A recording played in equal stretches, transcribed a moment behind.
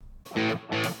South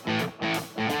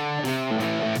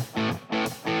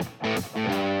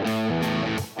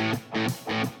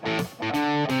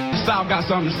got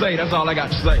something to say, that's all I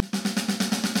got to say.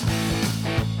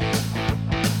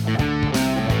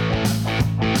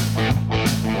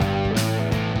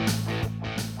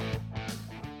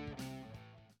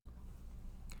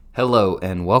 Hello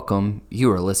and welcome.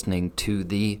 You are listening to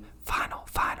the final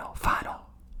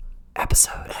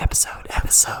episode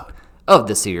of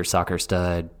the See Your Soccer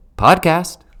Stud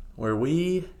podcast, where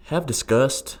we have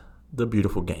discussed the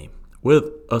beautiful game with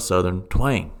a southern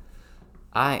twang.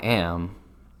 I am,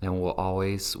 and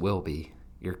will be,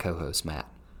 your co-host, Matt.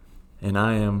 And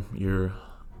I am your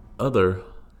other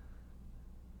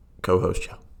co-host,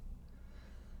 Joe.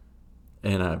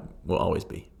 And I will always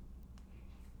be.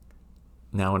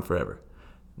 Now and forever.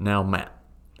 Now, Matt,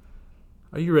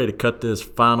 are you ready to cut this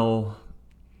final,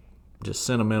 just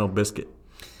sentimental biscuit?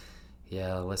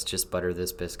 Yeah, let's just butter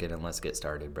this biscuit and let's get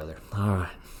started, brother. All right.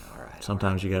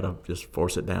 Sometimes you got to just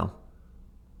force it down.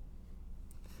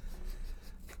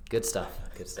 Good stuff.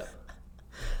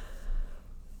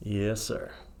 Yes, sir.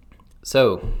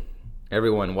 So,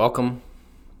 everyone, welcome.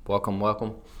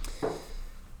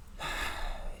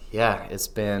 Yeah, it's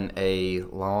been a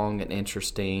long and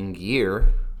interesting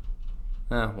year.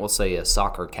 We'll say a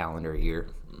soccer calendar year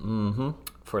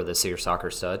for the Sears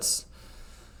Soccer Studs.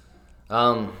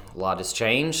 A lot has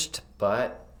changed,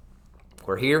 but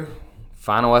we're here.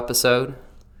 Final episode.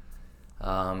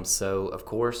 So, of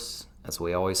course, as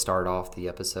we always start off the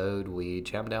episode, we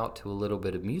jammed out to a little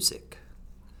bit of music.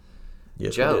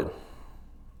 Yes, Joe, we did.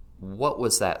 What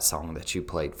was that song that you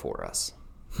played for us?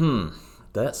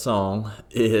 That song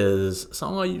is a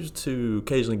song I used to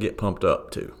occasionally get pumped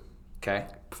up to. Okay.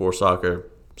 Before soccer,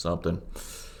 something.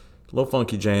 A little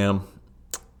funky jam.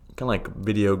 Kind of like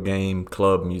video game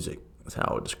club music. That's how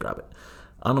I would describe it.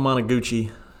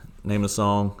 Anamanaguchi, name of the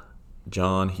song,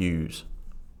 John Hughes.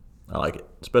 I like it.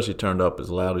 Especially turned up as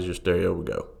loud as your stereo would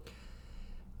go.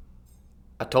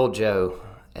 I told Joe,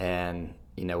 and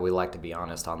we like to be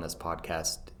honest on this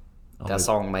podcast. That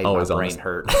song made my brain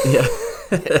hurt. Yeah.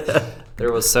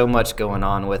 There was so much going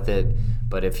on with it,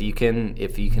 but if you can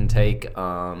take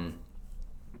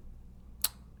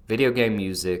video game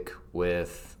music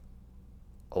with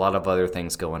a lot of other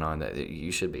things going on, that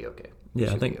you should be okay.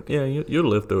 Yeah, I think you'll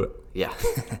live through it. Yeah.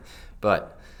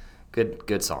 But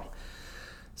good song.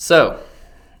 So,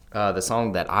 the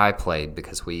song that I played,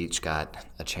 because we each got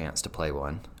a chance to play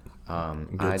one.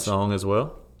 Good song as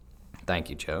well. Thank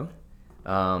you, Joe.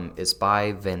 It's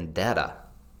by Vendetta,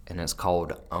 and it's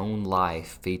called Own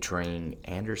Life, featuring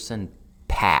Anderson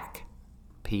 .Paak,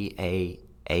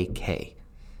 P-A-A-K.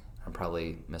 I'm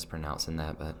probably mispronouncing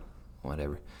that, but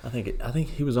whatever. I think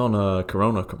he was on a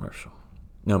Corona commercial.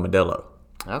 No, Modelo.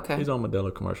 Okay. He's on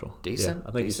Modelo commercial. Decent. Yeah,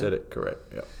 I think you said it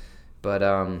correct. Yeah. But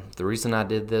the reason I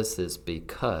did this is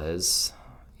because,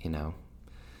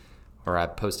 or I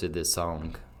posted this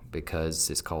song because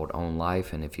it's called Own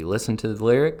Life, and if you listen to the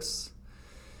lyrics,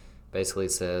 basically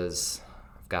it says,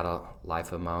 I've got a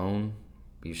life of my own,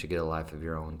 you should get a life of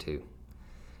your own too.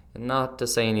 And not to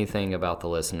say anything about the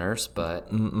listeners, but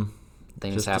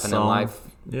things Just happen in life.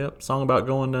 Yep, song about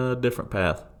going a different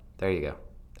path. There you go.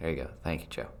 Thank you,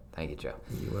 Joe.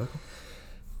 You're welcome.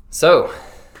 So,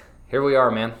 here we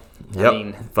are, man.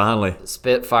 Yep, finally.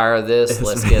 Spitfire this.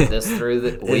 Let's get this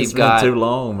through. It's been too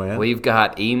long, man. We've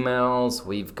got emails.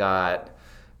 We've got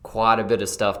quite a bit of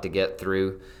stuff to get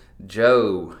through.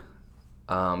 Joe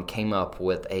came up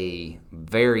with a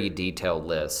very detailed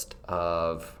list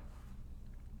of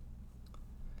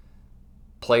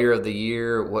Player of the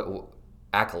Year, what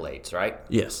accolades, right?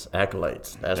 Yes,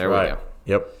 accolades. That's there right. We go.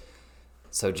 Yep.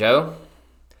 So, Joe,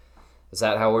 is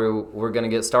that how we're going to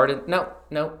get started? No.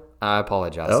 I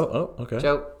apologize. Oh, okay.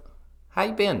 Joe, how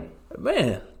you been?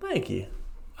 Man, thank you.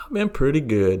 I've been pretty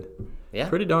good. Yeah?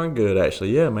 Pretty darn good,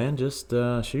 actually. Yeah, man, just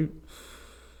shoot.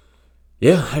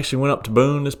 Yeah, actually went up to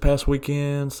Boone this past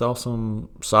weekend, saw some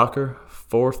soccer,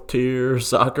 4th tier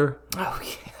soccer. Oh,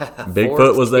 yeah.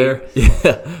 Bigfoot was there.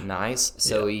 Yeah. Nice.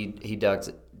 So he does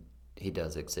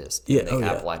exist. Yeah, in the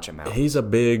Appalachian Mountains. He's a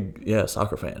big,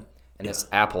 soccer fan. And it's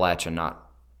Appalachian, not...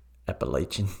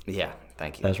 Appalachian. Yeah,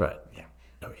 thank you. That's right. Yeah.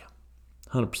 Oh, yeah.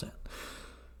 100%.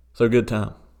 So good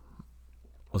time.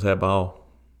 Was that ball?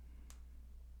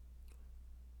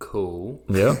 Cool.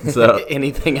 Yeah. So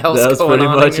anything else that's going pretty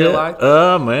on much in your it.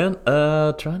 life? Man,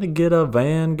 trying to get a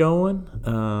van going.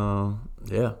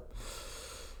 Yeah.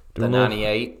 The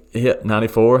 98? Yeah,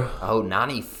 94. Oh,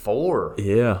 94.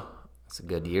 Yeah. That's a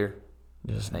good year.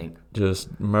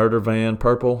 Just murder van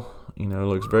purple.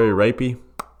 Looks very rapey.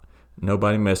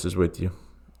 Nobody messes with you.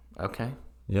 Okay.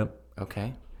 Yep.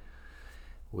 Okay.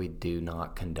 We do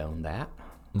not condone that.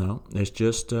 No, it's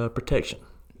just protection.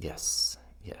 Yes.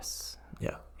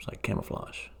 Yeah, it's like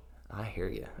camouflage. I hear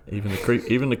you. Even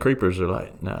the creepers are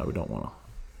like, no, we don't want to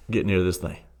get near this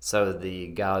thing. So the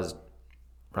guys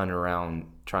running around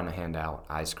trying to hand out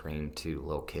ice cream to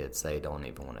little kids, they don't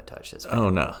even want to touch this. Oh,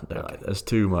 no, that's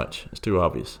too much. It's too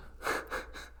obvious.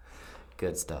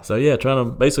 Good stuff. So, yeah, trying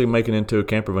to basically make it into a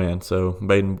camper van. So,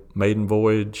 maiden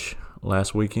voyage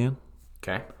last weekend.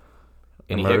 Okay.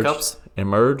 Any hiccups?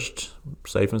 Emerged,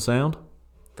 safe and sound.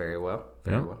 Very well.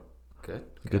 Well. Good.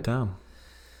 Good time.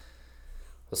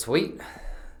 Well, sweet.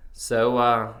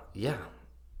 So, yeah.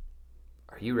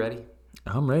 Are you ready?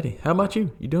 I'm ready. How about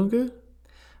you? You doing good?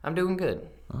 I'm doing good.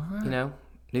 All right. You know,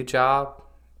 new job,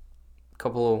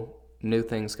 couple new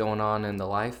things going on in the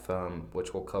life,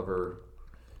 which we'll cover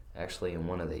actually in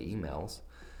one of the emails.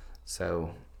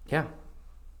 So, yeah,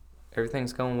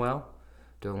 everything's going well.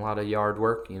 Doing a lot of yard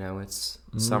work. You know, it's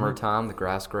summertime. The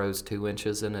grass grows 2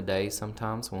 inches in a day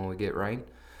sometimes when we get rain.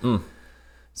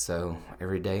 So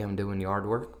every day I'm doing yard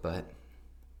work, but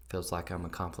feels like I'm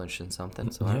accomplishing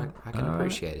something. So I can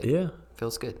appreciate it. Yeah.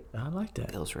 Feels good. I like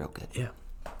that. Feels real good. Yeah.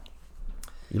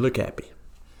 You look happy.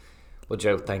 Well,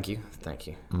 Joe, thank you.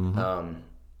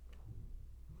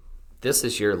 This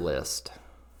is your list.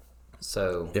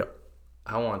 So Yep.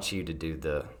 I want you to do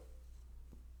the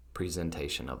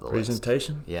presentation of the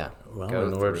Presentation? list. Yeah. Well, I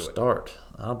don't know where to start.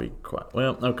 I'll be quiet.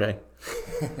 Well, okay.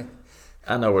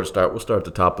 I know where to start. We'll start at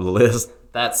the top of the list.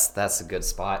 That's a good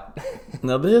spot.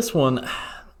 Now, this one,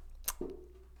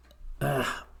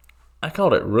 I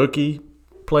called it Rookie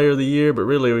Player of the Year, but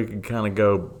really we could kind of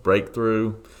go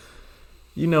breakthrough.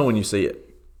 You know when you see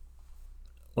it.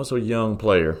 What's a young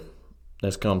player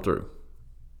that's come through?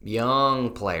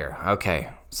 Young player. Okay.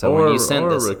 So when you sent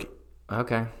this. Rookie.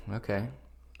 Okay.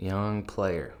 Young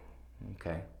player.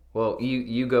 Okay. Well,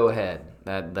 you go ahead.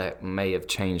 That may have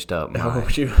changed up.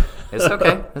 It's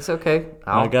okay. It's okay.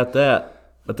 I got that.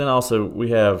 But then also we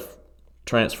have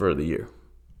Transfer of the Year.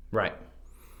 Right.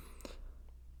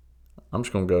 I'm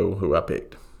just going to go who I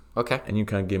picked. Okay. And you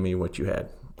kind of give me what you had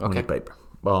on your Okay. paper,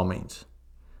 by all means.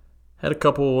 Had a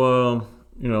couple,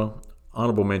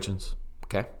 honorable mentions.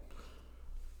 Okay.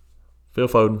 Phil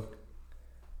Foden,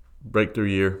 breakthrough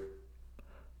year.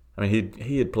 I mean,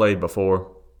 he had played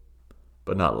before,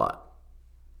 but not a lot.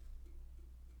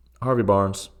 Harvey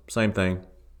Barnes, same thing.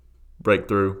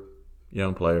 Breakthrough,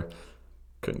 young player.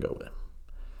 Couldn't go with him.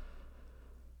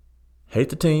 Hate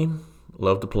the team,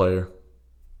 love the player.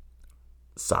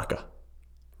 Saka.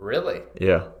 Really?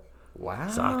 Yeah. Wow.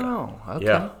 Saka. Okay.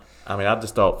 Yeah. I mean, I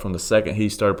just thought from the second he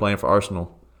started playing for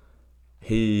Arsenal,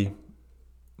 he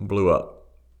blew up.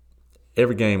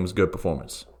 Every game was good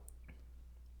performance.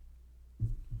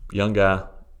 Young guy,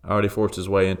 already forced his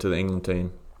way into the England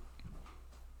team.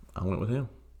 I went with him.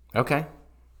 Okay.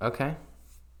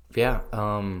 Yeah.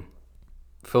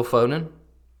 Phil Foden,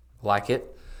 like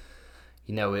it.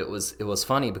 You know, it was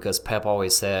funny because Pep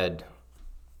always said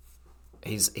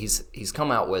he's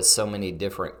come out with so many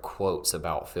different quotes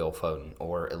about Phil Foden,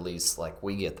 or at least like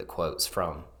we get the quotes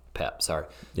from Pep. Sorry.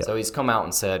 Yep. So he's come out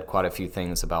and said quite a few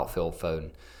things about Phil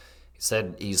Foden. He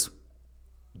said he's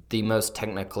the most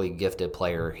technically gifted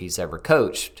player he's ever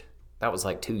coached. That was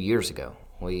like 2 years ago.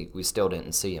 We still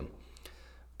didn't see him.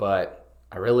 But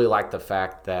I really like the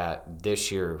fact that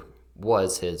this year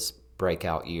was his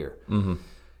breakout year. Mm-hmm.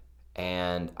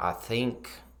 And I think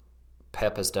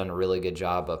Pep has done a really good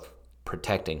job of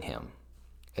protecting him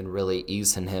and really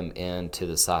easing him into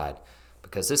the side,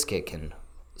 because this kid can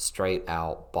straight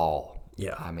out ball.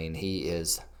 Yeah. I mean, he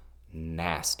is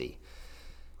nasty,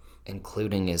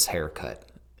 including his haircut.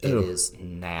 It is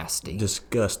nasty.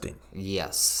 Disgusting.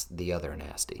 Yes, the other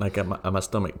nasty. Like my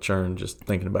stomach churned just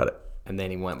thinking about it. And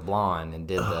then he went blonde and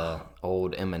did the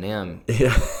old Eminem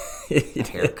Yeah.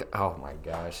 haircut. Oh my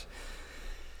gosh.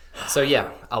 So yeah,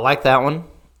 I like that one.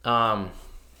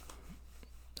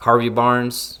 Harvey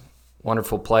Barnes,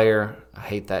 wonderful player. I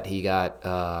hate that he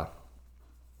got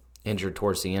injured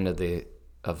towards the end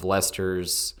of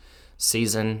Leicester's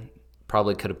season.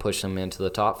 Probably could have pushed him into the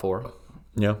top four.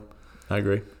 Yeah, I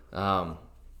agree.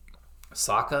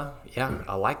 Saka, yeah,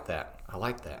 I like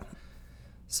that.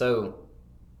 So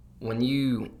when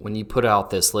you put out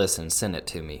this list and sent it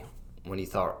to me, when you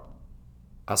thought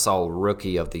I saw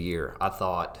Rookie of the Year, I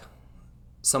thought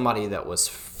somebody that was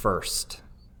their first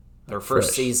Fresh.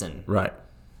 season Right.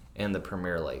 in the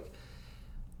Premier League.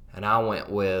 And I went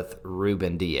with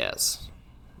Ruben Diaz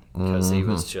because he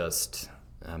was just,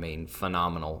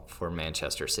 phenomenal for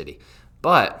Manchester City.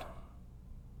 But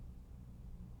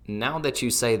now that you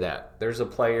say that, there's a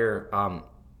player,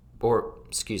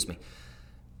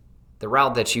 the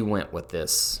route that you went with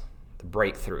this, the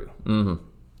breakthrough. Mm-hmm.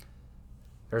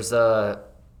 There's a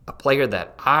player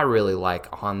that I really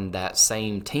like on that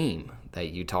same team that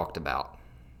you talked about.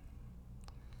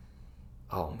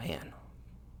 Oh, man.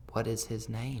 What is his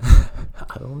name?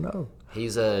 I don't know.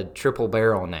 He's a triple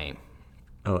barrel name.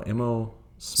 Oh, Emo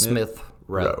Smith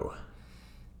Rowe.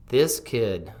 This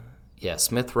kid,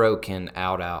 Smith Rowe can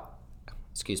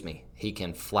he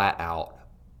can flat out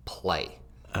play.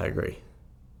 I agree.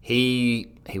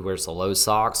 He wears the low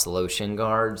socks, the low shin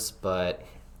guards, but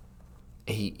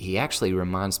he actually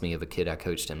reminds me of a kid I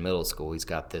coached in middle school. He's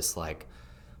got this like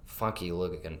funky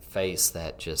looking face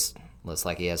that just looks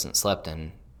like he hasn't slept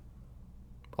in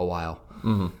a while.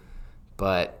 Mm-hmm.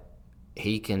 But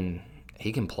he can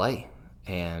play,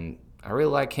 and I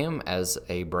really like him as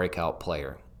a breakout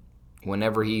player.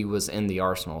 Whenever he was in the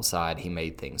Arsenal side, he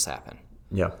made things happen.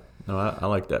 Yeah. No, I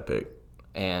like that pick.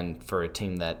 And for a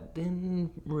team that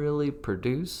didn't really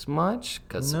produce much,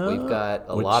 because we've got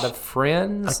a lot of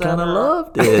friends. I kind of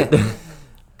loved it.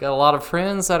 Got a lot of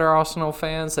friends that are Arsenal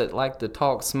fans that like to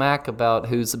talk smack about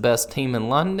who's the best team in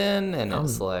London, and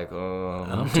it's like,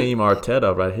 I'm Team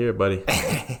Arteta right here, buddy.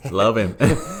 Love him.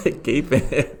 Keep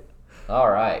it. All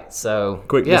right, so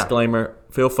Quick disclaimer: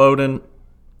 Phil Foden,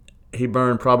 he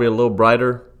burned probably a little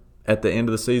brighter at the end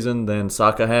of the season than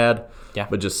Saka had. Yeah.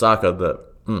 But just Saka,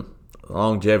 the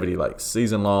longevity, like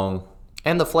season long,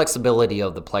 and the flexibility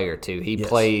of the player too. He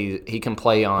can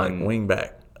play on like wing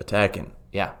back, attacking.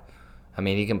 Yeah, I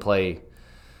mean he can play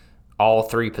all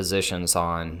three positions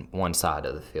on one side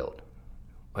of the field.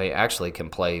 Well, he actually can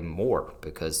play more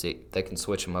because they can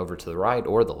switch him over to the right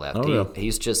or the left.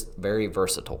 He's just very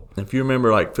versatile. If you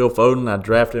remember, like Phil Foden, I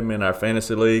drafted him in our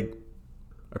fantasy league,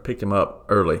 or picked him up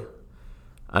early.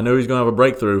 I knew he was going to have a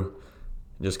breakthrough.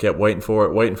 Just kept waiting for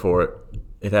it.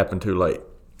 It happened too late.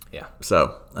 Yeah.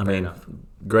 So, I mean,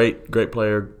 great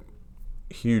player,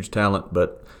 huge talent,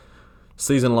 but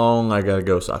season long, I got to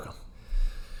go Saka.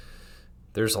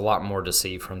 There's a lot more to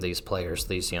see from these players,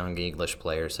 these young English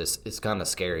players. It's kind of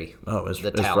scary. Oh, it's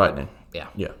talent. frightening. Yeah.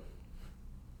 Yeah.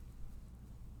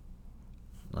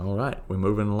 All right, we're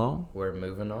moving along. We're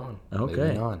moving on. Okay.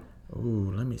 Moving on.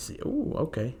 Ooh, let me see. Ooh,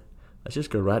 okay. Let's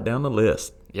just go right down the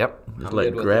list. Yep. Just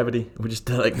let gravity. We just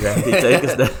let gravity take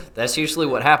us down. That's usually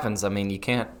what happens. I mean, you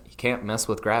can't mess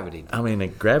with gravity. I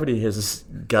mean, gravity has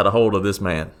got a hold of this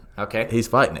man. Okay. He's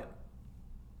fighting it.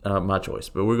 My choice,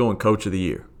 but we're going Coach of the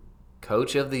Year.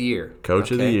 Coach of the Year.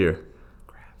 Coach of the Year.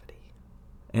 Gravity.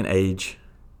 And age.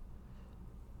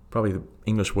 Probably the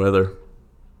English weather.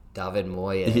 David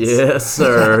Moyes. Yes,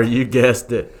 sir. You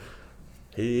guessed it.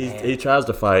 He tries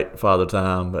to fight Father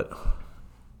Time,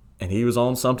 and he was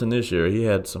on something this year. He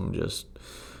had some just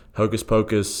hocus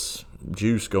pocus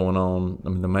juice going on. I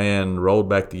mean, the man rolled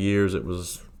back the years. It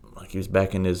was like he was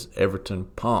back in his Everton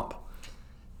pomp.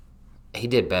 He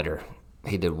did better.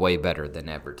 He did way better than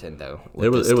Everton, though. It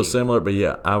was similar, but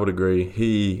yeah, I would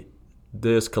agree.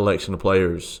 This collection of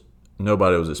players,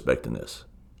 nobody was expecting this,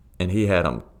 and he had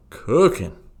them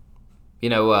cooking. You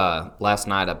know, last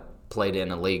night I played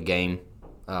in a league game.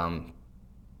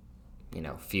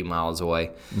 A few miles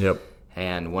away. Yep.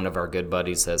 And one of our good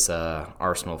buddies is a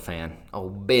Arsenal fan. Oh,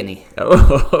 Benny.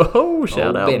 Oh,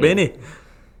 shout out Benny.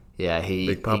 Yeah,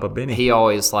 Big Papa Benny. He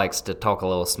always likes to talk a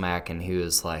little smack, and he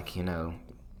was like,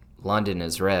 London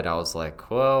is red. I was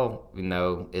like, well,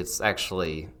 it's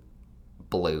actually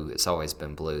blue. It's always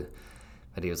been blue.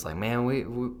 But he was like, man, we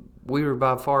were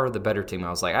by far the better team. I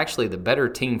was like, actually, the better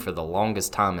team for the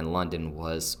longest time in London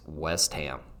was West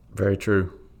Ham. Very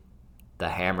true. The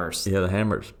Hammers. Yeah, the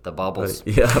Hammers. The bubbles.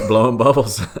 Yeah, blowing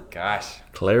bubbles. Gosh.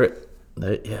 Claret.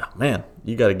 Yeah, man,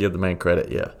 you got to give the man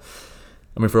credit, yeah.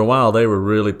 I mean, for a while, they were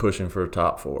really pushing for a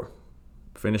top four.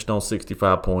 Finished on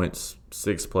 65 points,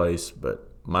 6th place, but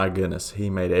my goodness,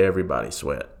 he made everybody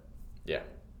sweat. Yeah.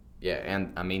 Yeah,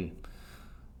 and, I mean,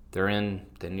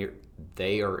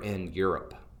 they are in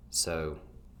Europe, so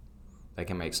they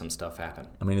can make some stuff happen.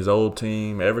 I mean, his old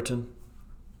team, Everton,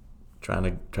 try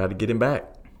to get him back.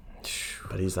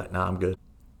 But he's like, nah, I'm good.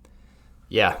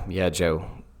 Yeah, Joe.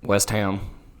 West Ham,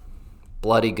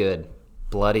 bloody good.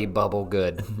 Bloody bubble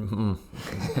good.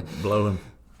 Blow him.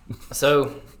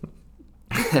 So,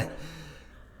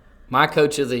 my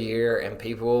Coach of the Year, and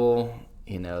people,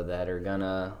 that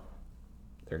are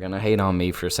they're gonna hate on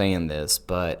me for saying this,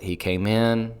 but he came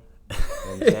in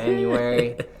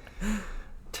January,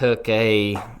 took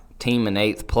a team in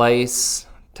 8th place,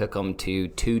 took them to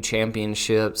 2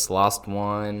 championships, lost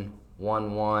 1,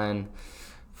 won 1,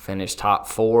 finished top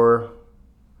 4.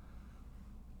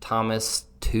 Thomas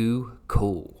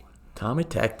Tuchel. Tommy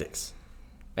Tactics.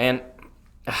 Man,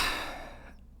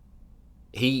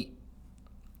 he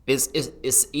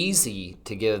it's easy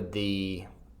to give the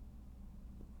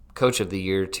coach of the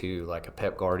year to like a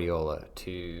Pep Guardiola,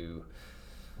 to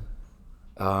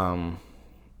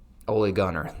Ole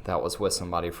Gunnar, that was with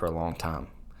somebody for a long time.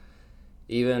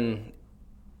 Even,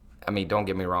 I mean, don't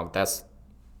get me wrong,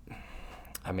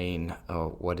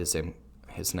 what is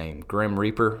his name? Grim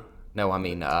Reaper? No, I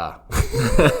mean, Father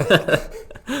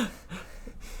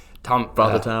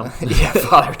Tom? Yeah,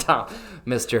 Father Tom.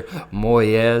 Mr.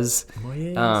 Moyes.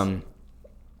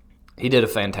 He did a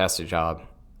fantastic job.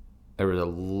 There was a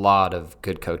lot of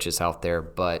good coaches out there,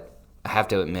 but I have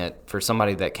to admit, for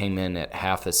somebody that came in at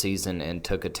half a season and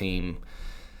took a team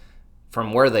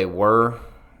from where they were,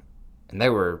 and they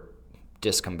were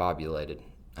discombobulated.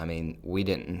 I mean, we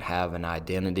didn't have an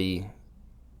identity.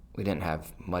 We didn't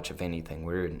have much of anything.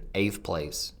 We were in 8th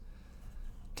place.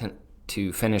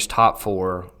 To finish top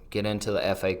 4, get into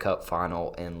the FA Cup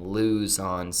final, and lose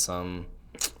on some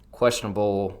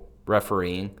questionable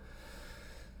refereeing.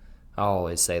 I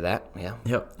always say that, yeah.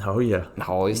 Yep. Oh, yeah. I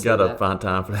always You say got to that. find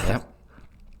time for that. Yep.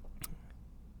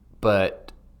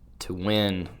 But to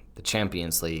win the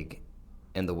Champions League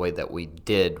in the way that we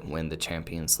did win the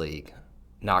Champions League,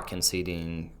 not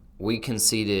conceding, we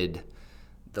conceded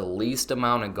the least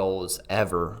amount of goals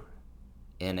ever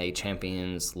in a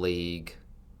Champions League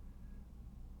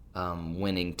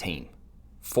winning team.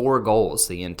 4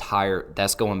 goals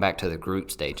that's going back to the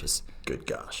group stages. Good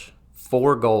gosh.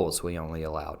 4 goals we only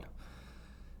allowed.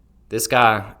 This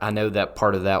guy, I know that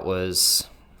part of that was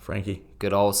Frankie.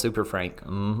 good old Super Frank.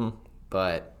 Mm-hmm.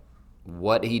 But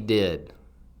what he did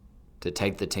to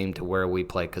take the team to where we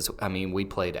played, because, I mean, we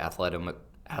played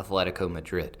Atletico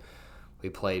Madrid. We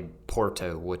played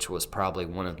Porto, which was probably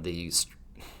one of the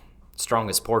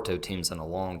strongest Porto teams in a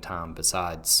long time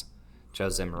besides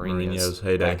Jose Mourinho's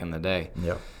heyday. back in the day.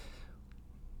 Yep.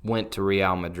 Went to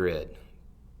Real Madrid,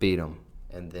 beat them,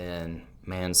 and then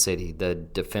Man City, the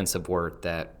defensive work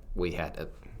that we had.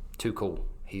 Too cool.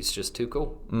 He's just too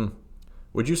cool.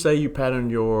 Would you say you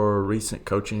patterned your recent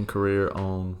coaching career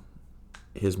on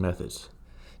his methods?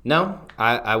 No,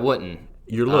 I wouldn't.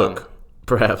 Your look,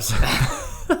 perhaps.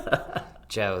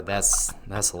 Joe, that's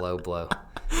a low blow.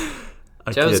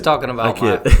 I Joe's kid. talking about I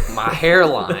kid. my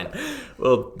hairline.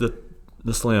 Well,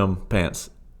 the slim pants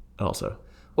also.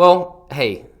 Well,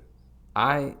 hey,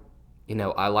 I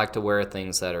like to wear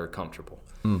things that are comfortable.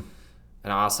 And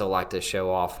I also like to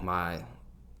show off my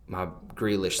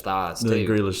Grealish thighs, too. The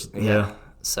Grealish, yeah.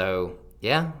 So,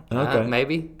 yeah, Okay.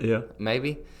 maybe. Yeah.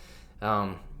 Maybe. He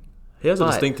has a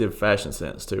But- distinctive fashion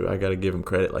sense, too. I got to give him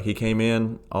credit. Like, he came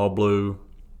in all blue,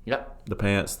 Yep. the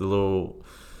pants, the little,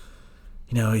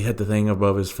 he had the thing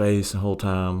above his face the whole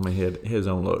time. He had his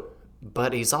own look.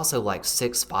 But he's also like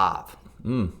 6'5".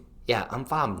 Yeah, I'm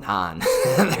 5'9".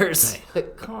 There's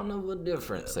kind of a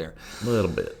difference there. A little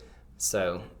bit.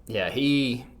 So, yeah,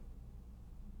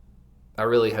 I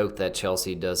really hope that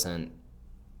Chelsea doesn't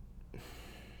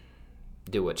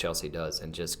do what Chelsea does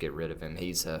and just get rid of him.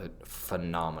 He's a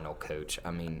phenomenal coach.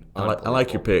 I mean, I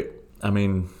like your pick. I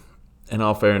mean, in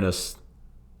all fairness,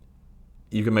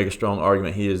 you can make a strong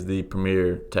argument he is the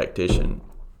premier tactician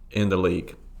in the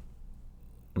league.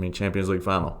 I mean, Champions League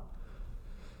final.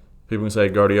 People can say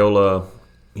Guardiola,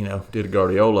 did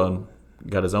Guardiola and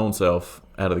got his own self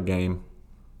out of the game.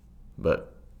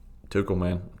 But Tuchel,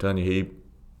 man, I'm telling you,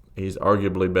 he's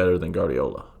arguably better than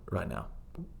Guardiola right now.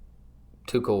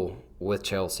 Tuchel with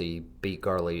Chelsea beat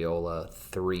Guardiola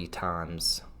 3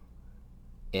 times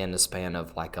in the span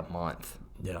of like a month.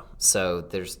 Yeah. So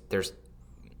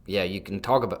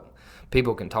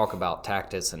people can talk about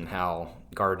tactics and how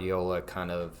Guardiola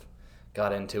kind of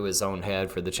got into his own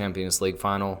head for the Champions League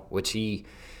final, which he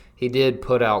did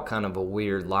put out kind of a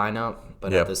weird lineup,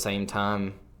 but Yeah. at the same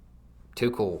time,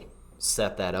 Tuchel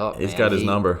set that up. He's man. got his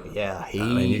number. Yeah, I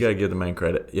mean, you got to give the man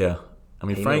credit. Yeah. I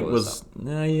mean, He Frank knew what was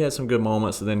he had some good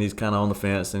moments, and then he's kind of on the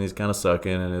fence, and he's kind of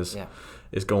sucking, and Yeah.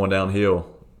 it's going downhill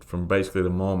from basically the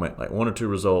moment, like 1 or 2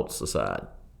 results aside,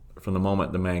 from the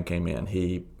moment the man came in,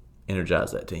 he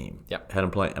energized that team. Yep. Had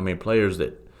him play. I mean, players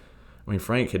that,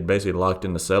 Frank had basically locked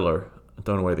in the cellar,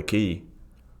 thrown away the key.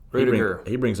 Rudiger.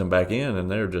 He brings them back in,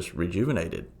 and they're just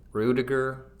rejuvenated.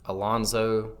 Rudiger,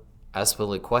 Alonso,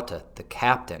 Azpilicueta, the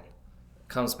captain,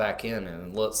 comes back in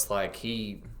and looks like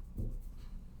he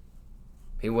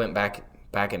went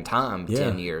back in time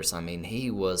 10 years. I mean, he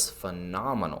was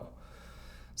phenomenal.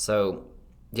 So,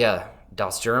 yeah,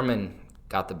 Das German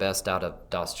got the best out of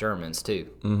Das Germans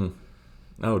too.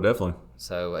 Oh, definitely.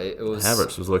 So it was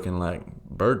Havertz was looking like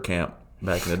bird camp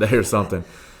back in the day or something.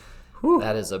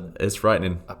 that is a It's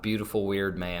frightening. beautiful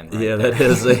weird man. Right Yeah, there. that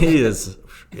is. He is.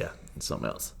 Yeah, it's something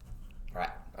else. Right.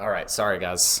 All right. Sorry,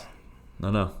 guys.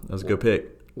 No, that was a good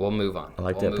pick. We'll move on. I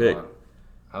like We'll that move pick.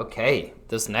 on. Okay,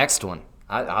 this next one.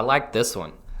 I like this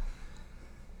one.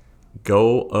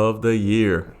 Goal of the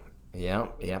year.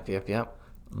 Yep.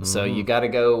 Mm-hmm. So you got to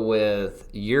go with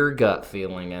your gut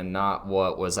feeling and not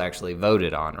what was actually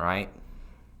voted on, right?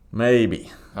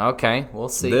 Maybe. Okay, we'll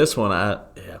see. This one,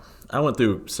 I went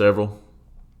through several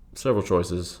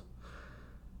choices.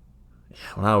 Yeah,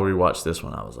 when I rewatched this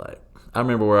one, I was like, I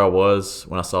remember where I was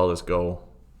when I saw this goal,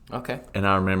 Okay. and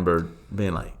I remember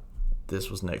being like, this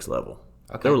was next level.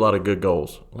 Okay. There were a lot of good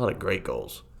goals, a lot of great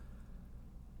goals.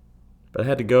 But I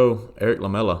had to go Eric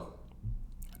Lamela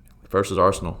versus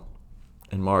Arsenal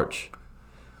in March.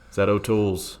 Zed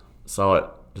O'Toole's saw it,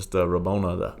 just the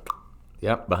Rabona,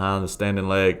 Yep. behind the standing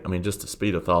leg. I mean, just the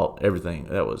speed of thought, everything.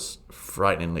 That was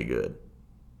frighteningly good.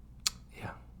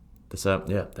 Yeah.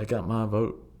 That got my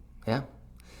vote. Yeah.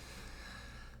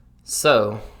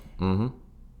 So,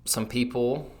 some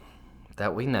people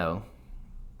that we know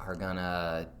are going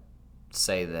to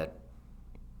say that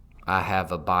I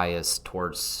have a bias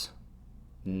towards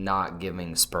not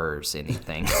giving Spurs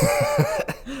anything.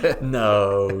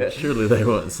 No, surely they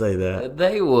wouldn't say that.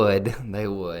 They would.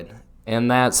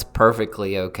 And that's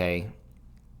perfectly okay.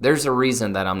 There's a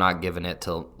reason that I'm not giving it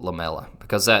to Lamela,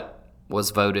 because that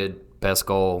was voted best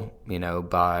goal,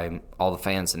 by all the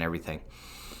fans and everything.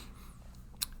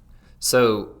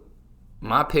 So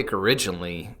my pick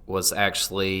originally was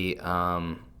actually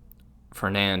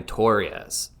Fernan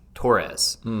Torres.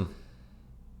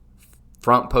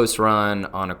 Front post run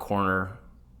on a corner,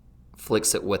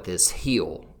 flicks it with his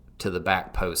heel to the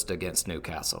back post against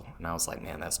Newcastle. And I was like,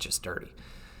 man, that's just dirty.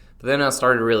 But then I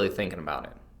started really thinking about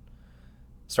it.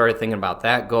 Started thinking about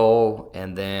that goal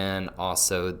and then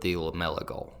also the Lamela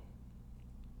goal.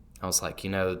 I was like,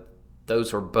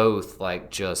 those were both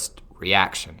like just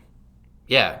reaction.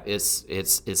 Yeah, it's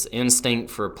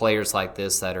instinct for players like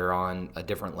this that are on a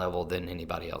different level than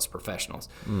anybody else, professionals.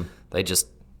 They just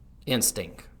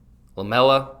instinct.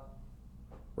 Lamela,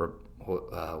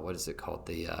 what is it called?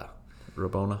 The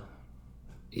Rabona.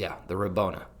 Yeah, the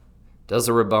Rabona. Does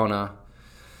a Rabona.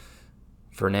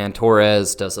 Fernan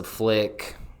Torres does a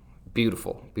flick.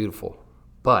 Beautiful.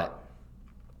 But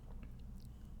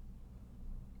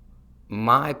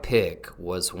my pick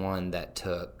was one that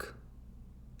took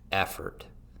effort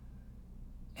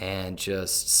and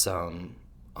just some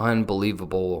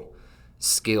unbelievable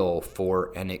skill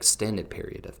for an extended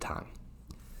period of time.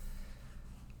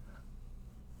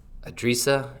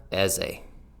 Idrissa Eze.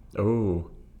 Oh,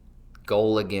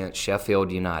 Goal against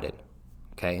Sheffield United.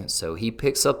 Okay, so he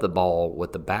picks up the ball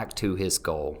with the back to his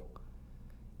goal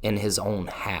in his own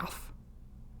half.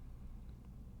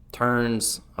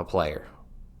 Turns a player.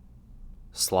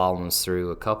 Slaloms through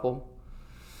a couple.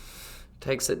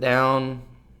 Takes it down.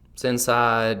 It's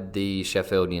inside the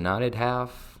Sheffield United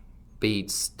half.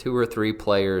 Beats 2 or 3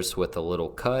 players with a little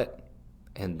cut.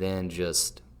 And then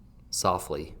just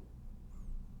softly,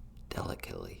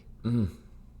 delicately,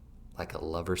 like a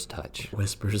lover's touch,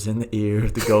 whispers in the ear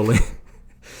of the goalie.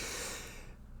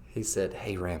 he said,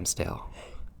 "Hey, Ramsdale,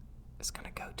 it's going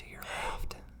to go to your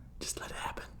left." Just let it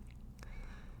happen.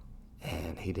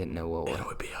 And he didn't know what It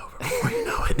would be over before you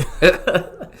know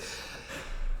it.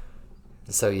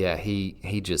 So, yeah,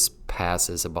 he just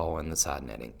passes a ball in the side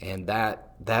netting. And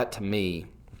that to me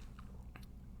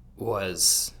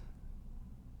was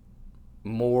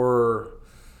more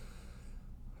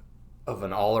of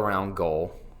an all-around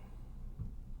goal.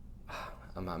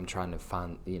 I'm trying to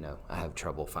find, I have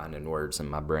trouble finding words in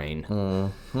my brain.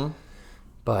 Mm-hmm.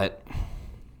 But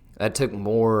that took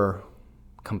more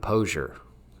composure,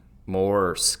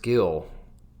 more skill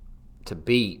to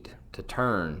beat, to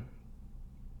turn,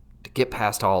 to get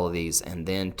past all of these, and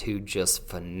then to just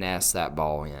finesse that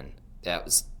ball in. That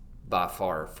was by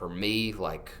far, for me,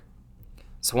 like,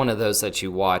 it's one of those that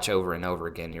you watch over and over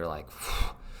again. You're like,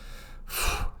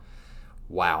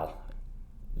 wow.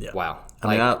 Yeah. Wow. I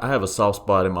mean, I have a soft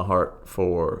spot in my heart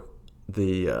for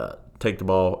the take the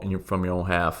ball from your own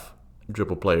half,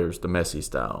 dribble players, the Messi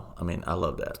style. I mean, I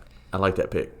love that. I like that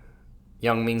pick.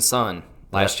 Young-Min Son,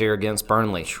 last year against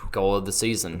Burnley, goal of the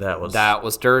season. That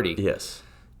was dirty. Yes.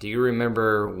 Do you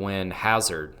remember when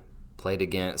Hazard played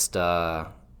against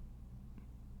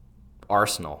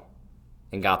Arsenal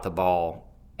and got the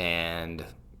ball and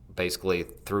basically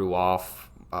threw off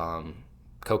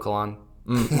Coquelin?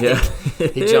 Yeah.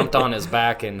 He jumped on his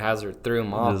back and Hazard threw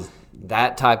him off.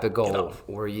 That type of goal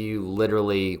where you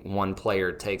literally, one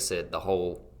player takes it the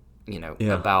whole,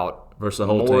 about versus the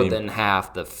whole more team. than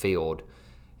half the field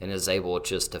and is able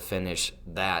just to finish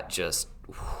that just,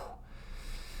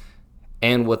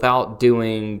 and without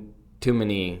doing too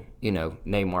many,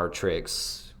 Neymar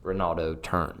tricks Ronaldo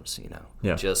turns,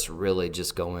 Yeah. just really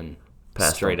just going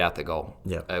Past straight him. at the goal.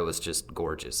 Yeah. It was just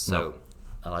gorgeous. So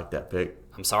I like that pick.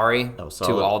 I'm sorry was to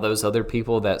solid. all those other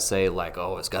people that say like,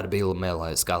 oh, it's got to be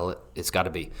Lamela. It's got to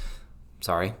be.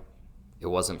 Sorry, it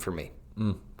wasn't for me.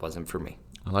 Wasn't for me.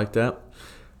 I like that.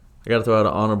 I got to throw out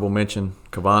an honorable mention.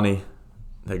 Cavani,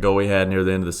 that goal he had near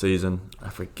the end of the season. I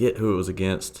forget who it was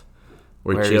against.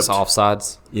 Where Where he he's chipped.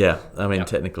 offsides. Yeah, I mean,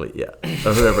 technically, yeah.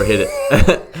 Or whoever hit it.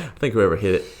 I think whoever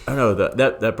hit it. Oh, no,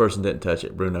 that person didn't touch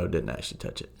it. Bruno didn't actually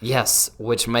touch it. Yes,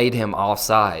 which made him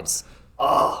offsides.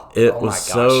 It Oh was my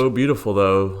so beautiful,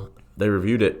 though. They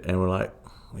reviewed it and were like,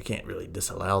 we can't really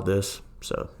disallow this.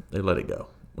 So they let it go,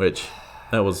 which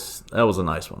that was a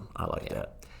nice one. I like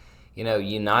that.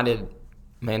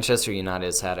 Manchester United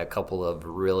has had a couple of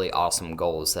really awesome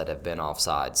goals that have been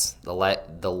offsides.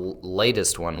 The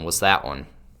latest one was that one.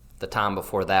 The time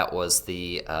before that was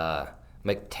the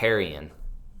Mkhitaryan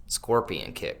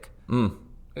scorpion kick. It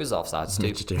was offsides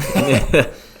too. Yeah.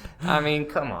 I mean,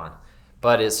 come on.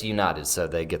 But it's United, so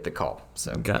they get the call.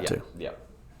 So Got to. Yeah.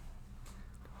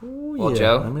 Well, Yeah,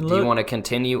 Joe, I mean, do you look. want to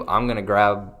continue? I'm gonna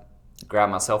grab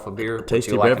myself a beer. Would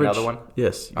Tasty you like beverage? another one?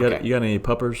 Yes. Okay. You got any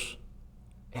puppers?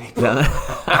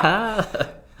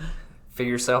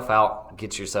 Figure yourself out.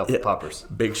 Get yourself the puppers.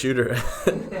 Big shooter.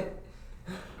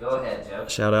 Go ahead, Joe.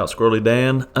 Shout out Squirrely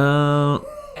Dan.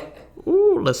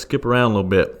 Let's skip around a little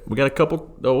bit. We got a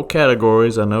couple old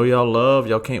categories I know y'all love.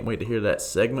 Y'all can't wait to hear that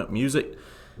segment music.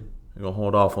 We're going to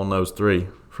hold off on those three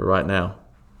for right now.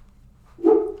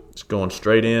 Just going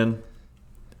straight in.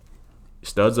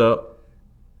 Studs up.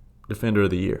 Defender of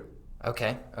the Year.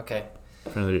 Okay.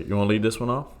 Defender of the Year. You want to lead this one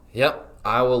off? Yep,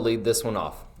 I will lead this one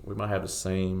off. We might have the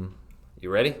same. You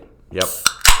ready? Yep.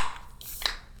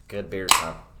 Good beer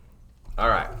time. All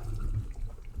right.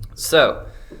 So,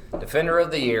 Defender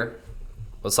of the Year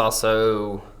was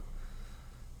also,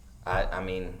 I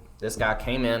mean, this guy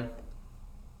came in,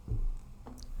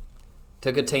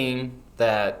 took a team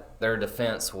that their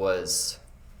defense was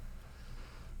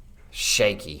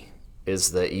shaky,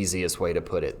 is the easiest way to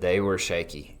put it. They were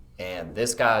shaky. And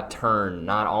this guy turned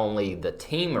not only the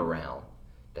team around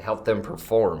to help them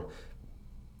perform,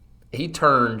 he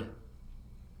turned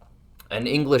an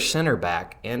English center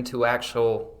back into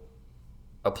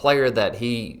a player that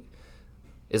he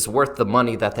is worth the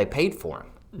money that they paid for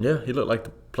him. Yeah, he looked like the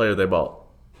player they bought.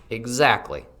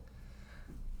 Exactly.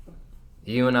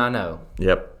 You and I know.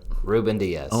 Yep. Ruben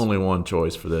Diaz. Only one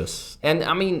choice for this. And,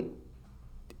 I mean,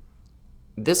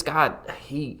 this guy,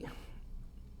 he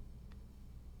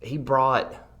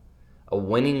brought a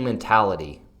winning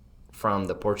mentality from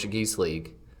the Portuguese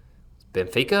league.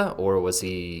 Benfica, or was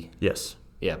he? Yes.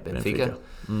 Yeah, Benfica.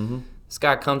 This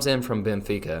guy comes in from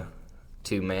Benfica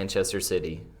to Manchester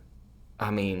City. I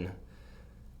mean,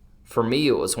 for me,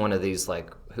 it was one of these,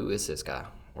 like, who is this guy?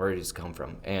 Where did he come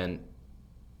from? And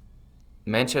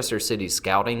Manchester City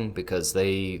scouting, because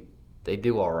they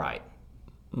do all right.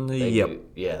 They do all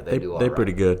right. They're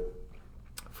pretty good.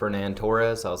 Fernan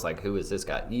Torres, I was like, who is this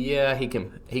guy? Yeah, he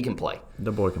can play.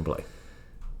 The boy can play.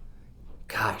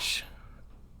 Gosh.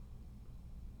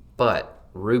 But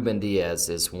Ruben Diaz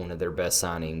is one of their best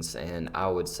signings, and I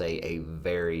would say a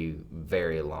very,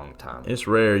 very long time. It's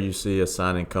rare you see a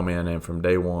signing come in and from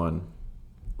day one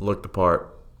look the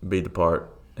part, be the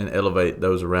part, and elevate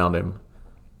those around him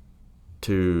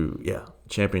to,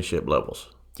 championship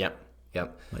levels.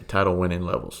 Yep. Like title-winning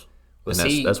levels. Was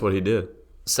And that's what he did.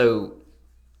 So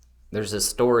there's a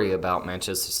story about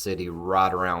Manchester City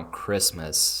right around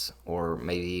Christmas, or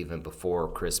maybe even before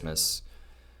Christmas,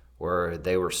 where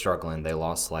they were struggling. They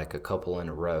lost like a couple in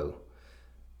a row,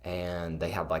 and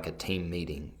they had like a team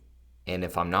meeting. And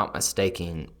if I'm not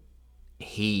mistaken,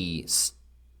 he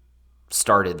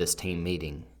started this team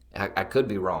meeting. I could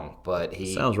be wrong, but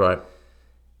Sounds right.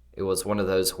 it was one of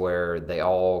those where they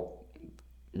all,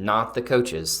 not the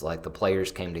coaches, like the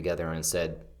players came together and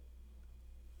said,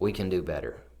 we can do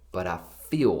better. But I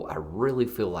really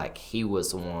feel like he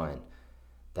was the one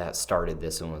that started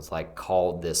this and was like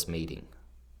called this meeting.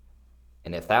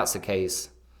 And if that's the case,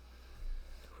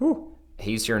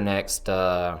 he's your next,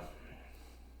 the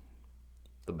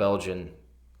Belgian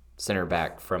center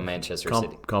back from Manchester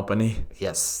City. Company.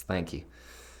 Yes, thank you.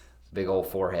 Big old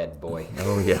forehead, boy.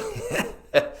 Oh, yeah.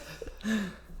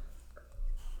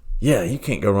 Yeah, you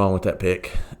can't go wrong with that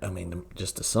pick. I mean,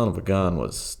 just the son of a gun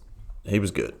he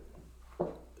was good.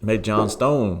 Made John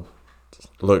Stone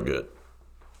look good.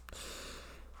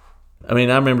 I mean,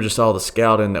 I remember just all the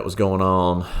scouting that was going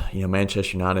on. You know,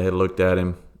 Manchester United had looked at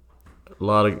him.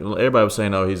 Everybody was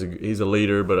saying, "Oh, he's a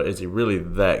leader," but is he really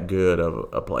that good of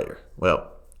a player?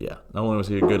 Well, yeah. Not only was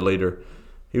he a good leader,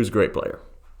 he was a great player.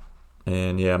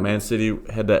 And yeah, Man City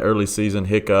had that early season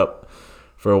hiccup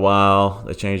for a while.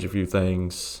 They changed a few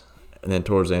things, and then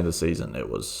towards the end of the season,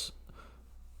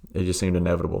 it just seemed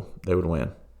inevitable they would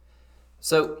win.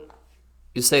 So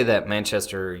you say that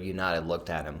Manchester United looked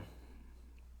at him.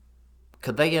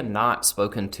 Could they have not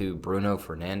spoken to Bruno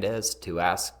Fernandes to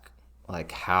ask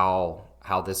like how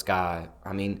this guy?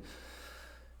 I mean,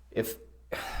 if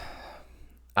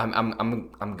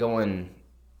I'm going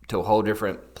to a whole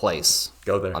different place.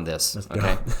 Go there on this. Let's go.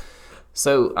 Okay.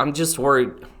 So I'm just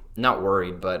worried, not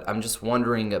worried, but I'm just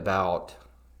wondering about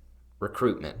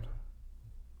recruitment.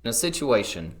 In a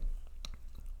situation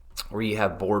where you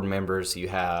have board members, you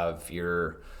have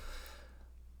your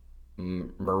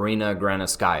Marina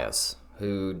Graniskayas,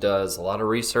 who does a lot of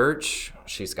research.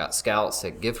 She's got scouts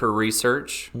that give her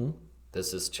research. Mm-hmm.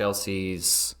 This is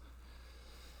Chelsea's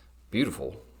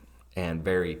beautiful and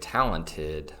very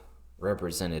talented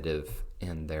representative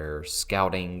in their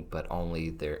scouting, but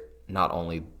not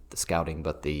only the scouting,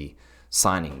 but the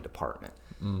signing department.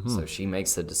 Mm-hmm. So she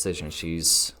makes the decision.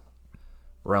 She's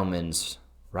Roman's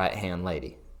right-hand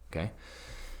lady, okay?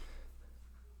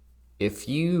 I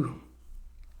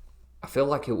feel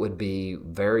like it would be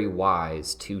very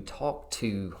wise to talk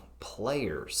to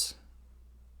players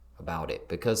about it,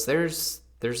 because there's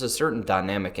a certain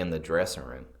dynamic in the dressing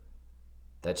room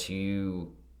that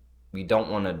you don't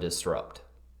want to disrupt.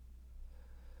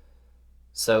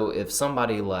 So if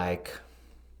somebody like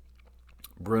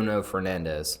Bruno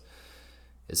Fernandes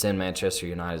is in Manchester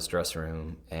United's dressing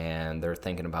room and they're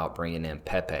thinking about bringing in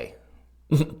Pepe.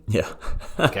 Yeah.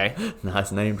 Okay.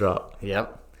 Nice name drop.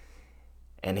 Yep.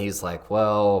 And he's like,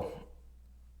 well,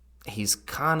 he's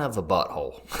kind of a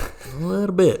butthole. A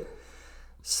little bit.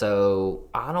 So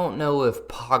I don't know if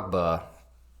Pogba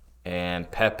and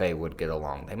Pepe would get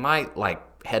along. They might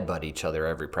headbutt each other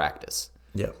every practice.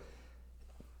 Yep.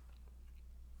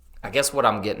 I guess what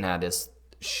I'm getting at is,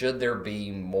 should there be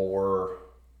more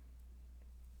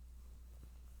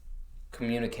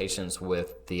communications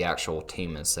with the actual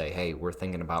team and say, hey, we're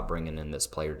thinking about bringing in this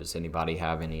player. Does anybody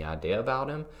have any idea about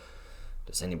him?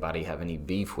 Does anybody have any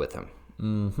beef with him?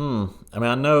 Mm-hmm. I mean,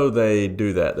 I know they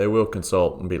do that. They will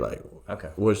consult and be like, okay,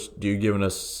 do you giving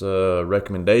us a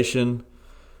recommendation?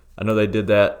 I know they did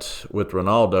that with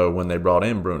Ronaldo when they brought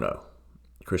in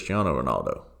Cristiano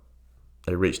Ronaldo.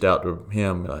 They reached out to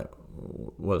him like,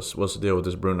 what's the deal with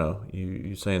this Bruno?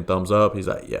 You saying thumbs up? He's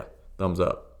like, yeah, thumbs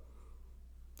up.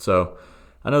 So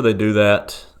I know they do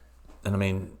that. And I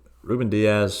mean, Ruben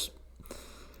Diaz,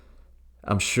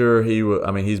 I'm sure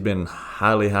he's been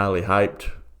highly, highly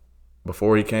hyped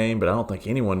before he came, but I don't think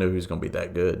anyone knew he was going to be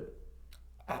that good.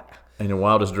 In their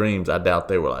wildest dreams, I doubt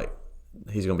they were like,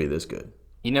 he's going to be this good.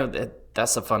 You know,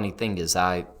 that's the funny thing is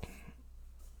I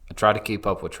try to keep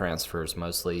up with transfers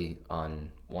mostly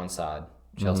on one side,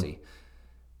 Chelsea,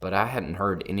 but I hadn't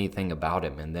heard anything about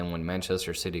him. And then when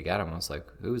Manchester City got him, I was like,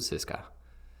 who is this guy?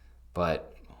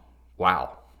 But,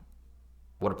 wow,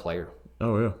 what a player.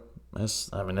 Oh, yeah.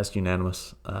 That's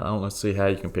unanimous. I don't see how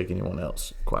you can pick anyone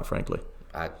else, quite frankly.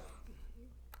 I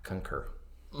concur.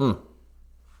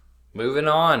 Moving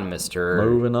on, Mr.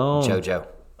 Moving on. JoJo.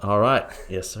 All right.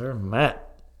 Yes, sir.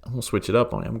 Matt, I'm going to switch it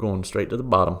up on you. I'm going straight to the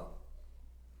bottom.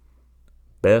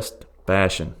 Best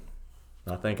fashion.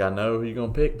 I think I know who you're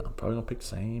going to pick. I'm probably going to pick the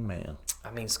same man.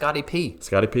 I mean, Scotty P.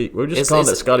 Scotty P. We're just calling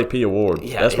it Scotty P Award.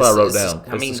 Yeah, that's what I wrote down.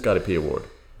 It's the Scotty P Award.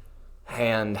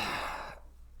 And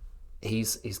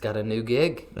he's got a new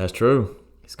gig. That's true.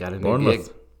 He's got a new gig.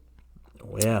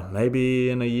 Well, yeah,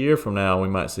 maybe in a year from now we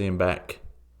might see him back.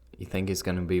 You think he's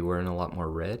going to be wearing a lot more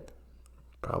red?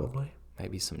 Probably.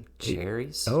 Maybe some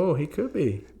cherries? He could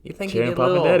be. You think Cherry he and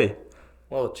Papa Daddy.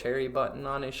 Little cherry button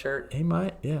on his shirt? He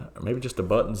might, yeah. Or maybe just the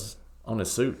buttons on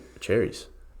his suit, cherries.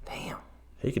 Damn.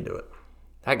 He could do it.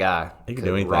 That guy could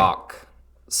do anything. Rock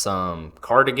some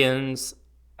cardigans.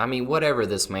 I mean, whatever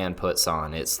this man puts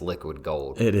on, it's liquid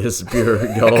gold. It is pure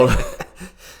gold.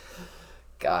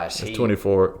 Gosh. It's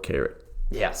 24 karat.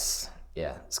 Yes.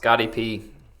 Yeah. Scotty P,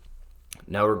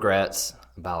 no regrets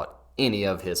about any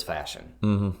of his fashion.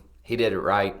 Mm-hmm. He did it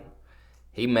right.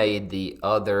 He made the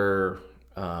other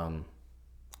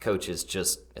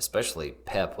coaches, especially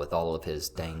Pep with all of his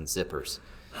dang zippers,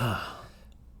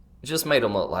 just made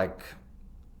him look like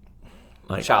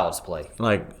child's play.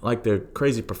 Like the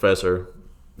crazy professor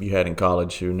you had in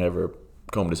college who never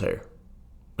combed his hair.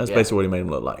 That's basically what he made him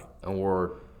look like.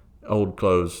 Or old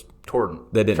clothes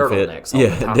that didn't fit.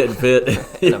 It didn't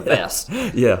fit. In a vest.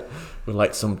 Yeah, with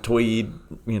like some tweed,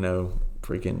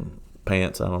 freaking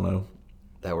pants. I don't know.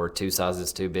 That were 2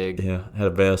 sizes too big. Yeah, had a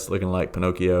vest looking like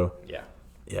Pinocchio. Yeah.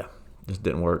 Yeah, just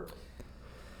didn't work.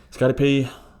 Scotty P,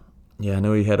 Yeah, I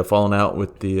know he had a falling out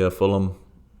with the Fulham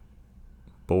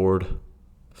board.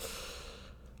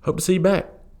 Hope to see you back.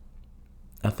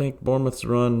 I think Bournemouth's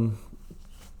run,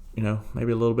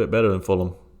 maybe a little bit better than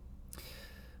Fulham.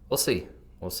 We'll see.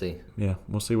 We'll see. Yeah,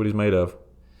 we'll see what he's made of.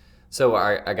 So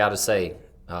I got to say,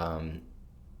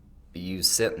 you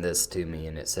sent this to me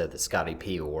and it said the Scotty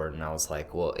P Award, and I was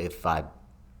like, well, if I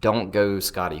don't go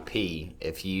Scotty P,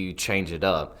 if you change it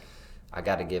up, I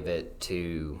got to give it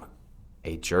to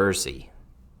a jersey.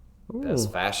 Ooh.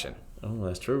 Best fashion. Oh,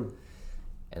 that's true.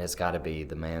 And it's got to be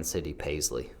the Man City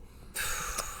Paisley.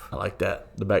 I like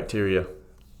that. The bacteria.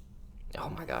 Oh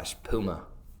my gosh, Puma.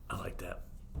 I like that.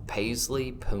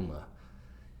 Paisley Puma.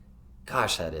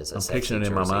 Gosh, that is a I'm sexy picturing it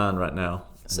in my jersey. mind right now.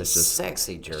 It's a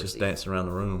sexy jersey. It's just dancing around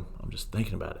the room. I'm just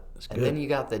thinking about it. It's good. And then you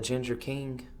got the Ginger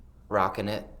King rocking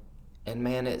it. And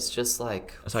man, it's just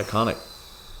like, That's iconic.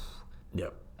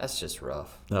 Yep. that's just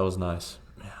rough. That was nice.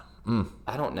 Yeah.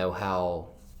 I don't know how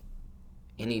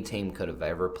any team could have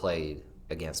ever played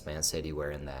against Man City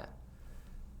wearing that.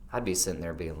 I'd be sitting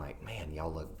there being like, man,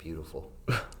 y'all look beautiful.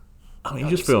 I mean, you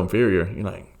just feel inferior. You're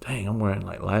like, dang, I'm wearing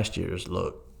like last year's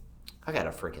look. I got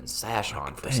a freaking sash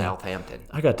on for damn. Southampton.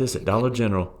 I got this at Dollar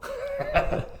General.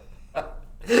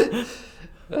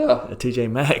 TJ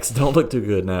Maxx don't look too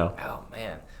good now. Oh,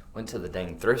 man. Went to the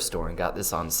dang thrift store and got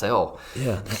this on sale.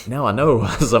 Yeah, now I know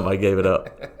why somebody gave it up.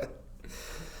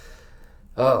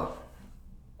 Oh.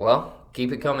 Well,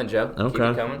 keep it coming, Joe. Keep Okay.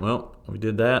 it coming. Well, we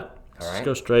did that. All Let's right.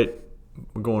 go straight.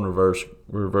 We're going reverse.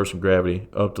 We're reversing gravity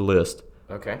up the list.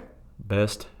 Okay.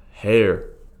 Best hair.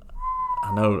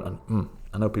 I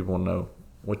know people want to know.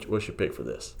 What's your pick for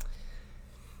this?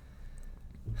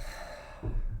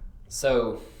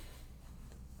 So,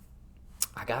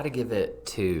 I got to give it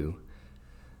to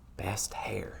best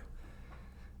hair.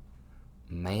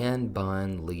 Man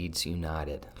Bun Leeds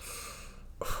United.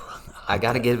 I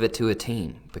got to give it to a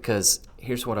team because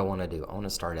here's what I want to do. I want to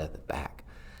start at the back.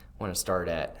 I want to start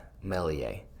at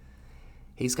Melier.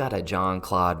 He's got a John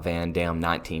Claude Van Damme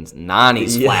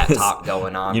 1990s flat Yes. top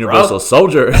going on, Universal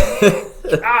Soldier.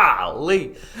 bro.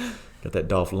 Golly. Got that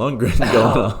Dolph Lundgren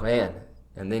going Oh, on. man.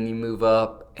 And then you move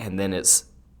up, and then it's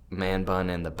man bun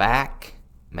in the back,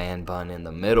 man bun in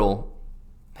the middle,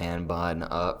 man bun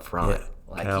up front. Yeah.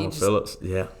 Like Calvin Phillips.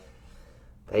 Yeah.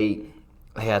 They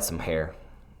had some hair.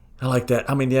 I like that.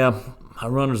 I mean, yeah, my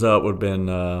runners-up would have been,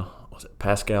 was it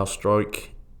Pascal Stroik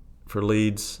for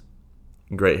Leeds?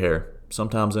 Great hair.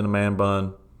 Sometimes in a man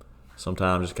bun,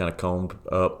 sometimes just kind of combed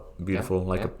up, beautiful,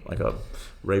 like a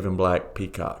raven black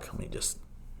peacock. I mean, just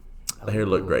the hair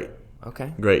looked great.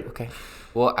 Okay. Great. Okay.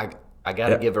 Well, I got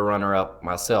to give a runner-up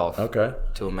myself Okay.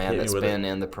 to a man Hit me that's with been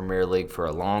in the Premier League for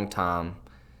a long time.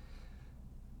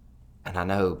 And I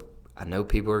know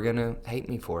people are going to hate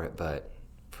me for it, but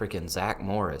freaking Zach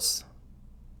Morris,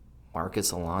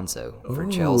 Marcus Alonso for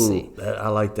Chelsea. I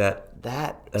like that.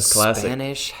 That's classic.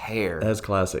 Spanish hair. That's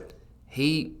classic.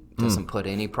 He doesn't put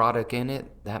any product in it.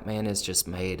 That man is just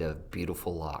made of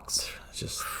beautiful locks. It's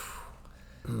just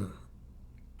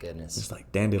Goodness.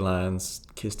 like dandelions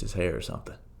kissed his hair or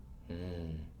something.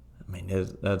 I mean,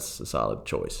 that's a solid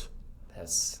choice.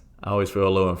 I always feel a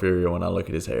little inferior when I look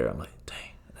at his hair. I'm like,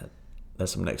 dang,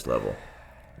 that's some next level.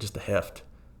 Just the heft.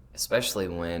 Especially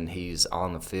when he's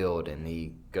on the field and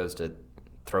he goes to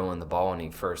throw in the ball and he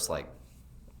first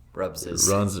rubs his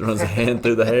Runs a hand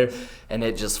through the hair. and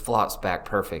it just flops back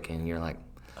perfect and you're like,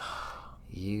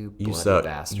 you bloody suck.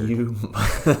 bastard. You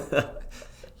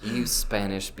You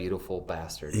Spanish beautiful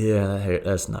bastard. Yeah, that hair,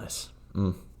 that's nice.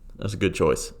 That's a good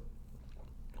choice.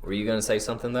 Were you going to say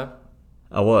something though?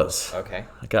 I was. Okay.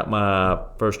 I got my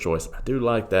first choice. I do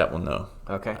like that one though.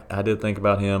 Okay. I did think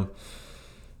about him.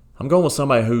 I'm going with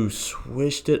somebody who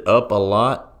swished it up a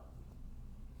lot.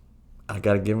 I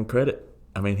got to give him credit.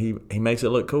 I mean, he makes it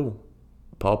look cool.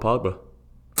 Paul Pogba.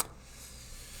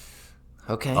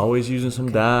 Okay. Always using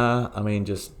some dye. I mean,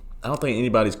 I don't think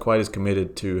anybody's quite as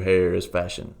committed to hair as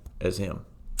fashion as him.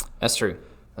 That's true.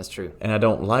 That's true. And I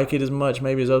don't like it as much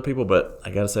maybe as other people, but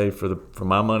I got to say for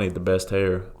my money, the best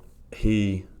hair,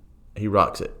 he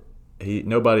rocks it.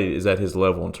 Nobody is at his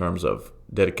level in terms of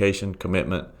dedication,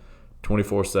 commitment,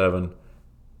 24/7,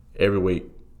 every week,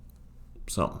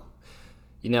 something.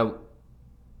 You know,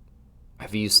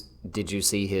 did you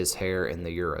see his hair in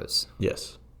the Euros?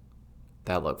 Yes.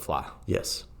 That looked fly.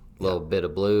 Yes. A little bit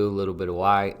of blue, a little bit of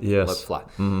white. Yes. Looked fly.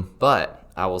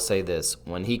 But I will say this.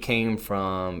 When he came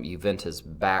from Juventus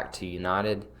back to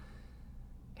United,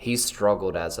 he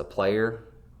struggled as a player,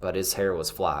 but his hair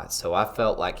was fly. So I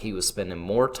felt like he was spending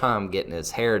more time getting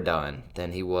his hair done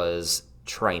than he was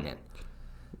training.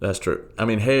 That's true. I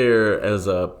mean, hair as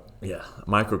a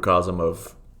microcosm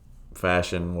of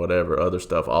fashion, whatever other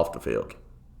stuff off the field.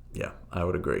 Yeah, I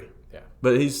would agree. Yeah.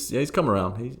 But he's come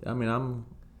around. I'm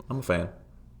a fan.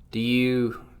 Do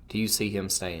you see him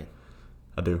staying?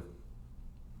 I do.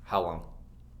 How long?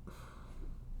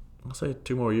 I'll say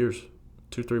 3 more years.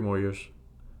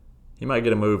 He might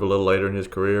get a move a little later in his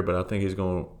career, but I think he's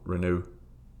going to renew.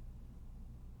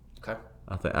 Okay.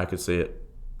 I could see it.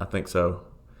 I think so.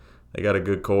 They got a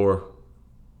good core.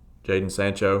 Jadon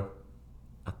Sancho,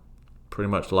 pretty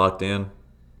much locked in.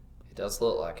 It does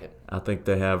look like it. I think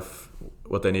they have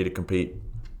what they need to compete.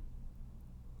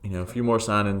 A few more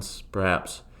signings,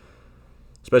 perhaps.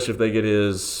 Especially if they get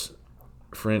his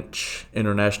French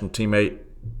international teammate,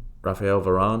 Raphael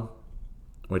Varane,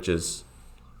 which is,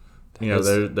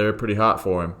 they're pretty hot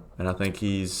for him. And I think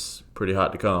he's pretty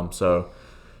hot to come. So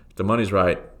if the money's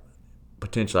right,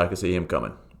 potentially I could see him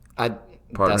coming.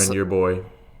 Partnering your boy,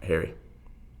 Harry.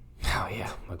 Oh,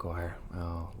 yeah, Maguire.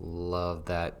 Oh, love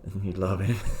that. You love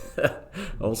him.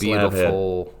 Old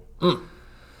Beautiful.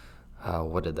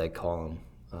 What did they call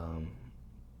him?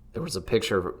 There was a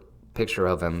picture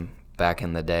of him back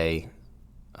in the day,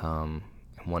 in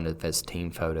one of his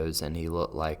team photos, and he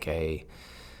looked like a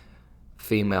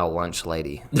female lunch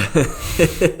lady.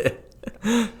 Did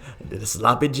a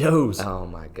sloppy Joes. Oh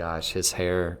my gosh, his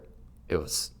hair. It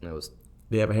was. Do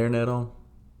you have a hairnet on?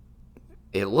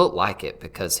 It looked like it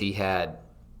because he had.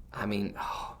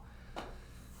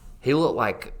 He looked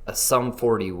like a Sum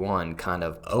 41 kind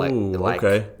of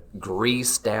okay.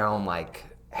 Greased down, like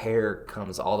hair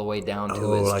comes all the way down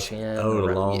to his chin. The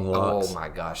long locks. Oh my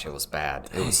gosh, it was bad.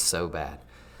 It was so bad.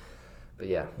 But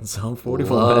yeah, Sum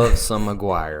 41. Love some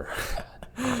Maguire.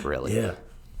 Not really. Yeah,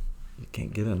 you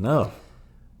can't get enough.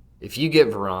 If you get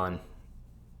Varane,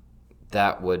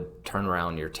 that would turn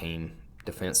around your team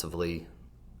defensively.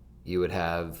 You would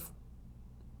have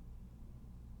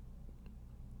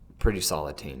a pretty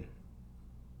solid team.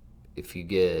 If you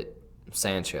get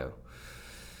Sancho,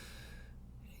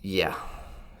 yeah,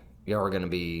 y'all are going to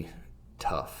be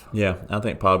tough. Yeah, I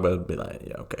think Pogba would be like,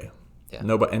 yeah, okay. Yeah.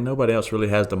 Nobody else really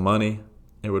has the money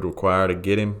it would require to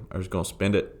get him or is going to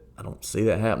spend it. I don't see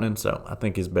that happening, so I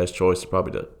think his best choice is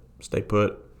probably to stay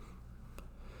put,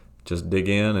 just dig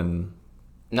in and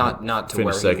not to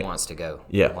where second. He wants to go.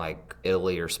 Yeah. Like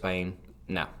Italy or Spain.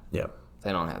 No. Yeah.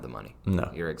 They don't have the money. No.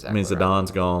 You're exactly I mean,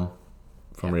 Zidane's gone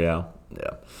from Real.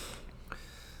 Yeah.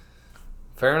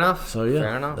 Fair enough. So yeah,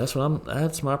 Fair enough.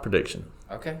 That's my prediction.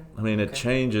 Okay. I mean, it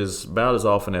changes about as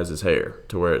often as his hair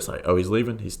to where it's like, oh, he's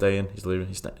leaving, he's staying, he's leaving,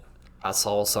 he's staying. I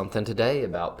saw something today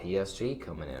about PSG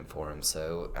coming in for him.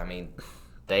 So, I mean,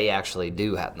 they actually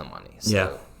do have the money. So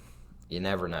Yeah. You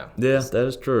never know. Yeah, that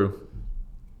is true.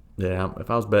 Yeah, if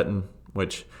I was betting, my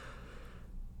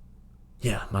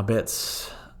bets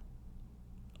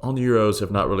on the Euros have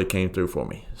not really came through for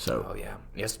me. So Oh, yeah.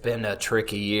 It's been a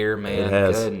tricky year, man. It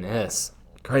has. Goodness.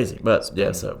 crazy. But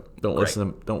yeah, so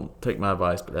don't take my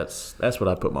advice, but that's what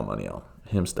I put my money on.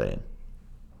 Him staying.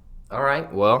 All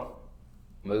right. Well,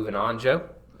 moving on, Joe.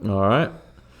 All right.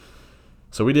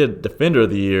 So we did Defender of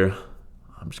the Year.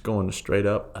 I'm just going to straight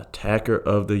up Attacker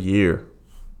of the Year.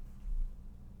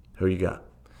 Who you got?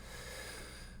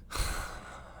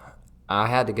 I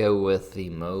had to go with the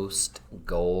most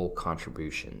goal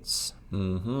contributions.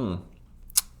 Mm-hmm.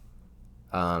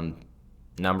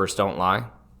 Numbers don't lie.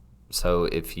 So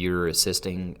if you're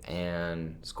assisting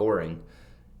and scoring,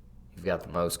 you've got the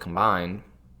most combined,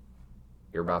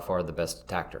 you're by far the best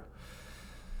attacker.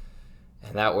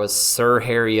 And that was Sir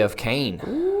Harry of Kane.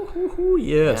 Ooh,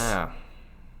 yes. Yeah.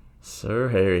 Sir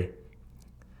Harry.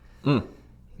 You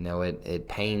know, it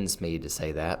pains me to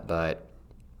say that, but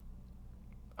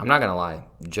I'm not going to lie.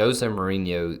 Jose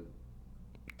Mourinho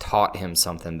taught him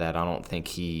something that I don't think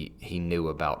he knew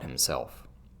about himself.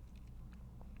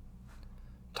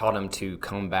 Taught him to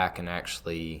come back and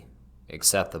actually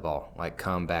accept the ball, like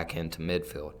come back into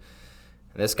midfield.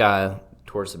 And this guy,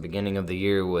 towards the beginning of the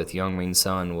year with Heung-min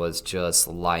Son, was just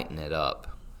lighting it up.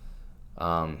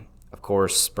 Of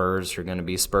course, Spurs are going to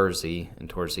be Spursy, and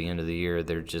towards the end of the year,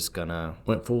 they're just going to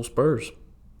Went full Spurs.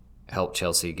 help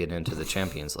Chelsea get into the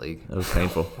Champions League. It was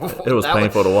painful. It was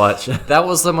painful to watch. That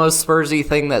was the most Spursy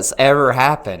thing that's ever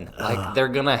happened. Like, they're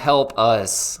going to help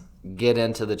us get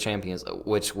into the Champions,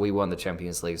 which we won the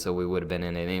Champions League, so we would have been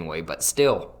in it anyway. But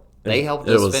still, they helped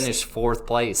us finish fourth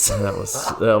place. That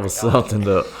was something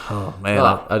to. Oh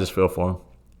man, I just feel for him.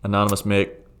 Anonymous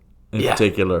Mick, in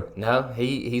particular. No,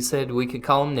 he said we could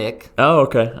call him Nick. Oh,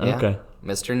 okay, Yeah, okay.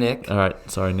 Mr. Nick. All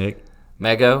right, sorry, Nick.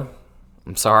 Mego,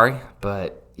 I'm sorry,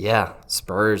 but yeah,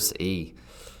 Spurs E.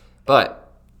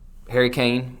 But Harry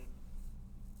Kane,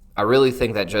 I really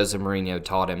think that Jose Mourinho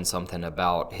taught him something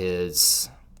about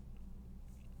his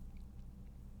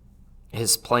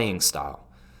his playing style.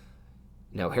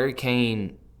 Harry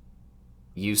Kane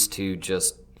used to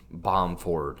just bomb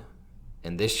forward.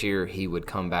 And this year he would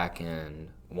come back and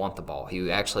want the ball.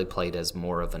 He actually played as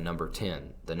more of a number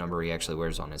 10, the number he actually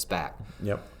wears on his back.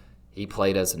 Yep. He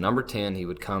played as a number 10. He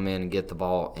would come in and get the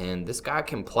ball. And this guy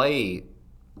can play.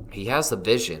 He has the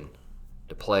vision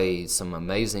to play some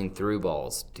amazing through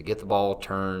balls, to get the ball,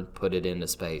 turn, put it into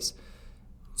space.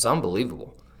 It's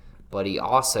unbelievable. But he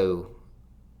also,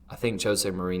 I think Jose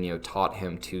Mourinho taught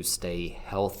him to stay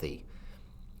healthy.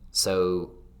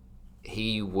 So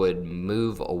he would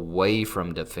move away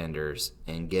from defenders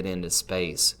and get into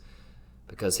space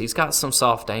because he's got some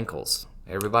soft ankles.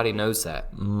 Everybody knows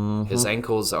that. Mm-hmm. His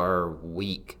ankles are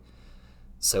weak.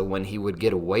 So when he would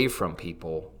get away from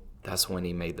people, that's when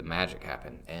he made the magic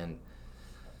happen. And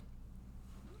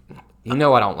I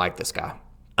don't like this guy.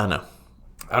 I know.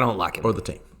 I don't like him. Or the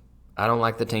team. I don't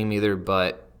like the team either,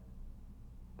 but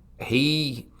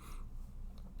he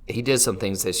did some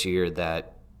things this year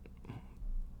that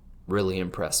really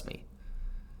impressed me.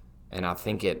 And I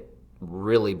think it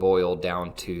really boiled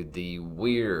down to the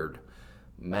weird,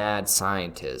 mad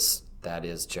scientist that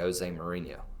is Jose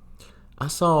Mourinho. I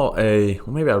saw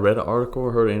maybe I read an article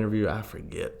or heard an interview, I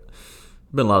forget.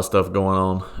 Been a lot of stuff going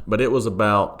on, but it was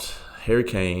about Harry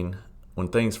Kane when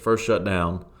things first shut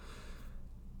down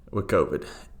with COVID.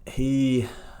 He,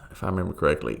 if I remember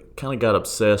correctly, kind of got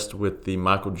obsessed with the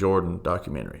Michael Jordan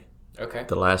documentary, Okay.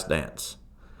 The Last Dance,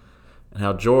 and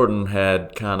how Jordan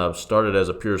had kind of started as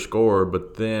a pure scorer,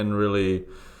 but then really,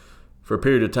 for a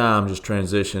period of time, just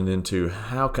transitioned into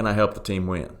how can I help the team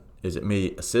win? Is it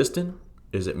me assisting?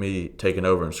 Is it me taking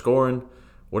over and scoring?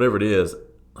 Whatever it is,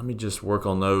 let me just work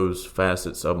on those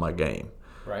facets of my game.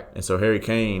 Right. And so Harry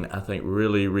Kane, I think,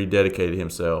 really rededicated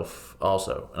himself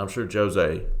also. And I'm sure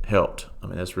Jose helped. I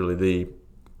mean, that's really the,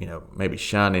 maybe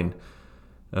shining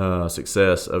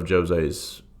success of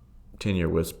Jose's tenure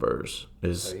with Spurs.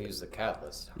 So he's the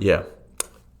catalyst. Yeah.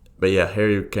 But yeah,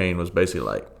 Harry Kane was basically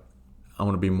like, I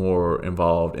want to be more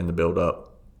involved in the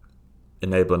build-up,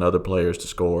 enabling other players to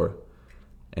score.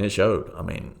 And it showed. I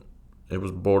mean, it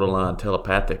was borderline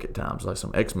telepathic at times, like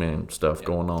some X-Men stuff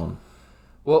going on.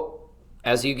 Well,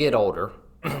 as you get older,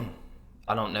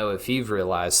 I don't know if you've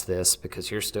realized this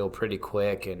because you're still pretty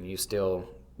quick and you still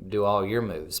do all your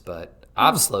moves, but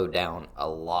I've slowed down a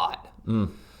lot.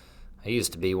 I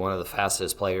used to be one of the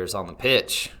fastest players on the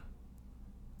pitch,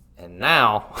 and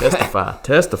now...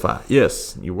 Testify.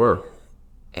 Yes, you were.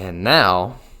 And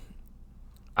now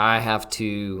I have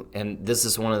to, and this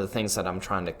is one of the things that I'm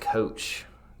trying to coach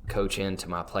into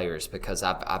my players because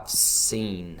I've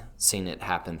seen it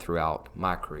happen throughout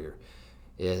my career.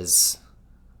 Is,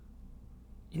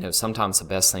 sometimes the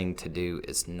best thing to do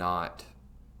is not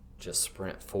just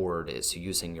sprint forward, is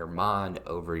using your mind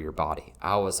over your body.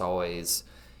 I was always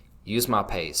use my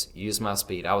pace, use my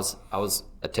speed. I was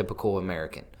a typical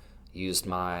American. Used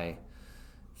my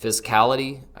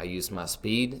physicality, I used my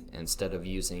speed instead of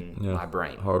using my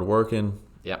brain. Hard working.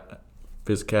 Yep.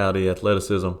 Physicality,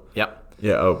 athleticism. Yep.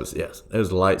 Yeah, yes. It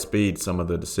was light speed, some of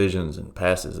the decisions and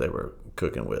passes they were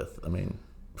cooking with. I mean...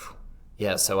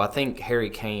 Yeah, so I think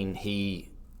Harry Kane,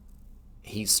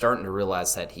 he's starting to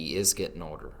realize that he is getting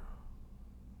older.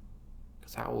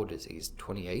 Because how old is he? He's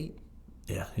 28?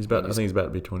 Yeah, I think he's about to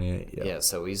be 28. Yeah,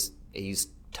 so he's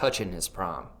touching his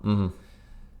prime. Mm-hmm.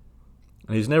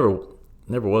 And he's never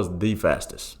was the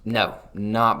fastest. No,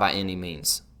 not by any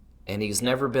means. And he's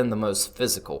never been the most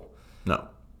physical. No.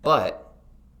 But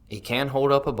he can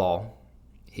hold up a ball.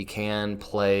 He can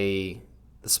play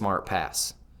the smart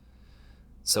pass.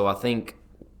 So I think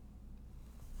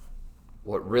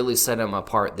what really set him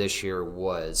apart this year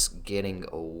was getting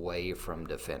away from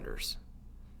defenders.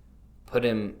 Put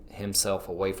himself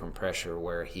away from pressure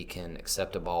where he can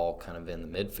accept a ball kind of in the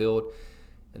midfield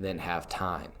and then have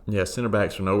time. Yeah, center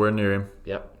backs were nowhere near him.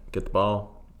 Yep. Get the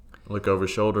ball, look over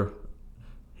his shoulder.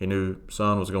 He knew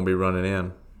Son was going to be running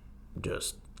in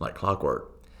just like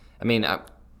clockwork. I mean, I'm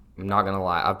not going to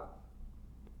lie.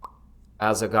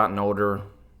 As I've gotten older,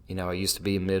 I used to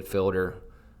be a midfielder.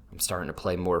 I'm starting to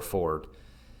play more forward.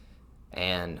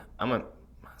 And I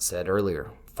said earlier,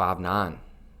 5'9".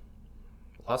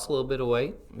 Lost a little bit of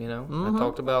weight, Mm-hmm. I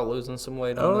talked about losing some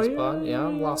weight on this pod. Yeah,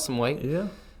 I've lost some weight. Yeah.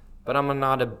 But I'm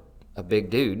not a big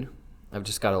dude. I've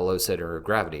just got a low center of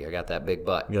gravity. I got that big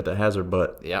butt. You got that Hazard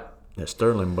butt. Yep. That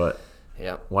Sterling butt.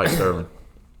 Yep. White Sterling.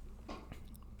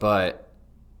 But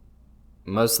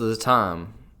most of the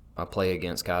time, I play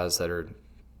against guys that are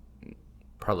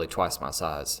probably twice my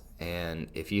size. And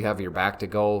if you have your back to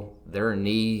goal, their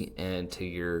knee into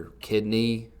your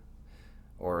kidney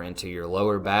or into your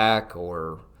lower back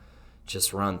or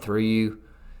just run through you,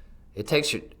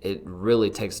 it really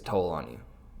takes a toll on you.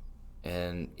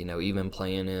 And, even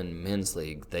playing in men's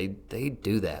league, they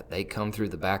do that. They come through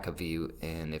the back of you,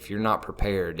 and if you're not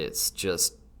prepared,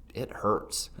 it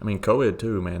hurts. I mean, co-ed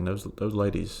too, man. Those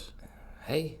ladies.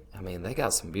 Hey, they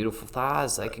got some beautiful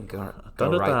thighs. They can go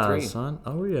Thunder right thighs, through. son.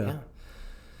 Oh, yeah.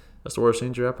 That's the worst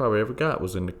injury I probably ever got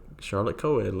was in the Charlotte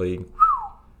co-ed league.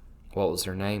 What was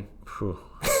her name?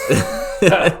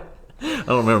 I don't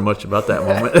remember much about that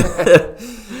moment.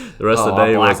 The rest of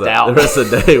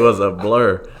the day was a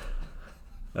blur.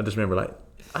 I just remember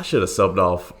I should have subbed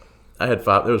off.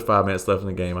 There was 5 minutes left in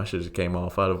the game. I should have just came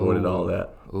off. I'd avoided all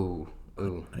that. Ooh.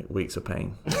 Weeks of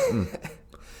pain.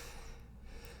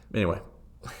 Anyway.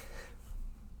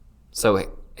 So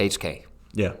HK.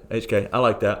 Yeah, HK. I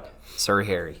like that. Sir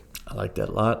Harry. I like that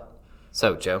a lot.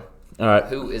 So Joe. All right.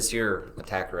 Who is your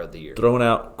attacker of the year? Throwing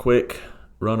out quick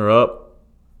runner-up.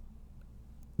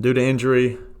 Due to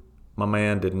injury, my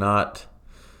man did not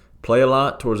play a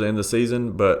lot towards the end of the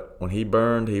season, but when he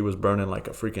burned, he was burning like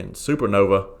a freaking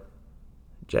supernova.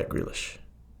 Jack Grealish.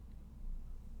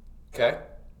 Okay.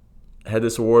 Had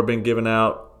this award been given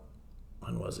out,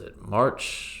 when was it?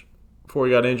 March, before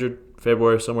he got injured?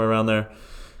 February, somewhere around there.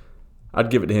 I'd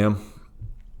give it to him.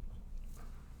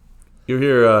 You'll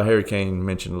hear Harry Kane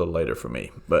mentioned a little later for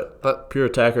me, but pure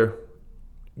attacker,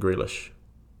 Grealish.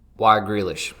 Why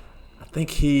Grealish? I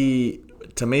think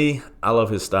to me, I love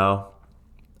his style.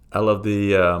 I love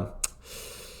it's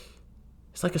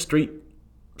like a street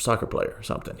soccer player or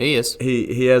something. He is.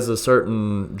 He has a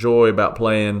certain joy about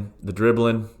playing, the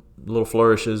dribbling, little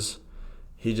flourishes.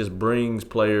 He just brings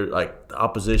players, like the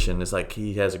opposition, it's like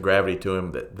he has a gravity to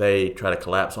him that they try to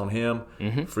collapse on him,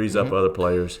 frees up other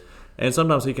players. And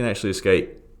sometimes he can actually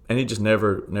escape. And he just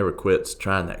never quits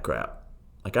trying that crap.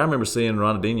 Like I remember seeing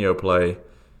Ronaldinho play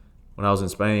when I was in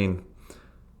Spain,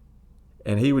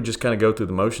 and he would just kind of go through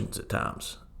the motions at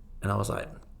times. And I was like,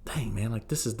 dang, man, like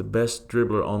this is the best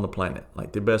dribbler on the planet,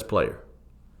 like the best player.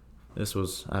 This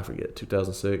was, I forget,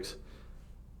 2006,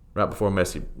 right before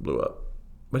Messi blew up.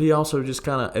 But he also just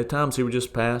kind of, at times he would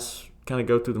just pass, kind of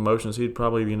go through the motions. He'd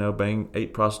probably, bang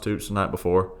 8 prostitutes the night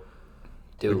before.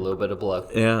 Do a little bit of blow.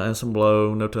 Yeah, and some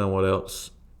blow, no telling what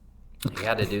else. You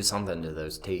got to do something to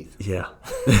those teeth. Yeah.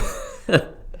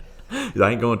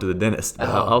 I ain't going to the dentist. But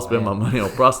I'll spend my money on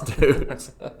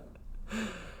prostitutes.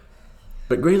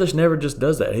 But Grealish never just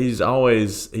does that.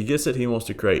 He gets it, he wants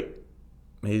to create.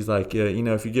 He's like,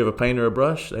 if you give a painter a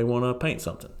brush, they want to paint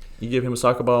something. You give him a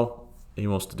soccer ball, he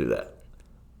wants to do that.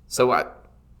 So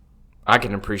I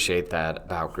can appreciate that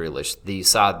about Grealish. The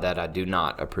side that I do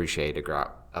not appreciate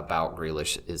about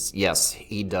Grealish is, yes,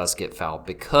 he does get fouled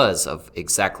because of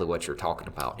exactly what you're talking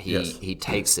about. He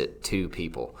takes it to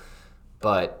people.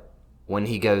 But when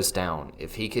he goes down,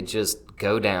 if he could just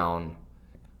go down,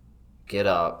 get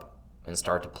up, and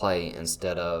start to play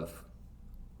instead of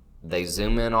they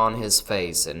zoom in on his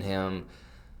face and him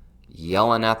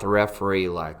yelling at the referee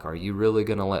like, are you really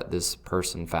going to let this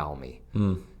person foul me?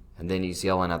 And then he's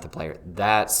yelling at the player.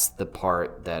 That's the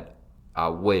part that I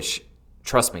wish,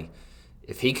 trust me,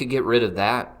 if he could get rid of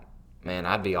that, man,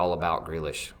 I'd be all about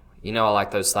Grealish. I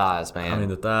like those thighs, man. I mean,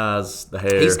 the thighs, the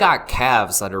hair. He's got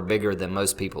calves that are bigger than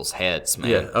most people's heads, man.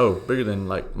 Yeah. Oh, bigger than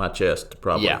like my chest,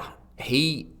 probably. Yeah.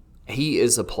 He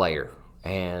is a player,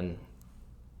 and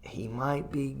he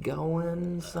might be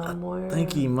going somewhere. I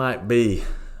think he might be.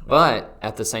 But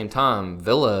at the same time,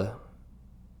 Villa.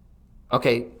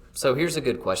 Okay, so here's a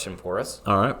good question for us.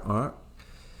 All right.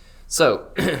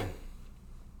 So,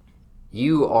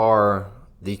 you are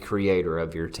the creator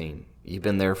of your team. You've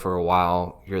been there for a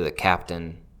while. You're the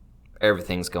captain.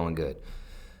 Everything's going good.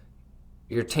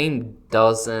 Your team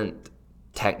doesn't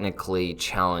technically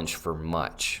challenge for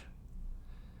much,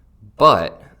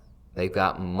 but they've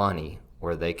got money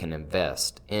where they can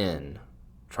invest in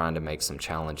trying to make some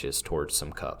challenges towards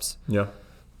some cups. Yeah.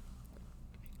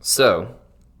 So,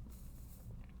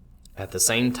 at the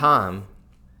same time,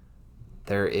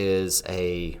 there is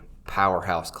a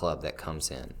powerhouse club that comes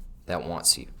in that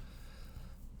wants you.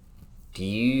 Do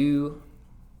you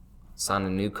sign a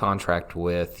new contract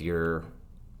with your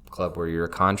club where you're a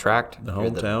contract? The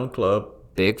hometown club.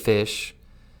 Big fish.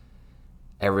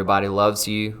 Everybody loves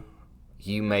you.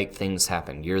 You make things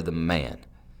happen. You're the man.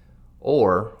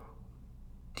 Or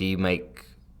do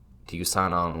you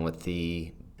sign on with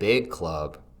the big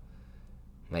club,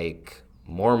 make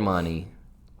more money,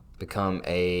 become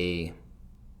a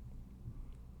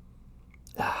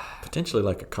potentially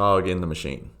like a cog in the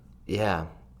machine? Yeah.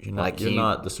 You're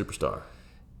not the superstar.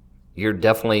 You're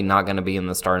definitely not going to be in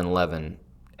the starting 11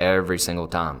 every single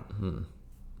time.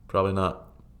 Probably not.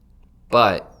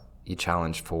 But you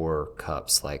challenge for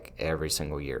cups like every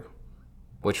single year.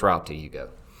 Which route do you go?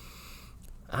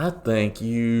 I think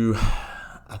you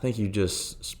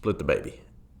just split the baby.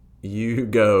 You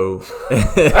go.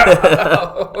 Is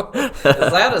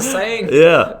that a saying?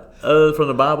 Yeah, from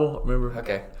the Bible. Remember?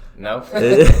 Okay. No.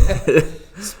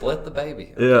 Split the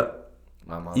baby. Yeah.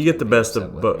 My mom's You get the gonna be best upset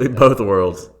of with me. both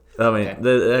worlds. I mean,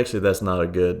 Okay. actually, that's not a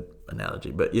good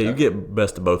analogy, but yeah, you get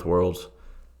best of both worlds.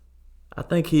 I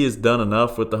think he has done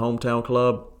enough with the hometown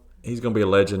club. He's going to be a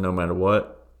legend no matter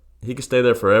what. He can stay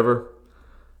there forever.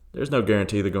 There's no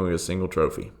guarantee they're going to get a single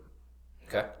trophy.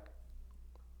 Okay.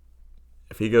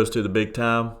 If he goes to the big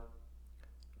time,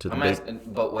 I'm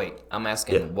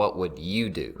asking, what would you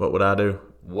do? what would I do?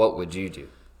 What would you do?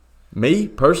 Me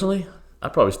personally,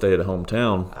 I'd probably stay at a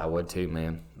hometown. I would too,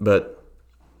 man. But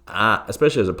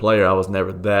especially as a player, I was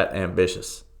never that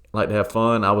ambitious. I like to have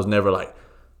fun. I was never like,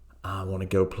 I want to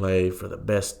go play for the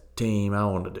best team. I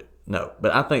want to do. No.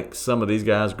 But I think some of these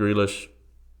guys, Grealish,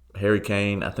 Harry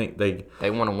Kane, I think they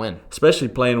want to win. especially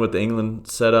playing with the England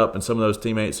setup and some of those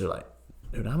teammates are like,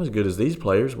 dude, I'm as good as these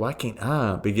players. Why can't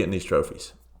I be getting these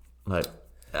trophies? Like,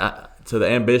 so the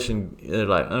ambition, they're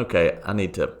like, okay, I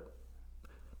need to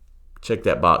check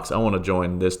that box. I want to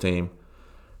join this team,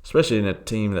 especially in a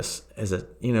team that's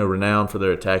renowned for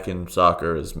their attacking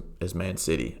soccer as Man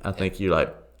City. I think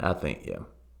yeah.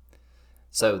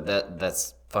 So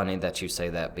that's funny that you say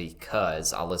that,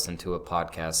 because I listened to a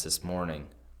podcast this morning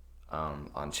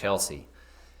on Chelsea,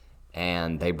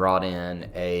 and they brought in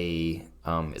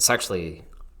it's actually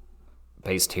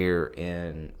based here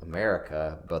in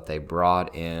America, but they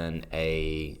brought in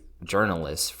a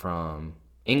journalist from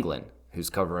England who's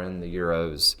covering the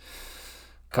Euros,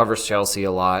 covers Chelsea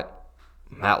a lot,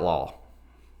 Matt Law.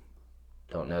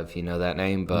 Don't know if you know that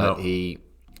name, but No.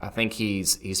 I think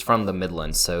he's from the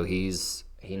Midlands, so he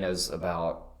knows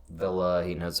about Villa,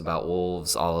 he knows about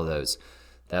Wolves, all of those.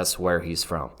 That's where he's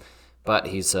from. But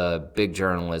he's a big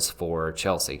journalist for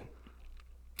Chelsea.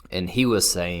 And he was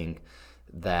saying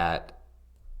that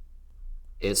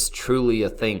it's truly a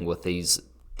thing with these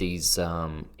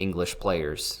English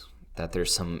players, that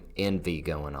there's some envy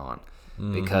going on.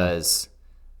 Mm-hmm. Because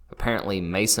apparently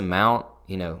Mason Mount,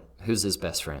 who's his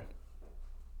best friend?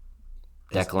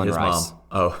 Declan His Rice. mom.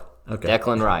 Oh, okay.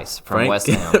 Declan Rice from West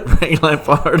Ham. Frank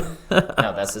Lampard.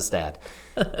 No, that's his dad.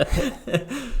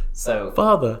 So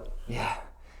Father. yeah.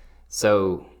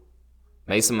 So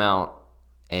Mason Mount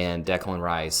and Declan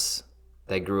Rice,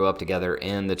 they grew up together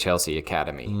in the Chelsea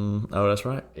Academy. Oh, that's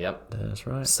right. Yep. That's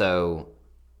right. So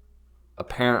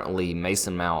apparently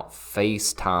Mason Mount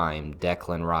FaceTimed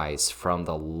Declan Rice from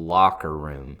the locker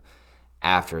room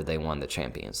after they won the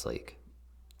Champions League.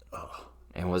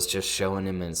 And was just showing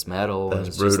him his medal. That's and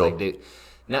it's brutal. Just like, dude,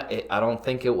 no, I don't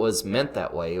think it was meant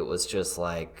that way. It was just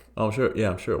like, Oh, I'm sure.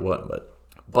 Yeah, I'm sure it wasn't.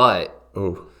 but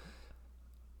Oh,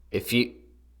 if you,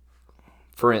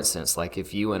 for instance, like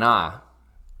if you and I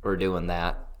were doing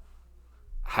that,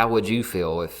 how would you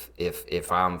feel if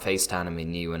I'm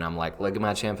FaceTiming you and I'm like, look at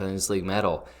my Champions League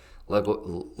medal,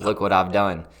 look what I've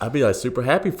done. I'd be like super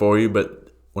happy for you, but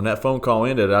when that phone call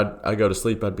ended, I'd go to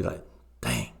sleep. I'd be like,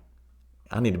 dang,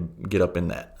 I need to get up in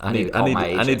that. I need to call my I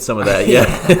agent. need some of that.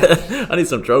 Yeah, I need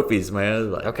some trophies,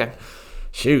 man. Like, Okay.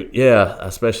 shoot, yeah,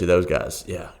 especially those guys.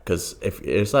 Yeah, because if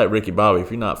it's like Ricky Bobby,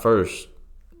 if you're not first,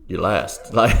 you're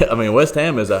last. Like, I mean, West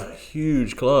Ham is a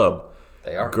huge club.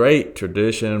 They are. Great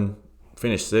tradition.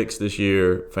 Finished sixth this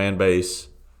year. Fan base,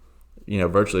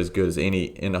 virtually as good as any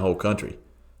in the whole country.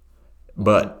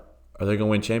 But are they going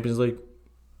to win Champions League?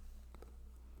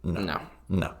 No.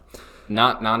 No.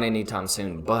 Not anytime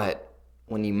soon. But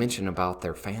when you mention about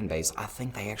their fan base, I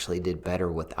think they actually did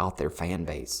better without their fan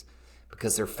base,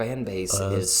 because their fan base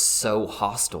is so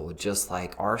hostile, just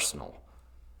like Arsenal.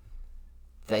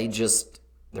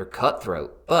 They're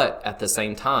cutthroat. But at the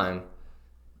same time,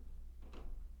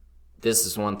 this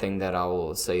is one thing that I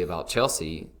will say about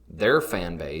Chelsea. Their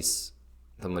fan base,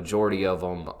 the majority of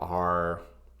them are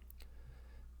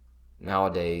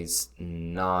nowadays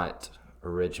not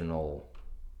original.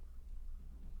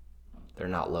 They're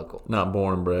not local. Not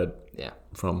born and bred Yeah.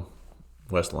 from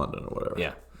West London or whatever.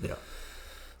 Yeah. Yeah.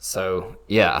 So,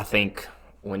 yeah, I think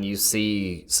when you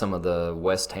see some of the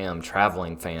West Ham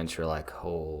traveling fans, you're like,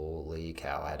 holy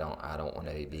cow, I don't want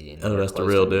to be in Oh, here that's the close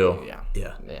real to deal. you. Yeah.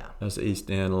 Yeah. Yeah. That's East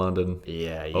End, London.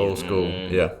 Yeah. Old school.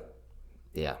 Yeah.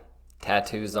 Yeah.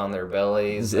 Tattoos on their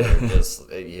bellies. Yeah. They're just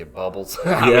bubbles.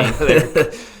 Yeah.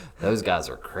 Those guys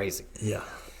are crazy. Yeah.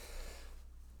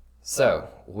 So,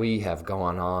 we have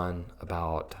gone on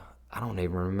about, I don't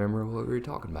even remember what we were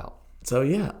talking about. So,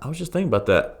 yeah, I was just thinking about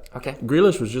that. Okay.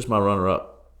 Grealish was just my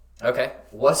runner-up. Okay.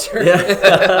 What's your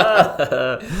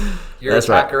Yeah. your That's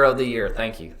right. attacker of the year?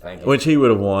 Thank you. Which he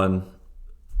would have won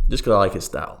just because I like his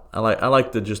style. I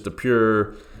like the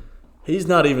pure. He's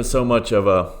not even so much of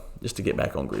a, just to get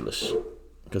back on Grealish,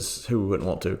 because who wouldn't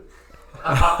want to?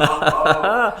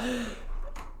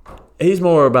 He's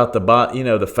more about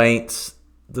the feints,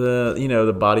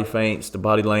 the body feints, the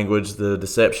body language, the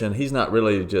deception. He's not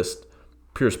really just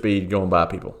pure speed going by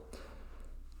people.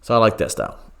 So I like that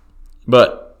style.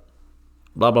 But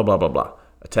blah blah blah blah blah.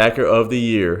 Attacker of the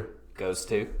year Goes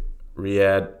to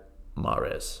Riyad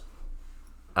Mahrez.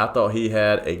 I thought he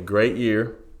had a great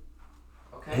year.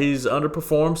 okay. He's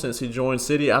underperformed since he joined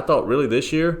City. I thought really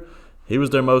this year he was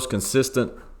their most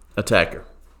consistent attacker.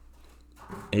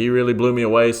 He really blew me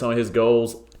away. Some of his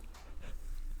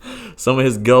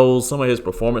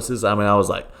performances. I mean, I was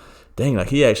like, dang, like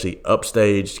he actually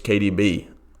upstaged KDB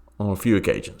on a few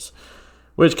occasions.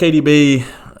 Which KDB,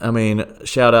 I mean,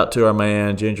 shout out to our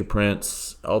man, Ginger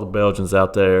Prince, all the Belgians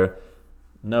out there.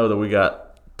 Know that we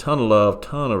got ton of love,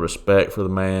 ton of respect for the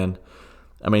man.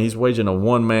 I mean, he's waging a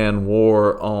one-man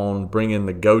war on bringing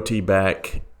the goatee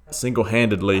back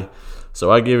single-handedly.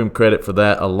 So I give him credit for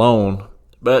that alone.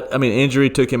 But, I mean, injury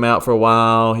took him out for a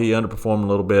while. He underperformed a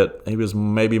little bit. He was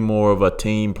maybe more of a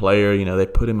team player. They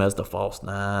put him as the false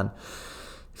nine,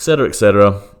 et cetera, et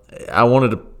cetera. I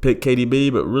wanted to pick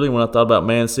KDB, but really when I thought about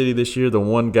Man City this year, the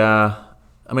one guy,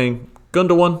 I mean,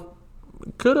 Gundogan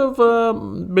could have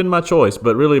been my choice.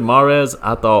 But really, Mahrez,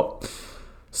 I thought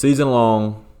season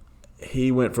long,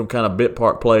 he went from kind of bit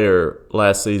part player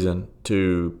last season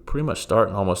to pretty much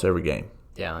starting almost every game.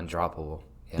 Yeah, undroppable.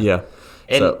 Yeah.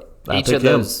 And So,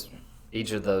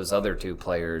 each of those other two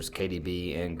players,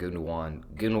 KDB and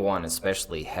Gundogan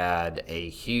especially, had a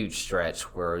huge stretch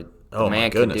where the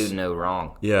man could do no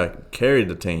wrong. Yeah, carried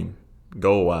the team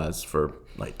goal-wise for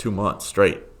like 2 months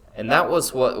straight. And that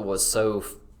was what was so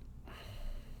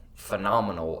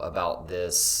phenomenal about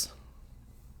this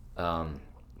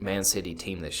Man City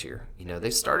team this year. They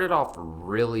started off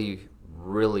really,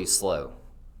 really slow.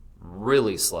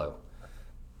 Really slow.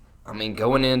 I mean,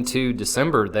 going into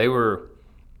December, they were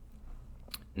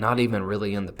not even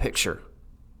really in the picture.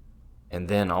 And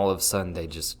then all of a sudden, they're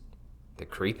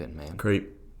creeping, man.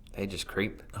 Creep. They just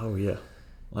creep. Oh, yeah.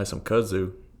 Like some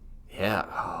kudzu. Yeah.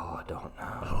 Oh, I don't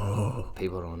know.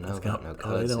 People don't know about no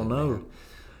kudzu. They don't know. Man.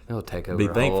 It'll take over Be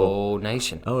a thankful. whole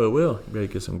nation. Oh, it will. You better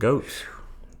get some goats.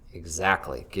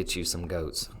 Exactly. Get you some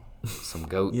goats. Some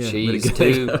goat Yeah, cheese, better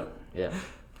get too. that. Yeah.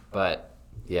 But,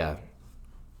 yeah.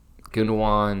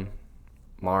 Gundogan,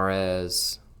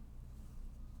 Mahrez,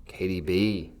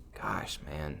 KDB. Gosh,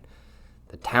 man.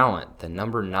 The talent, the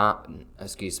number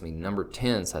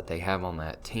 10s that they have on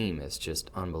that team is just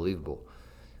unbelievable.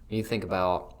 When you think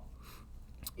about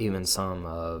even some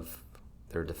of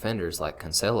their defenders like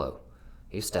Cancelo,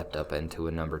 he stepped up into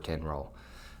a number 10 role.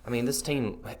 I mean, this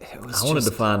team, it was I wanted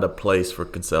to find a place for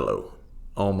Cancelo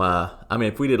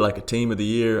if we did like a team of the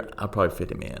year, I'd probably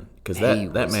fit him in. Because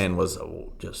that man was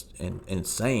just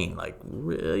insane. Like,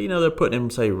 they're putting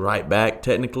him, say, right back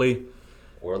technically.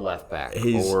 Or left back.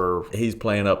 He's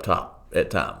playing up top at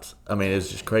times. I mean,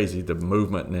 it's just crazy, the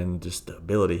movement and just the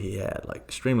ability he had. Like,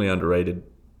 extremely underrated.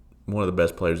 One of the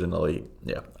best players in the league.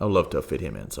 Yeah, I would love to fit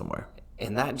him in somewhere.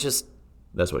 And that just...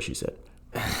 That's what she said.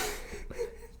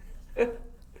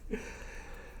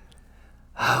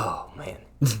 Oh, man.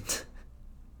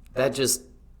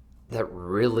 That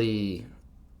really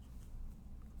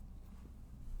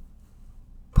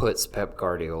puts Pep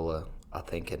Guardiola, I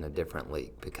think, in a different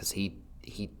league, because he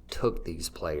took these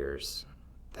players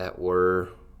that were,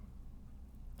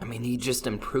 I mean, he just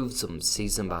improves them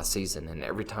season by season, and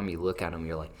every time you look at them,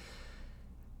 you're like,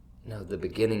 the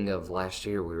beginning of last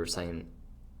year, we were saying,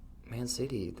 Man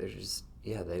City,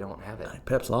 they don't have it.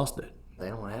 Pep's lost it. They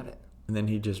don't have it. And then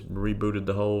he just rebooted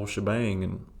the whole shebang,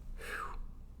 and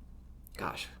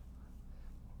gosh,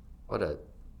 what a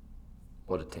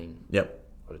team. Yep.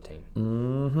 What a team.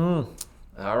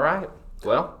 Mm-hmm. All right.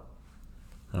 Well.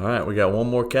 All right, we got one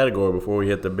more category before we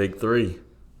hit the big three.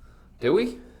 Do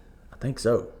we? I think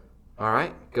so. All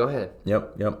right, go ahead.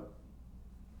 Yep.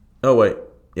 Oh, wait.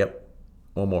 Yep.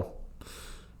 One more.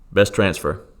 Best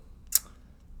transfer.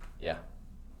 Yeah.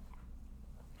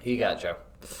 Who you got, Joe?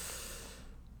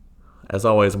 As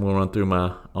always, I'm going to run through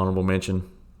my honorable mention.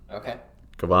 Okay.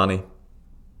 Cavani.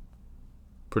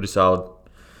 Pretty solid.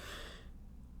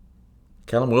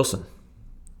 Callum Wilson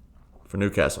for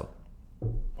Newcastle.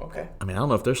 Okay. I mean, I don't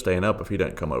know if they're staying up if he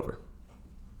doesn't come over.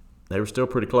 They were still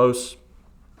pretty close.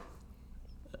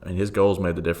 I mean, his goals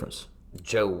made the difference.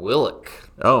 Joe Willock.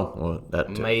 Oh, well,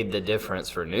 that too. Made the difference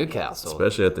for Newcastle.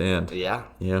 Especially at the end. Yeah.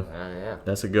 Yeah. Yeah.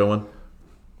 That's a good one.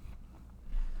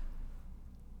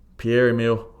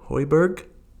 Pierre-Emile Højbjerg.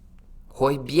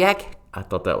 Højbjerg. I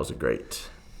thought that was a great.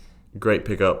 Great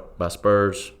pickup by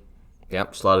Spurs.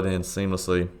 Yep. Slotted in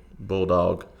seamlessly.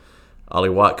 Bulldog. Ollie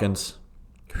Watkins.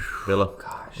 Villa.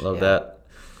 Gosh, Love yeah. that.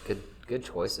 Good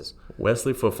choices.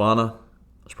 Wesley Fofana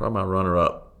is probably my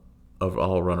runner-up of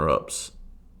all runner-ups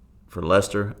for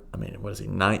Leicester. I mean, what is he,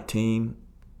 19?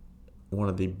 One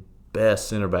of the best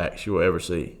center backs you will ever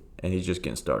see, and he's just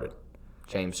getting started.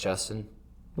 James Justin.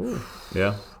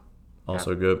 Yeah,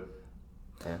 also good.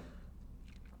 Yeah,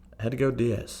 Had to go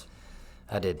Diaz.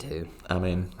 I did too. I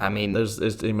mean,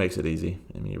 he makes it easy.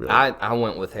 I mean, really, I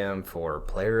went with him for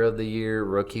Player of the Year,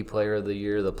 Rookie Player of the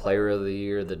Year, the Player of the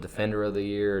Year, the Defender of the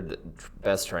Year, the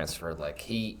best transfer. Like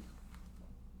he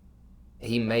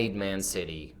made Man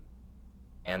City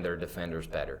and their defenders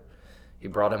better. He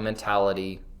brought a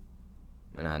mentality,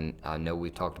 and I know we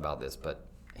talked about this, but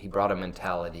he brought a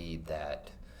mentality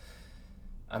that,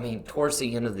 I mean, towards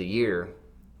the end of the year,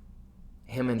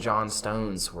 him and John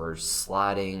Stones were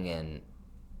slide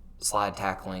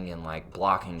tackling and like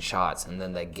blocking shots, and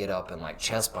then they get up and like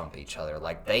chest bump each other.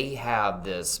 Like they have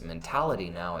this mentality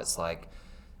now. It's like,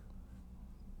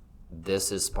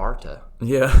 this is Sparta.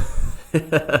 yeah,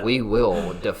 We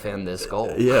will defend this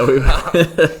goal. yeah.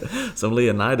 Some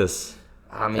Leonidas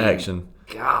I mean, action.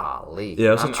 golly.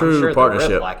 Yeah, it's a I'm true sure partnership.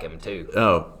 The Rip like him too.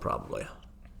 Oh, probably.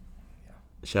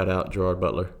 Shout out Gerard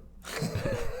Butler.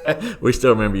 We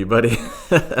still remember you, buddy.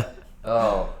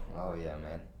 Oh yeah,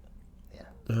 man.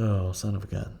 Yeah. Oh, son of a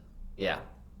gun. Yeah.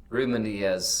 Ruben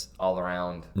Diaz, all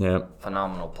around, Yeah.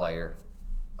 phenomenal player.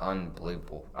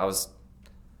 Unbelievable. I was,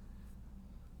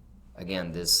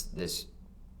 again, this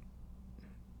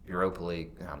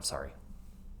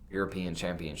European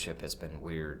Championship has been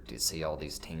weird to see all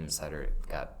these teams that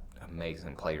got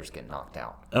amazing players get knocked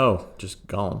out. Oh, just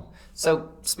gone. So,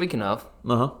 speaking of,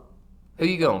 Uh-huh. who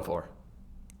you going for?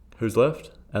 Who's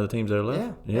left? Out of the teams that are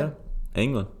left? Yeah.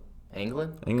 England.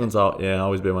 England? England's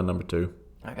always been my number 2.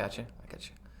 I got you.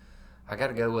 I got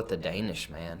to go with the Danish,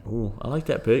 man. Ooh, I like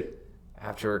that pick.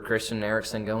 After Christian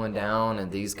Eriksen going down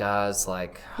and these guys,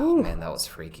 like, oh, man, that was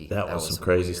freaky. That was some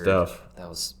crazy weird. stuff. That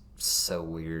was so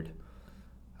weird.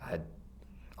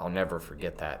 I'll never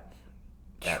forget that.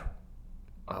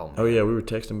 Oh, man. Oh, yeah, we were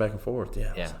texting back and forth.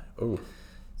 Yeah. Yeah. Ooh.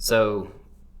 So,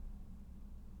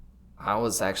 I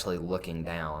was actually looking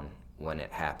down when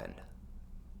it happened.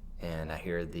 And I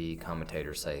hear the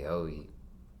commentator say,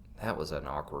 that was an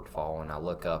awkward fall. And I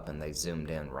look up and they zoomed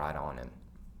in right on him.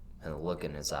 And the look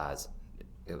in his eyes,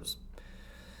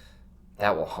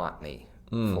 that will haunt me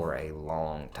for a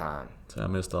long time. So I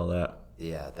missed all that.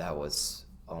 Yeah, that was,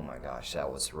 oh my gosh,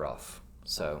 that was rough.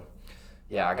 So,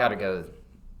 yeah, I got to go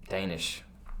Danish.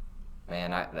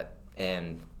 Man,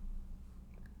 and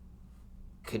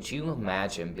could you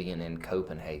imagine being in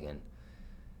Copenhagen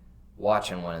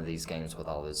watching one of these games with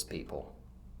all those people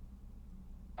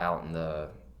out in the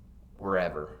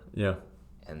wherever, Yeah.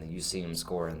 and you see them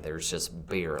score and there's just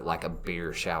beer, like a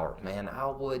beer shower? Man, I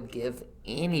would give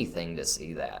anything to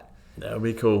see that. That would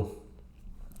be cool.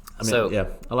 I mean, yeah,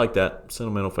 I like that.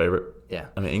 Sentimental favorite. Yeah.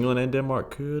 I mean, England and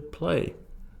Denmark could play.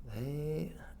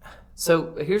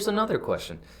 So here's another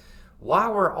question. Why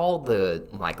were all the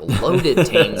loaded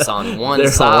teams on one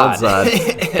They're side? on one side.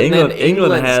 And then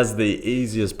England has the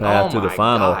easiest path to the my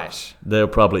final gosh. they'll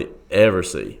probably ever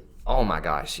see. Oh my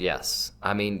gosh, yes.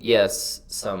 I mean, yes,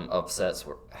 some upsets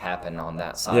happen on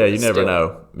that side. Yeah, but you never still-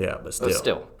 know. Yeah, but still. But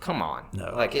still, come on.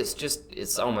 No. Like,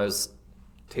 it's almost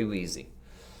too easy.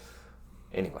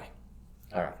 Anyway,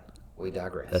 all right, we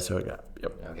digress. That's who I got.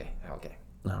 Yep. Okay.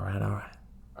 All right.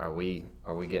 Are we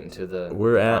getting to the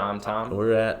We're at prime time?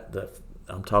 We're at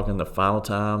I'm talking the final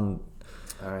time.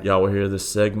 All right. Y'all will hear this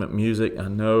segment music. I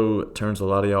know it turns a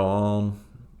lot of y'all on.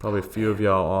 Probably a few of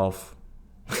y'all off.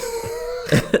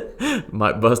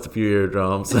 Might bust a few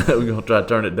eardrums. We're gonna try to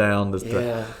turn it down this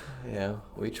time. Yeah,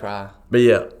 we try. But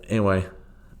yeah, anyway,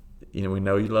 we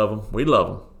know you love them. We love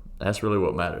them. That's really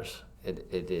what matters.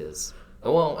 It is.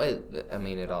 Well,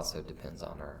 it also depends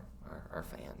on our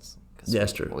fans. 'Cause Yeah,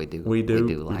 that's true. We do. We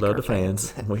like love our the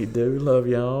fans. We do love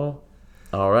y'all.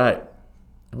 All right.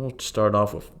 We'll start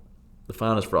off with the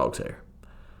finest frog's hair.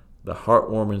 The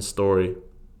heartwarming story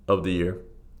of the year.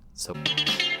 So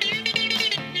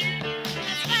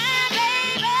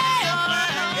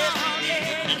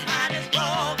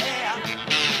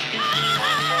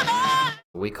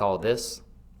we call this.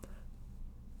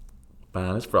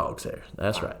 Fine as frog's hair.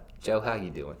 That's right. Joe, how you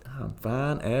doing? I'm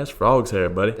fine as frog's hair,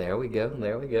 buddy. There we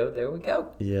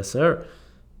go. Yes, sir.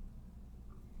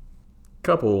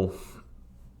 Couple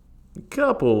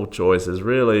choices,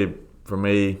 really, for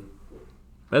me.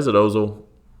 Mesut Ozil,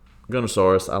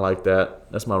 Gunnersaurus, I like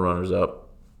that. That's my runners-up.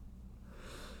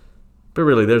 But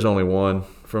really, there's only one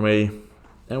for me,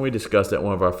 and we discussed at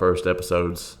one of our first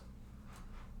episodes,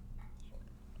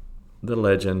 the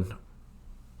legend,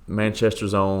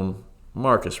 Manchester's own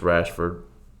Marcus Rashford,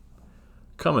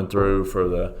 coming through for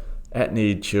the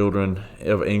at-need children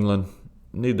of England,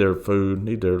 need their food,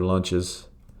 need their lunches.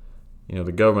 You know,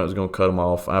 the government was going to cut them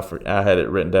off. I had it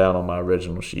written down on my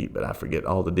original sheet, but I forget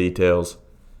all the details.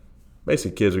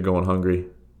 Basically, kids are going hungry.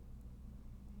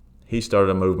 He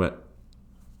started a movement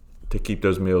to keep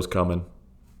those meals coming.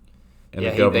 And the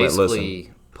government he basically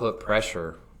listened. put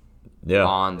pressure Yeah.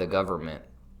 on the government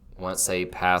once they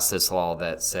passed this law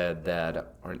that said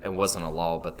that, or it wasn't a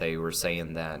law, but they were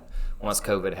saying that once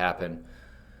COVID happened,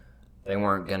 they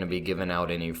weren't going to be giving out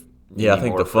any. Yeah, I any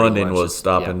think more the free funding was lunches.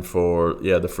 stopping Yeah. for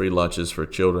the free lunches for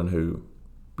children who,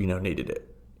 needed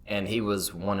it. And he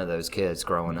was one of those kids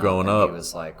growing up. Growing and up. He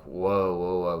was like, whoa,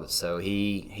 whoa, whoa. So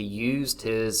he used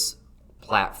his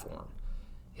platform,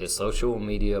 his social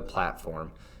media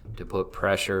platform, to put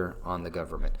pressure on the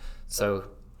government. So,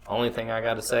 only thing I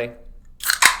got to say,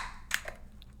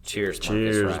 cheers, Marcus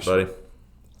Cheers, Rashford. buddy.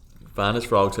 Finest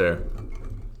frog's hair.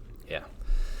 Yeah.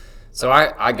 So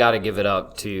I got to give it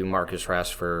up to Marcus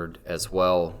Rashford as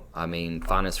well. I mean,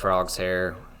 finest frog's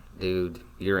hair. Dude,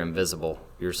 you're invisible.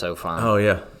 You're so fine. Oh,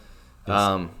 yeah.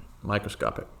 Um,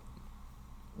 Microscopic.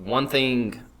 One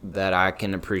thing that I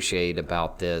can appreciate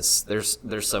about this, there's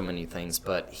so many things,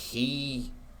 but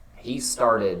he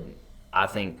started, I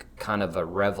think, kind of a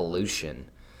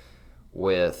revolution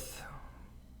with,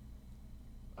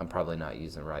 I'm probably not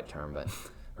using the right term, but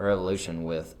a revolution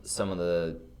with some of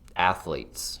the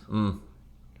athletes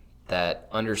that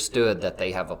understood that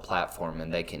they have a platform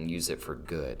and they can use it for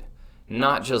good.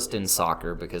 Not just in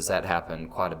soccer, because that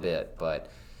happened quite a bit, but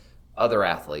other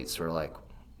athletes were like,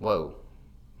 whoa,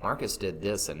 Marcus did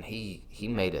this and he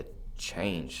made a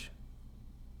change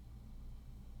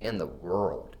in the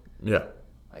world. Yeah.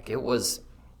 Like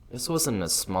this wasn't a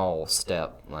small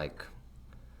step. Like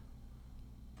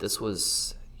this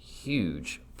was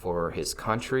huge for his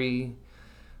country,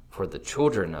 for the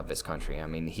children of his country. I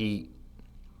mean, he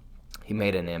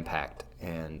made an impact,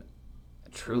 and I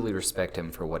truly respect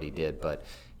him for what he did, but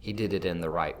he did it in the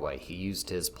right way. He used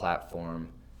his platform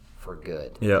for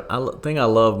good. Yeah, one of the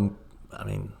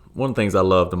things I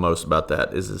love the most about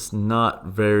that is it's not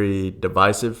very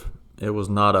divisive. It was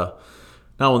not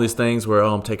one of these things where,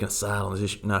 I'm taking a side on this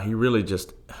issue. No, he really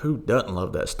just, who doesn't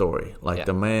love that story? Like Yeah.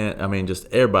 the man, just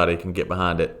everybody can get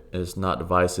behind it. It's not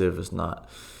divisive. It's not,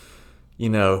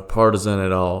 partisan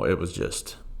at all. It was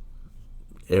just,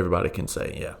 everybody can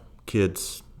say, yeah,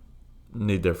 kids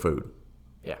need their food.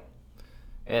 Yeah.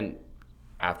 And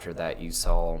after that, you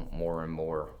saw more and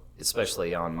more,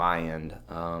 especially on my end,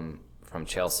 from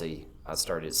Chelsea. I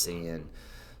started seeing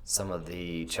some of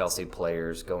the Chelsea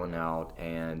players going out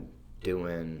and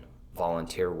doing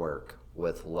volunteer work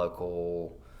with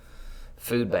local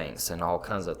food banks and all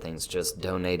kinds of things, just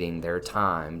donating their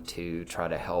time to try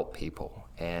to help people.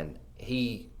 And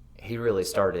he really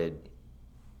started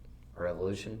a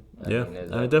revolution. Yeah, is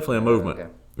definitely a movement. Okay.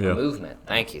 Yeah. A movement.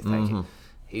 Thank you.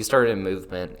 He started a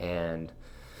movement, and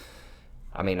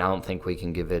I don't think we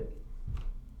can give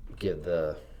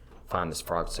the finest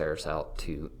frog's hairs out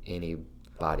to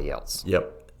anybody else.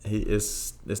 Yep.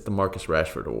 It's the Marcus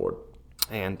Rashford Award.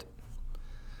 And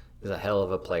he's a hell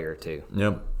of a player too,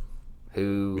 Yep.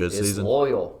 who Good is season.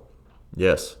 loyal.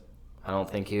 Yes. I don't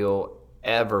think he'll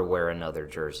ever wear another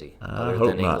jersey I other hope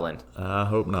than not. England. I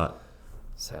hope not.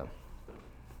 So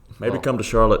Maybe Well- come to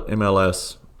Charlotte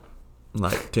MLS in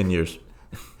like 10 years.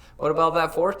 what about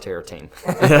that fourth tier team?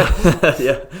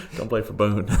 Yeah. Come play for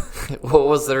Boone. What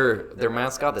was their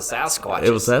mascot? The Sasquatch.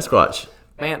 It was Sasquatch.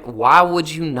 Man, why would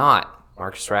you not,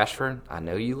 Marcus Rashford? I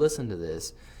know you listen to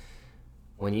this.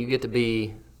 When you get to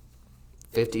be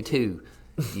 52,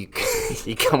 you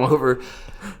you come over to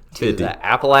 50. the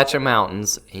Appalachian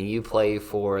Mountains and you play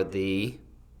for the.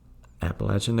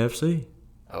 Appalachian FC.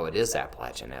 Oh, it is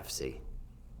Appalachian FC.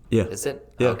 Yeah. Is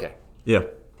it? Yeah. Okay. Yeah.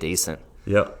 Decent.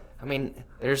 Yep.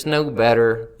 There's no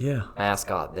better Yeah.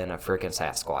 mascot than a freaking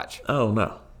Sasquatch. Oh,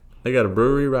 no. They got a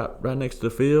brewery right next to the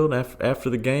field. After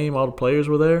the game, all the players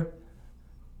were there.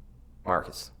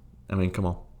 Marcus. Come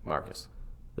on. Marcus.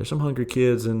 There's some hungry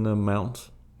kids in the mountains.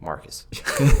 Marcus.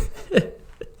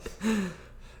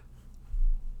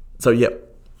 So,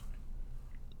 yep.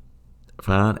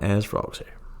 Fine as frog's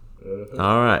hair.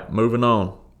 All right, moving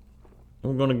on.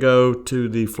 We're going to go to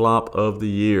the flop of the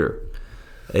year,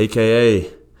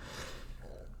 a.k.a.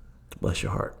 Bless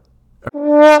your heart.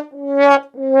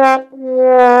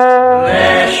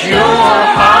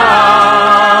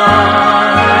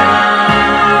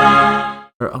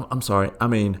 I'm sorry.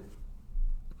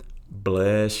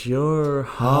 Bless your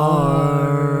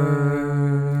heart.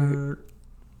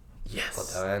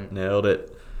 Yes. Well done. Nailed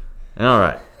it. All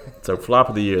right. So, flop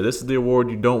of the year. This is the award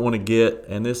you don't want to get,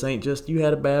 and this ain't just you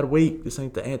had a bad week. This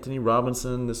ain't the Anthony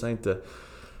Robinson. This ain't the,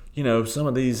 some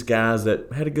of these guys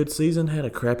that had a good season had a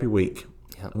crappy week.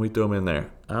 Yep. And we threw them in there.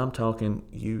 I'm talking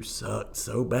you sucked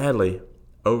so badly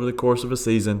over the course of a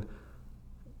season.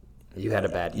 You had a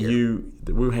bad year.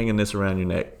 We're hanging this around your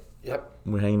neck. Yep.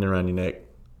 We're hanging it around your neck.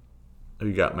 Who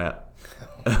you got, Matt?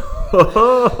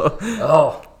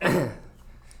 Oh.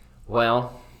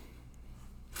 Well.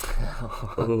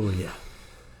 Oh, yeah.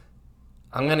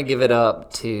 I'm going to give it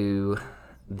up to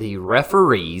the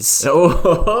referees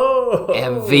Oh.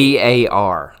 and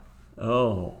VAR.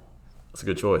 Oh. That's a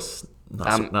good choice.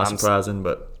 Not surprising,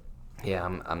 but... Yeah,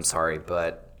 I'm sorry,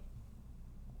 but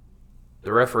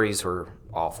the referees were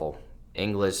awful.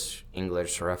 English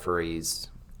referees.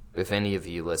 If any of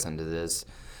you listen to this,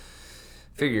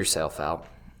 figure yourself out.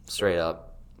 Straight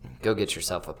up. Go get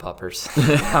yourself a puppers.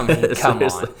 I mean, come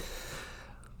on.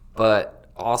 But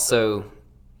also,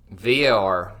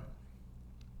 VAR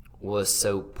was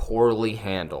so poorly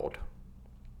handled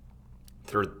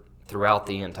throughout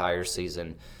the entire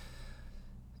season.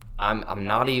 I'm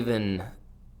not even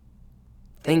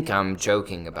think I'm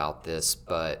joking about this,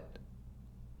 but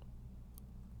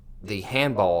the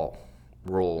handball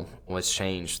rule was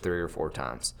changed 3 or 4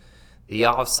 times. The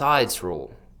offsides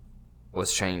rule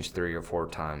was changed 3 or 4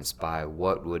 times by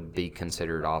what would be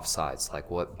considered offsides,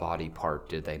 like what body part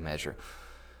did they measure.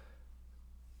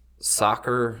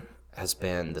 Soccer has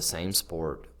been the same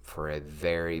sport for a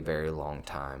very, very long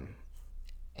time,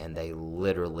 and they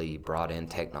literally brought in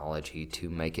technology to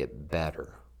make it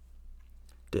better.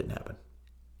 Didn't happen.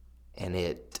 And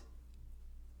it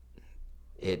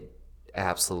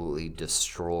absolutely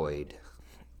destroyed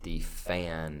the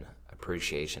fan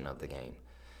appreciation of the game.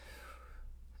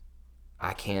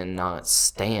 I cannot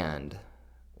stand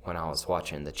when I was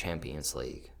watching the Champions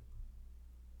League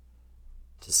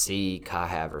to see Kai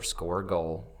Havertz score a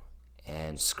goal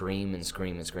and scream and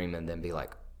scream and scream and then be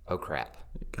like, oh crap.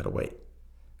 Gotta wait.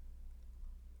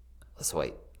 Let's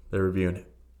wait. They're reviewing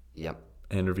it. Yep.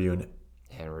 And reviewing it.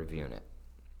 And reviewing it.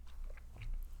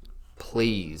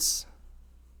 Please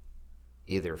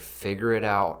either figure it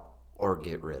out or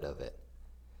get rid of it.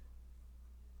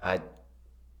 I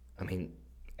mean,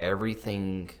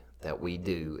 everything that we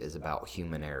do is about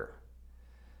human error.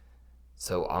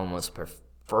 So I almost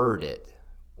preferred it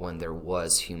when there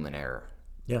was human error.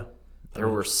 Yeah. There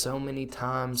were so many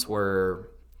times where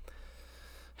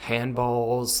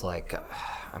handballs,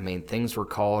 things were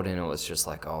called and it was just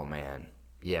like, oh man,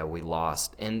 yeah, we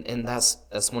lost. And that's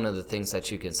one of the things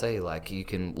that you can say. Like, you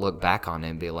can look back on it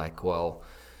and be like, well,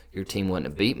 your team wouldn't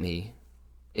have beat me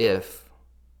if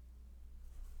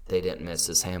they didn't miss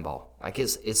this handball. Like,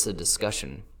 it's a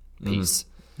discussion piece.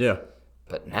 Yeah.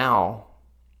 But now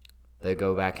they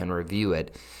go back and review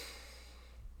it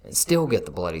and still get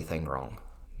the bloody thing wrong.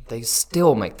 They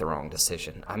still make the wrong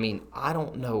decision. I mean, I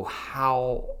don't know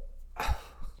how.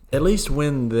 At least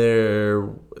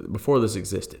before this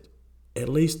existed, at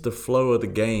least the flow of the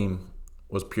game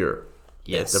was pure.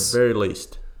 Yes. At the very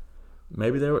least.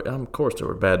 Maybe of course there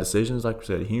were bad decisions. Like we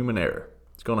said, human error.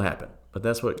 It's going to happen. But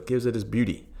that's what gives it its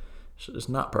beauty. It's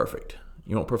not perfect.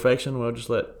 You want perfection? Well, just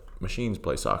let machines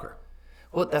play soccer.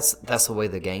 Well, that's the way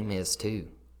the game is too.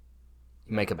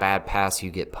 You make a bad pass,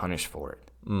 you get punished for it.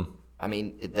 I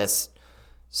mean,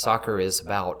 soccer is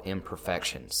about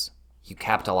imperfections. You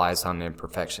capitalize on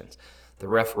imperfections. The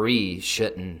referee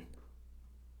shouldn't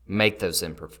make those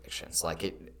imperfections.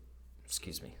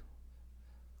 Excuse me.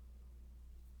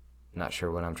 Not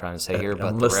sure what I'm trying to say here,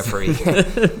 but the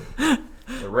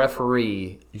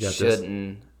referee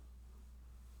shouldn't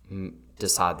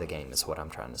decide the game is what I'm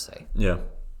trying to say. Yeah.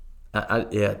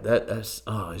 That's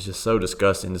it's just so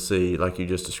disgusting to see, like you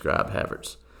just described,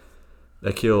 Havertz.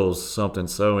 That kills something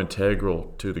so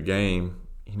integral to the game.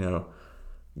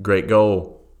 Great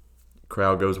goal.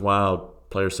 Crowd goes wild.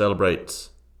 Player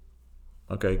celebrates.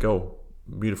 Okay, goal.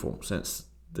 Beautiful. Since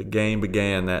the game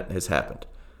began, that has happened.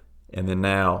 And then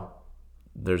now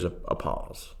there's a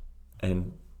pause.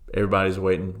 And everybody's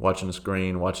waiting, watching the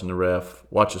screen, watching the ref,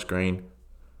 watch the screen.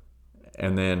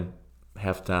 And then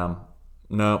halftime,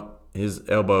 no, his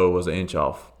elbow was an inch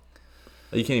off.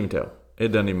 You can't even tell. It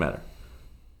doesn't even matter.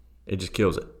 It just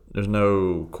kills it. There's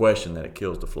no question that it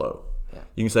kills the flow. Yeah.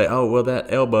 You can say, oh, well,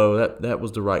 that elbow, that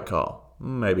was the right call.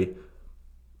 Maybe.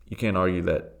 You can't argue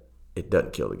that it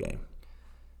doesn't kill the game.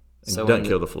 It doesn't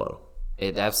kill the flow.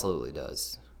 It absolutely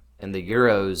does. In the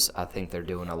Euros, I think they're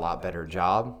doing a lot better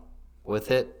job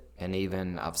with it. And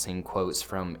even I've seen quotes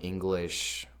from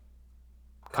English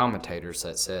commentators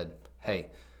that said, hey,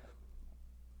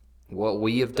 what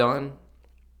we have done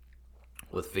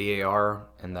with VAR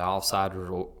and the offsides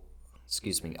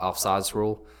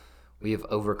rule, we have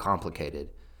overcomplicated.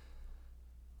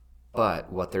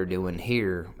 But what they're doing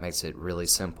here makes it really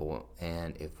simple.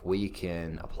 And if we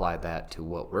can apply that to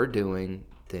what we're doing,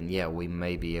 then yeah, we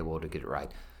may be able to get it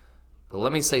right. But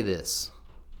let me say this.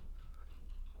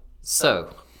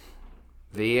 So,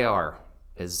 VAR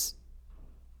is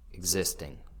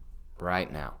existing right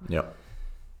now. Yep.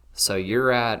 So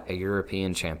you're at a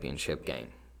European Championship game.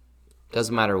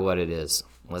 Doesn't matter what it is.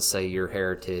 Let's say your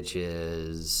heritage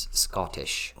is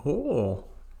Scottish. Oh,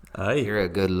 hey. You're a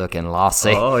good-looking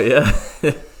lassie. Oh, yeah.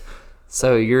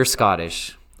 So you're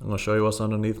Scottish. I'm going to show you what's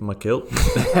underneath my kilt.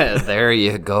 There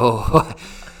you go.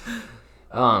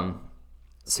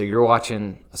 So you're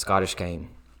watching a Scottish game.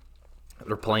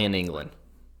 They're playing England.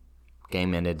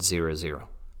 Game ended 0-0.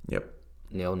 Yep.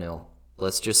 0-0.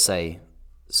 Let's just say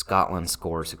Scotland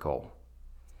scores a goal.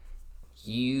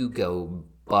 You go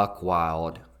buck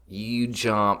wild. You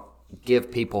jump,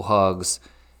 give people hugs,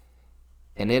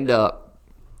 and end up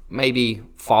maybe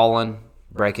falling,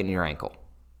 breaking your ankle.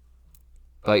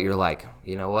 But you're like,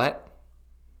 you know what?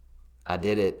 I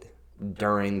did it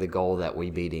during the goal that we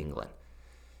beat England.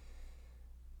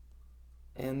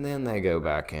 And then they go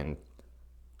back into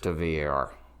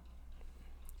VAR.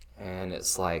 And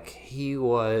it's like he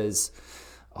was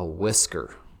a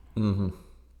whisker. Mm-hmm.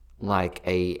 Like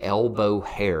a elbow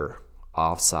hair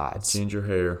offsides. Ginger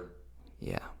hair.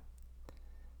 Yeah.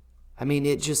 I mean,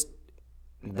 it just,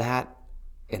 that,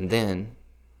 and then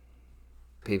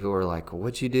people were like,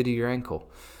 what'd you do to your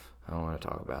ankle? I don't want to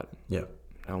talk about it. Yeah.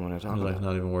 I don't want to talk It's about like it.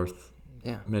 not even worth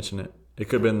Yeah. mentioning it. It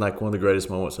could have been like one of the greatest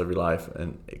moments of your life.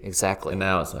 Exactly. And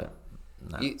now it's like,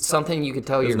 Something you could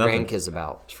tell your nothing. grandkids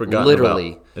about. it's forgotten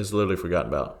Literally. about. It's literally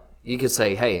forgotten about. You could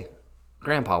say, hey,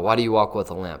 Grandpa, why do you walk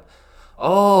with a limp?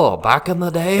 Oh, back in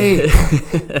the day,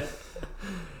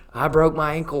 I broke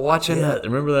my ankle watching Yeah, it.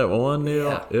 remember that one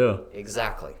deal? Yeah.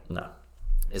 Exactly. No.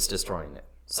 It's destroying it.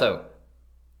 So,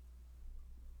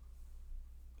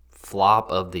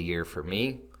 flop of the year for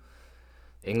me,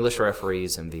 English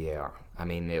referees and VAR. I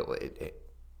mean,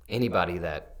 anybody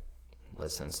that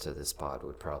listens to this pod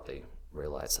would probably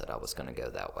realize that I was going to go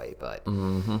that way, but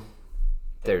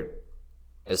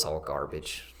it's all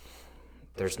garbage.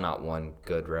 There's not one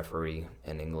good referee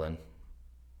in England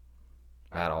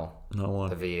at all. Not one.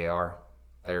 The VAR,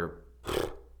 they're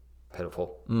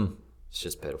pitiful. It's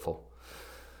just pitiful.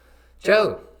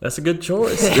 Joe. That's a good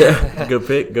choice. Yeah. Good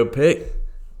pick. Good pick.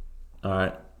 All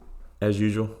right. As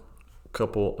usual, a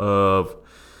couple of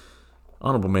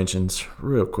honorable mentions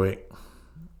real quick.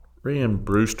 Ryan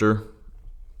Brewster.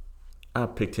 I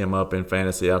picked him up in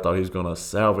fantasy. I thought he was going to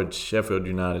salvage Sheffield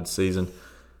United's season.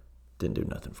 Didn't do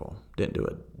nothing for him. Didn't do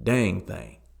a dang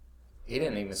thing. He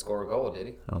didn't even score a goal, did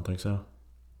he? I don't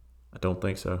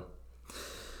think so.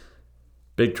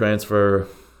 Big transfer.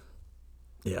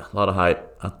 Yeah, a lot of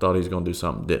hype. I thought he was going to do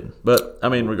something. Didn't. But, I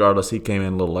mean, regardless, he came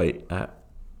in a little late.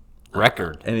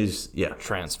 Record And he's, yeah.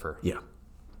 transfer. Yeah.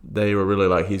 They were really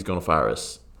like, he's going to fire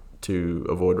us to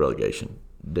avoid relegation.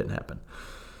 Didn't happen.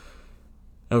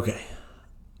 Okay.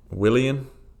 Willian.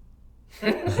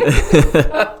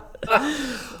 I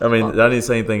mean, I didn't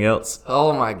say anything else.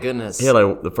 Oh, my goodness. Yeah,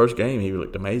 like the first game, he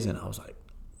looked amazing. I was like,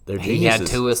 they're geniuses. He had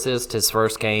 2 assists his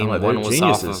first game. I'm like, One they're was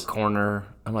off geniuses. of corner.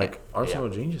 I'm like, Arsenal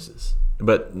geniuses.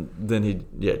 But then he,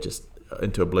 just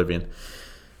into oblivion.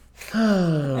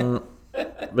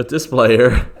 But this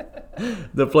player,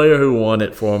 the player who won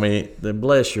it for me, then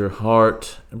bless your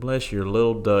heart, and bless your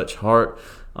little Dutch heart,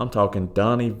 I'm talking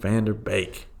Donny van der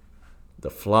Beek,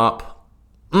 the flop.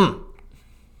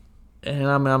 And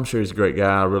I'm sure he's a great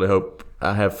guy. I really hope,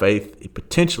 I have faith he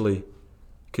potentially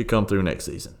could come through next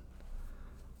season.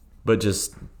 But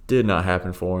just did not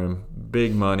happen for him.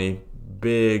 Big money,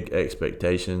 big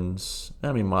expectations.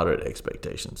 I mean, moderate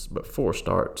expectations, but 4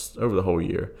 starts over the whole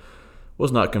year.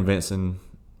 Was not convincing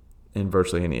in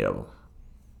virtually any of them.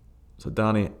 So,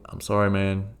 Donnie, I'm sorry,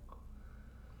 man.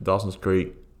 Dawson's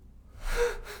Creek.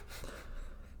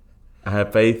 I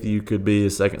have faith you could be a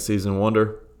second season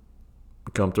wonder.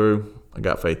 Come through. I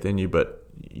got faith in you, but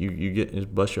you get,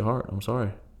 just bless your heart. I'm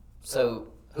sorry. So,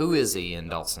 who is he in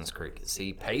Dawson's Creek? Is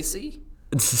he Pacey?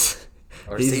 Or is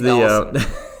He's he the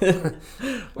Dawson?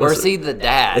 Or is he the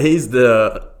dad? he's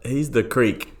the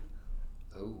creek.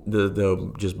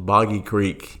 The just boggy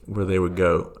creek where they would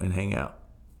go and hang out.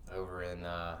 Over in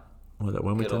Was that good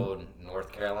Wilmington? old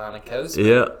North Carolina coast.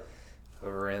 Yeah.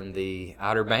 Over in the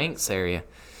Outer Banks area.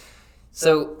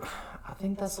 So, I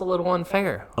think that's a little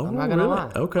unfair. Oh, I'm not going to really?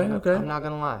 lie. Okay, okay. I'm not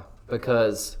going to lie.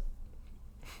 Because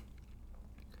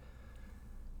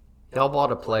Y'all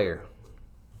bought a player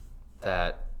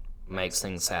that makes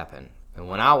things happen. And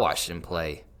when I watched him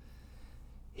play,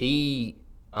 he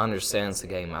understands the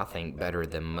game, I think, better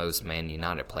than most Man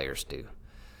United players do.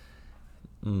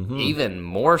 Mm-hmm. Even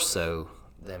more so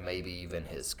than maybe even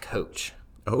his coach.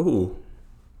 Oh.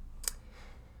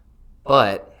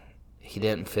 But he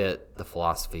didn't fit the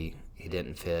philosophy. He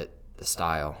didn't fit the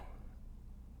style.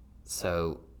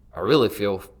 So I really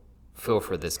feel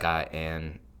for this guy,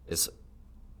 and it's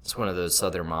one of those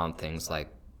Southern mom things, like,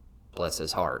 bless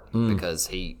his heart, because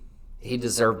he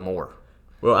deserved more.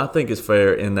 Well, I think it's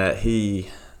fair in that he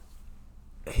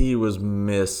was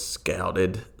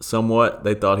mis-scouted somewhat.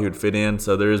 They thought he would fit in,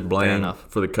 so there is blame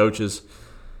for the coaches.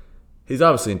 He's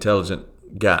obviously an intelligent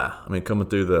guy. I mean, coming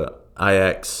through the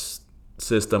Ajax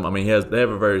system, I mean, they have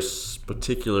a very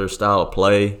particular style of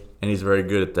play, and he's very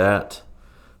good at that.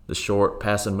 The short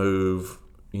pass and move,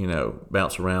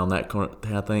 bounce around, that kind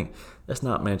of thing. That's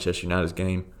not Manchester United's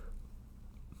game.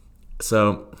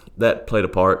 So that played a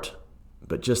part.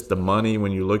 But just the money,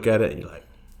 when you look at it, you're like,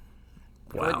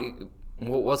 wow.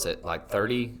 What was it, like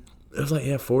 30? It was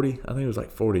like, 40. I think it was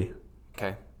like 40.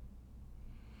 Okay.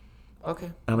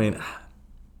 I mean,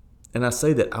 and I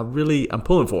say that I'm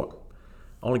pulling for him.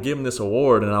 I want to give him this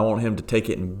award, and I want him to take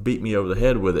it and beat me over the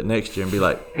head with it next year and be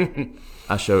like,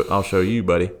 I'll show you,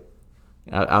 buddy.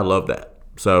 I love that.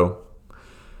 So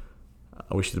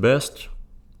I wish you the best.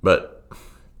 But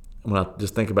when I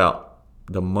just think about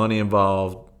the money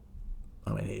involved,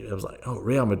 I mean, it was like, oh,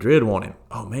 Real Madrid want him.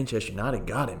 Oh, Manchester United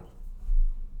got him.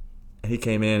 And he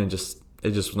came in and it just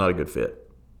was not a good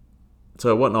fit.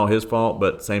 So it wasn't all his fault,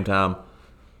 but at the same time,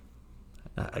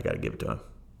 I got to give it to him.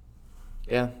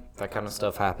 Yeah, that kind of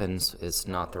stuff happens. It's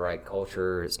not the right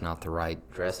culture. It's not the right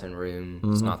dressing room.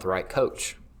 It's not the right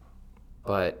coach.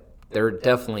 But there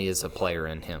definitely is a player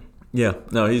in him. Yeah,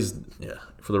 no,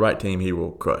 for the right team, he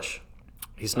will crush.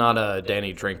 He's not a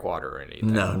Danny Drinkwater or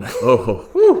anything. No.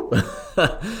 Oh,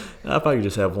 if I could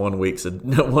just have 1 week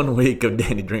of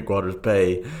Danny Drinkwater's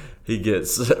pay he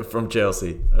gets from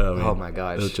Chelsea. Oh my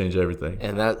gosh, it'll change everything.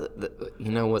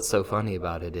 And what's so funny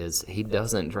about it is he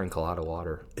doesn't drink a lot of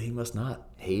water. He must not.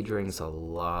 He drinks a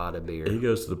lot of beer. He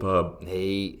goes to the pub.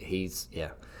 He's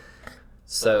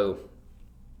So.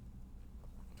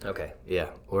 Okay, yeah,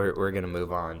 we're gonna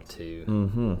move on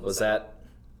to. Was that?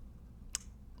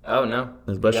 Oh no!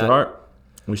 Bless your heart.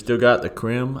 We still got the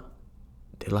creme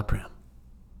de la creme.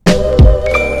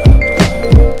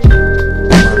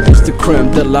 It's the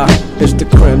creme de la. It's the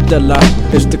creme de la.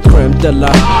 It's the creme de la.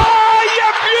 Oh,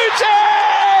 you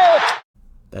beauty!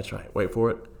 That's right. Wait for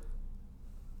it.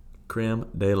 Creme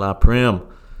de la creme.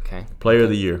 Okay. Player of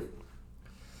the year.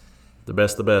 The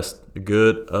best of the best. The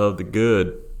good of the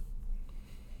good.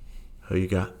 Who you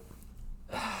got?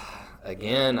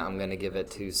 Again, I'm going to give it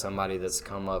to somebody that's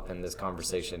come up in this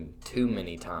conversation too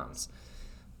many times.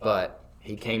 But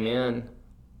he came in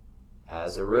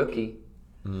as a rookie.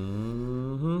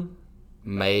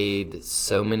 Made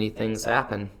so many things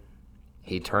happen.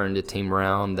 He turned a team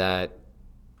around that,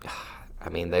 I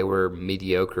mean, they were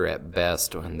mediocre at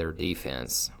best in their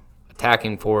defense.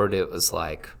 Attacking forward, it was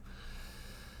like,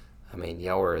 I mean,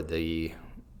 y'all were the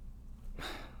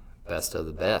best of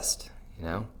the best,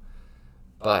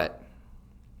 But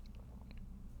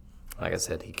like I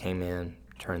said, he came in,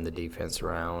 turned the defense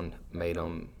around, made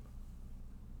them.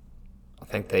 I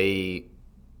think they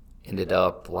ended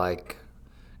up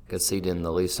conceding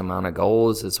the least amount of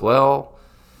goals as well.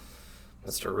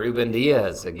 Mr. Ruben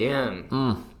Diaz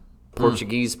again,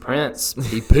 Portuguese Prince,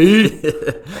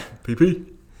 PP, PP.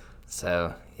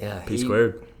 So yeah, P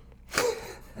squared.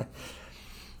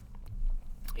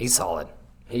 He's solid.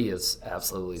 He is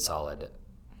absolutely solid.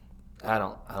 I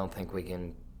don't think we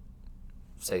can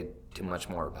say too much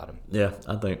more about him. Yeah,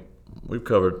 I think we've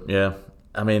covered. Yeah,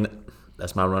 I mean,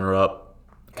 that's my runner-up.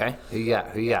 Okay, who you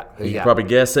got? You can probably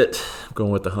guess it. I'm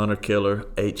going with the Hunter Killer,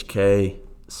 HK,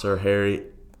 Sir Harry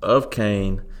of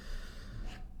Kane.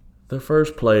 The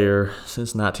first player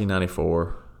since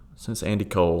 1994, since Andy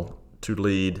Cole, to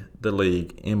lead the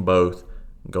league in both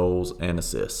goals and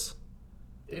assists.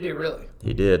 Did he really?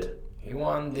 He did. He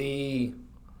won the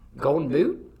Golden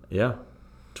Boot? Yeah.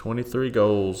 23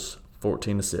 goals,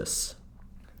 14 assists.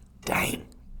 Dang.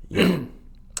 Yeah.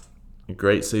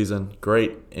 Great season.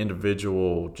 Great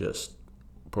individual just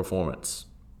performance.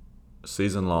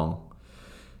 Season long.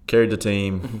 Carried the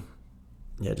team.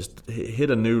 Yeah, just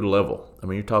hit a new level. I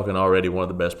mean, you're talking already one of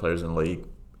the best players in the league.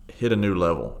 Hit a new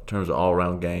level in terms of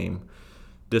all-around game,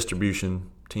 distribution,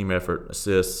 team effort,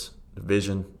 assists,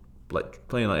 vision. Like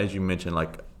playing, as you mentioned,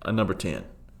 like a number 10.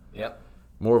 Yep.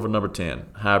 More of a number 10.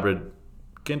 Hybrid.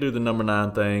 Can do the number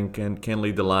 9 thing. Can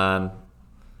lead the line.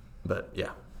 But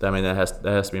yeah, I mean that has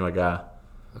to be my guy.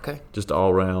 Okay. Just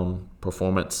all around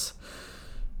performance.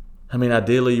 I mean,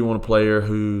 ideally you want a player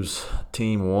whose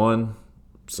team won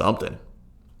something,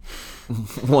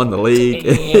 won the league.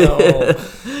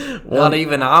 Not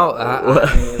even I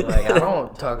mean, like, I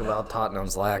don't talk about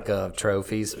Tottenham's lack of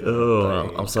trophies.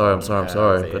 Oh, I'm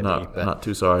sorry, but not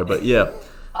too sorry. But yeah,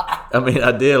 I mean,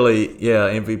 ideally, yeah,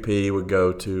 MVP would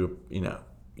go to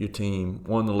your team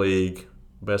won the league,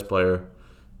 best player.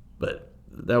 But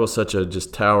that was such a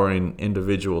just towering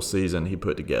individual season he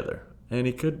put together, and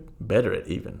he could better it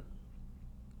even.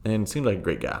 And seems like a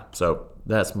great guy. So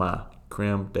that's my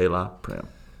creme de la creme.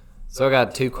 So I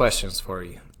got 2 questions for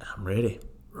you. I'm ready.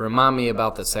 Remind me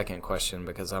about the second question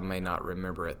because I may not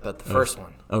remember it. But the first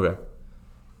one, Okay.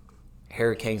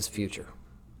 Harry Kane's future.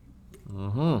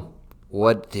 Mm-hmm.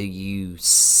 What do you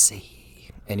see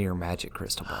in your magic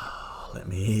crystal ball? Let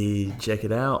me check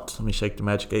it out. Let me shake the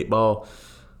magic 8 ball.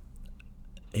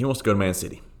 He wants to go to Man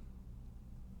City.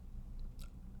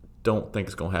 Don't think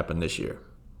it's going to happen this year.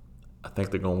 I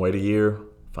think they're going to wait a year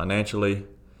financially.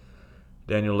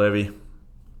 Daniel Levy,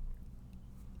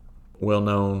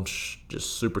 well-known,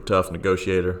 just super tough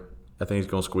negotiator. I think he's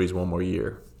going to squeeze one more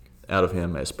year out of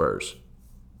him at Spurs.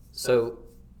 So,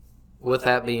 with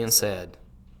that being said,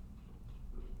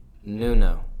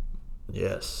 Nuno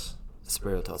Yes.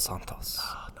 Espirito Santos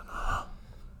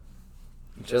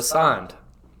just signed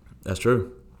That's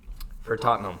true. for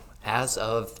Tottenham as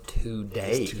of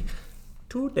today.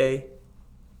 Today.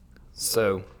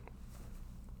 So,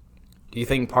 do you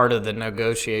think part of the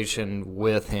negotiation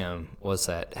with him was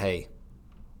that, hey,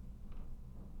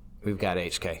 we've got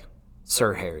HK,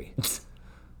 Sir Harry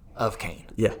of Kane,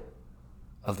 Yeah.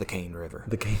 of the Kane River.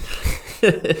 The Kane.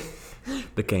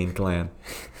 The Kane clan.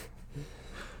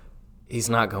 He's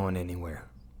not going anywhere.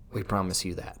 We promise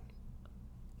you that.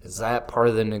 Is that part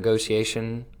of the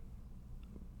negotiation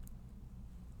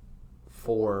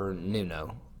for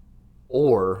Nuno?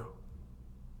 Or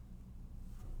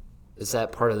is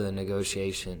that part of the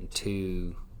negotiation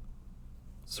to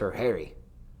Sir Harry?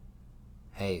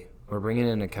 Hey, we're bringing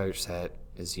in a coach that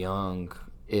is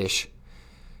young-ish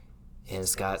and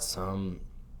has got some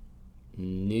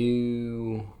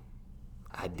new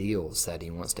ideals that he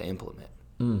wants to implement.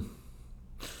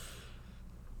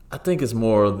 I think it's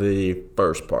more of the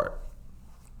first part.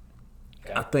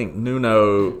 Okay. I think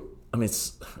Nuno. I mean,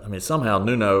 somehow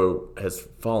Nuno has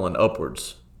fallen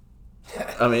upwards.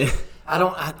 I mean, I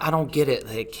don't get it.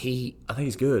 Like he I think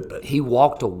he's good, but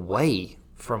walked away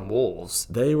from Wolves.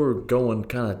 they were going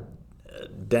kind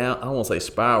of down. I won't say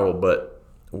spiral, but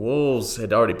Wolves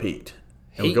had already peaked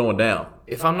and were going down.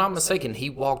 If I'm not mistaken, he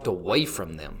walked away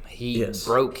from them. He Yes.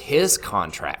 broke his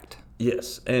contract.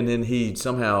 Yes, and then he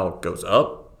somehow goes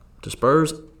up to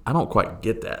Spurs. I don't quite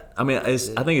get that. I mean, I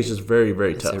think it's just very,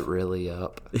 very Is tough. it really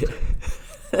up? Yeah.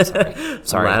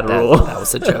 Sorry, Lateral. that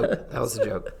was a joke. That was a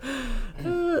joke.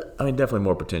 I mean, definitely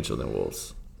more potential than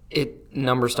Wolves.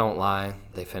 Numbers don't lie.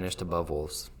 They finished above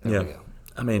Wolves. There we go.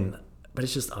 I mean, but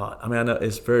it's just odd. I mean, I know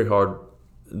it's very hard.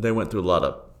 They went through a lot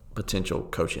of potential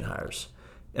coaching hires,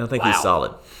 and I think he's Wow.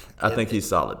 solid. I think he's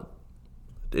solid.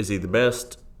 Is he the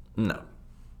best? No.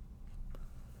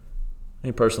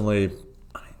 Me personally,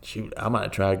 shoot, I might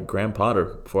have tried Graham Potter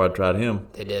before I tried him.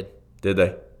 They did. Did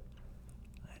they?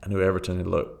 I knew Everton had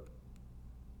looked.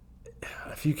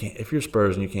 If you're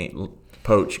Spurs and you can't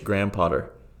poach Graham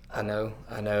Potter, I know.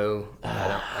 I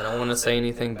don't want to say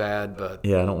anything bad, but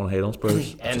yeah, I don't want to hate on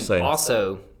Spurs. and Just saying.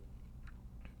 also,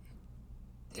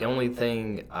 the only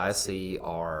thing I see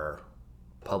are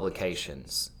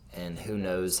publications, and who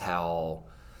knows how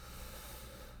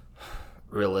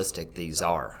realistic these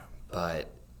are. But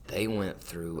they went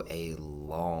through a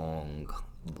long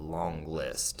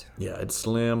list, Yeah, it's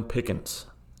slim pickings.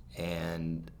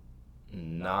 and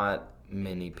not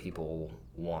many people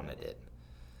wanted it.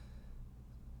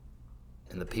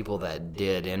 And the people that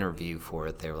did interview for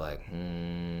it, they were like,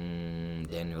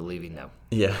 Daniel Levy, no.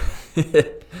 Yeah.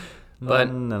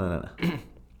 But no.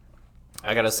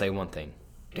 I got to say one thing.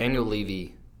 Daniel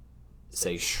Levy is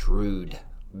a shrewd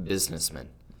businessman.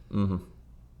 Mm-hmm.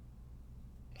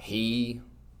 He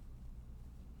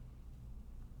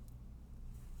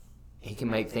can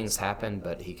make things happen,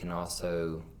 but he can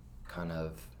also kind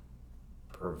of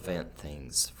prevent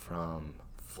things from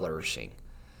flourishing.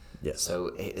 Yes. So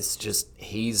it's just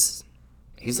he's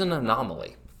an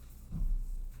anomaly.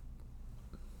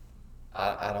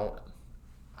 I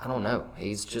don't know.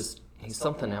 He's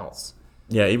something else.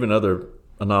 Yeah, even other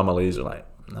anomalies are like,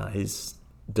 nah, he's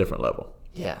different level.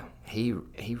 Yeah, he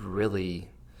really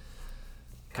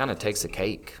kind of takes a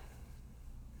cake.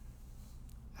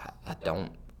 I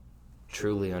don't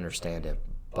truly understand it,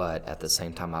 but at the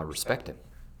same time, I respect him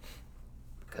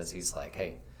because he's like,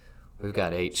 hey, we've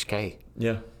got HK.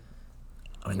 Yeah.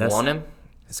 I mean, You want him?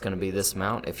 It's going to be this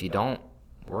amount. If you don't,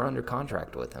 we're under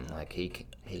contract with him. Like,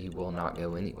 he will not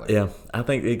go anywhere. Yeah, I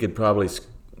think he could probably,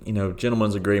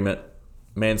 gentleman's agreement.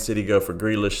 Man City go for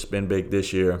Grealish, spend big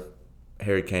this year.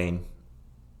 Harry Kane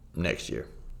next year.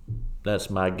 That's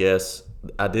my guess.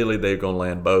 Ideally, they're going to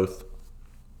land both.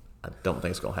 I don't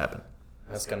think it's going to happen.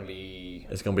 That's going to be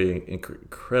It's going to be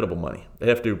incredible money. They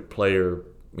have to do player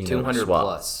 200 swap.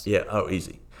 plus. Yeah,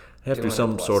 easy. They have to do 200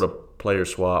 some plus. sort of player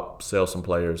swap, sell some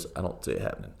players. I don't see it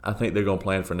happening. I think they're going to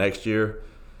plan for next year.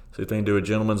 So if they can do a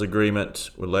gentleman's agreement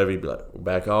with Levy, be like,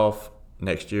 back off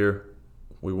next year.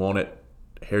 We want it.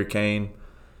 Harry Kane,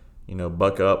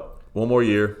 buck up one more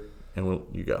year, and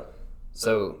you go.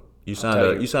 So You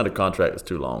signed a contract that's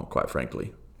too long, quite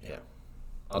frankly. Yeah.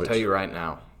 I'll tell you right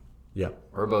now, Yeah.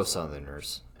 we're both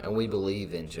Southerners, and we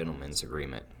believe in gentlemen's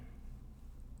agreement.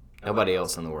 Nobody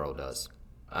else in the world does.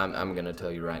 I'm going to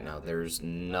tell you right now, there's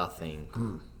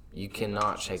nothing. You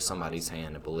cannot shake somebody's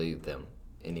hand and believe them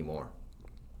anymore.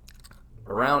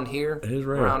 Around here, It is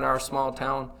rare. around our small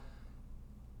town,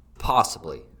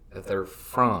 possibly, if they're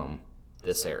from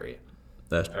this area.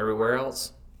 That's Everywhere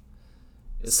else,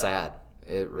 it's sad.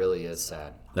 It really is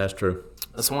sad. true.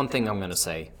 That's one thing I'm going to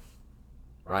say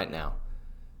right now.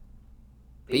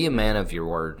 Be a man of your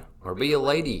word, or be a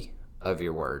lady of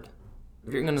your word.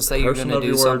 If you're going to say you're Person going to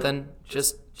of do your word. something,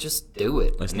 just do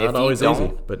it. It's And not if you always easy,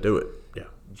 don't, but do it. Yeah.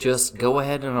 just go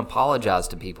ahead and apologize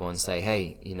to people and say,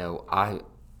 hey,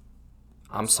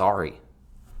 I'm sorry.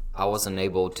 I wasn't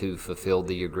able to fulfill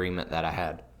the agreement that I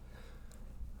had.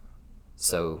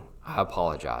 So I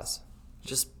apologize.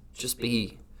 Just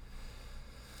be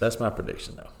That's my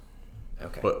prediction, though.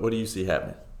 okay. What do you see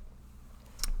happening?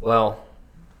 Well,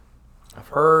 I've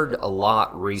heard a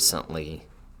lot recently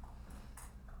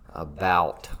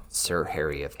about Sir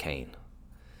Harry of Kane.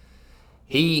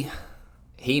 He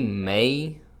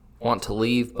may want to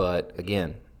leave, but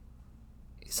again,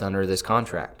 he's under this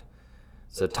contract.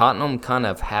 So Tottenham kind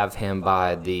of have him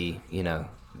by the,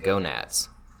 gonads,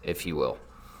 if you will.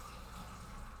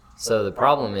 So the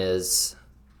problem is,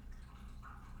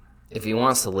 if he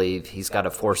wants to leave, he's got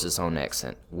to force his own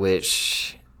exit,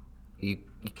 which you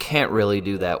can't really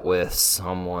do that with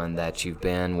someone that you've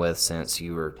been with since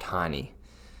you were tiny.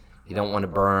 You don't want to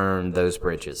burn those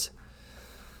bridges.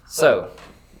 So,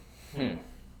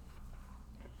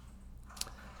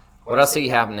 what I see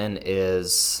happening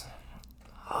is,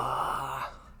 I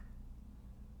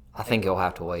think he'll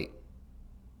have to wait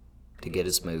to get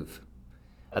his move.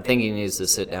 I think he needs to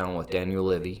sit down with Daniel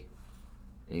Levy.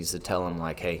 He needs to tell him,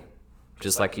 like, hey,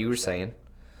 just like you were saying,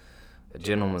 a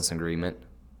gentleman's agreement.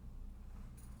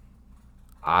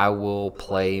 I will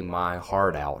play my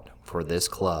heart out for this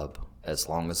club as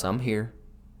long as I'm here.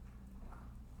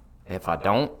 If I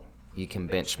don't, you can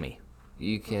bench me.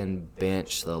 You can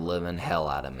bench the living hell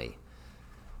out of me.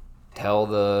 Tell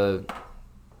the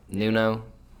Nuno,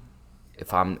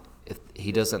 if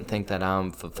he doesn't think that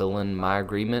I'm fulfilling my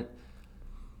agreement,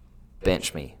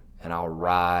 bench me, and I'll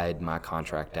ride my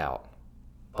contract out.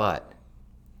 But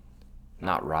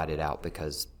not ride it out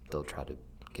because they'll try to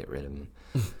get rid of him.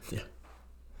 Yeah.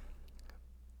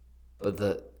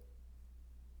 But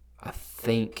I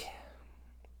think,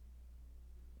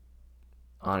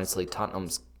 honestly,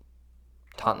 Tottenham's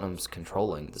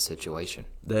controlling the situation.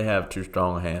 They have too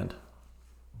strong a hand.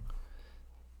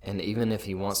 And even if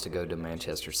he wants to go to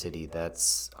Manchester City,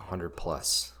 that's 100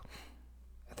 plus.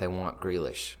 If they want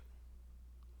Grealish,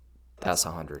 that's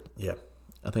 100. Yeah.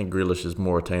 I think Grealish is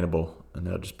more attainable, and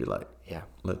they'll just be like, Yeah.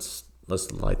 let's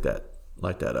light that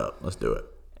up. Let's do it.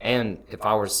 And if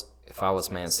I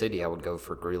was Man City, I would go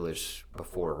for Grealish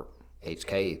before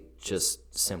HK,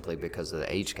 just simply because of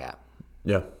the age gap.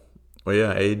 Yeah. Well,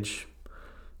 yeah, age.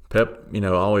 Pep,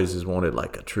 always has wanted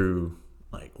like a true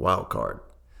wild card.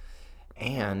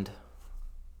 And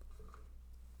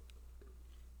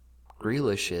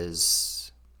Grealish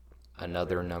is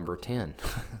another number 10.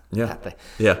 Yeah.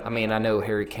 Yeah. I mean, I know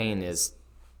Harry Kane is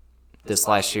this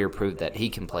last year proved that he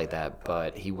can play that,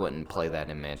 but he wouldn't play that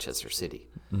in Manchester City.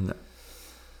 No.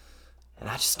 And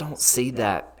I just don't see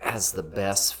that as the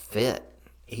best fit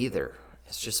either.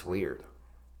 It's just weird.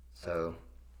 So,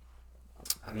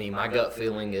 I mean, my gut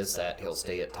feeling is that he'll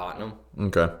stay at Tottenham.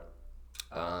 Okay.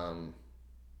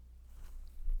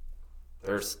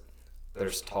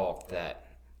 There's talk that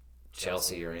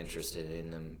Chelsea are interested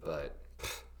in him, but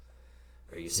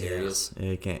are you serious?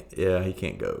 Yeah, he can't. Yeah, he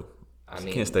can't go. I He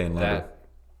mean, can't stay in London.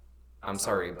 I'm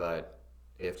sorry, but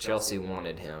if Chelsea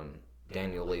wanted him,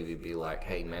 Daniel Levy be like,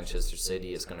 hey, Manchester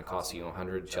City is going to cost you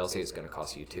 100, Chelsea is going to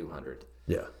cost you 200.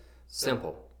 Yeah.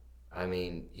 Simple. I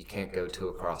mean, you can't go to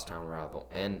a crosstown rival.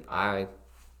 And I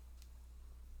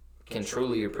can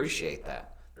truly appreciate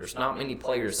that. There's not many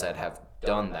players that have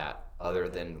done that other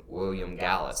than William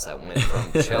Gallas that went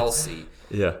from Chelsea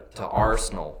Yeah. to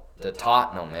Arsenal to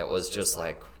Tottenham. It was just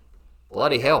like,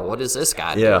 bloody hell, what is this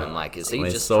guy Yeah. doing? Like, is he I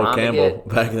mean, just Sol trying Campbell to get,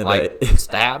 back in the like, day.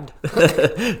 stabbed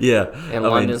Yeah. in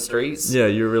London streets? Yeah,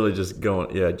 you're really just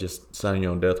going, just signing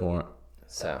your own death warrant.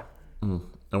 So, And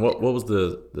what was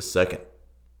the second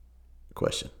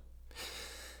question?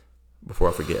 Before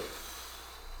I forget.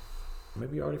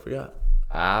 Maybe you already forgot.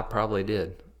 I probably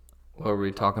did. What were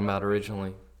we talking about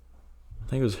originally? I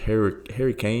think it was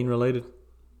Harry Kane related.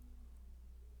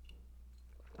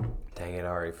 Dang it, I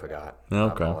already forgot.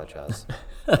 Okay. I apologize.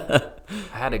 I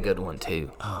had a good one,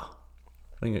 too.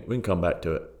 We can come back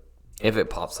to it. If it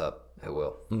pops up, it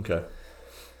will. Okay.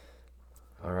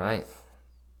 All right.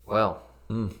 Well,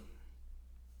 we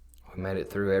made it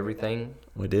through everything,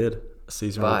 We did. A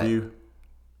season But- review.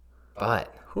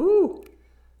 but Woo!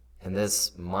 in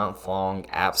this month-long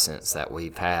absence that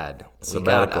we've had,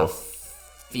 Sabbatical. we got a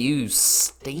few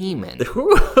steaming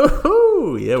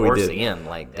Woo! Yeah, we towards did. the end,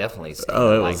 like definitely steaming,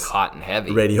 Oh, it like was hot and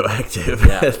heavy. Radioactive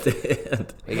Yeah. at the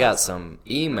end. We got some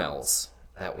emails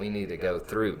that we need to go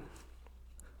through.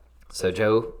 So,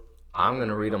 Joe, I'm going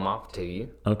to read them off to you,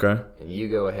 Okay. and you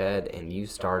go ahead and you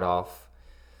start off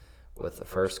with the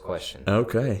first question,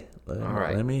 Okay. All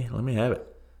right. Let me have it.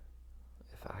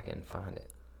 if I can find it.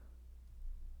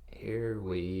 Here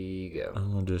we go.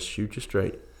 I'm gonna just shoot you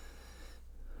straight.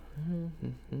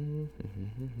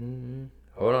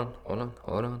 Hold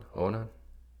on.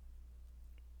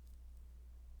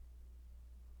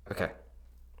 Okay.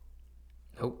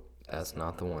 Nope, that's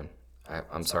not the one.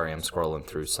 I'm sorry, I'm scrolling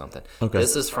through something. Okay.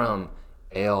 This is from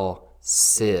El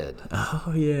Cid.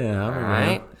 Oh yeah. I remember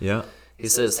right. now. Yeah. He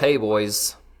says, hey,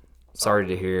 boys. Sorry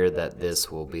to hear that this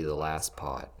will be the last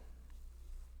pod.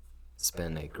 It's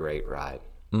been a great ride.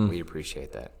 We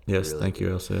appreciate that. We Yes. really Thank do.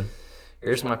 you, Elsa.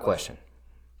 Here's my question.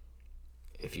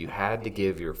 If you had to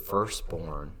give your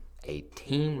firstborn a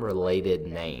team-related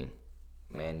name,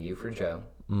 Man U for Joe,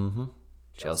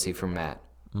 Chelsea for Matt,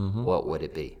 what would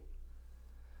it be?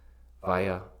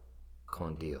 Vaya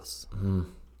con Dios.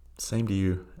 Same to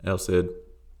you, El Cid.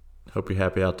 Hope you're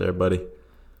happy out there, buddy.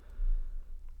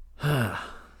 I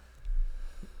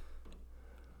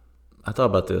thought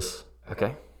about this.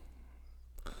 Okay.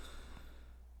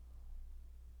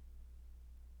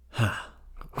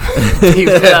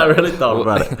 I really thought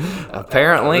about it.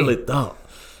 Apparently. I really thought.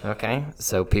 Okay,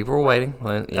 so people were waiting.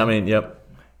 Well, yeah. I mean, yep.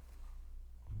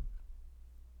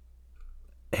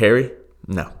 Harry?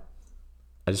 No.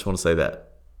 I just want to say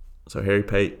that. So Harry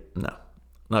Pate? No.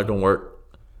 Not going to work.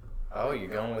 Oh, you're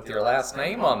going with your last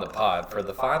name on the pod for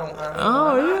the final time?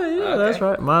 Oh, yeah, that's Okay.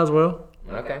 right. Might as well.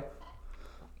 Okay.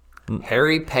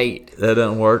 Harry Pate. That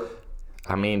doesn't work.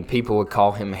 I mean, people would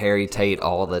call him Harry Tate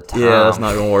all the time. Yeah, that's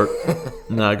not going to work.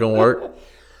 Not going to work.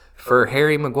 For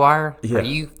Harry Maguire? Yeah. Are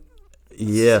you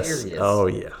Yes. serious? Oh,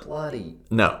 yeah. Bloody.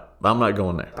 No, I'm not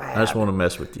going there. I just want to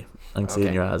mess with you. I can see it in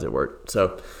Okay. your eyes at work.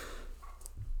 So,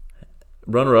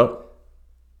 runner-up,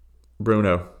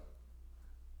 Bruno.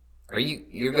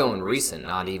 You're going recent,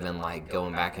 not even like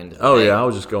going back into the Oh, day? yeah, I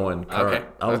was just going current. Okay,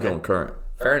 I was okay. going current.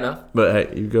 Fair enough. But,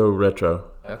 hey, you go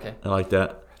retro. Okay. I like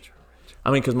that.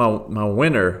 I mean, because my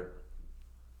winner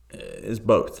is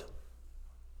both.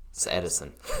 It's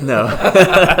Edison. No,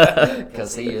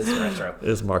 Because he is retro.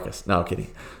 it's Marcus. No, I'm kidding.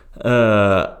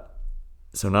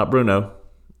 So not Bruno.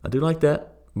 I do like that.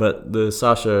 But the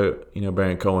Sacha,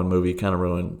 Baron Cohen movie kind of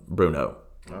ruined Bruno.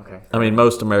 Okay. I mean,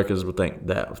 most Americans would think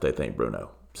that if they think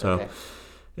Bruno. So Okay.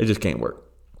 it just can't work.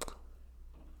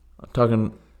 I'm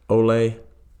talking Ole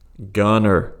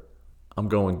Gunnar. I'm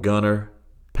going Gunnar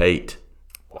Pate.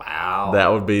 Wow.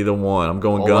 That would be the one. I'm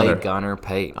going Ole Gunnar. Gunnar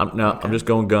Pate. I'm just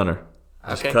going Gunnar.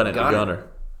 Just Okay, cutting it to Gunnar. Gunnar.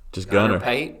 Just Gunnar Gunnar.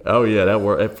 Pate? Oh yeah,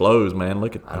 it flows, man.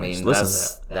 Look at. I mean, just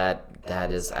listen to that.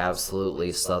 that is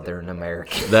absolutely Southern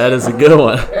American. That is a good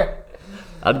one.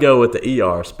 I'd go with the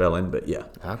ER spelling, but yeah.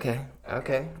 Okay.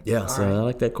 Yeah, so I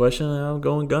like that question. I'm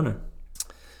going Gunnar.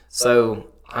 So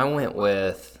I went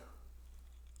with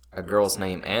a girl's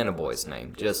name and a boy's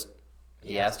name. Just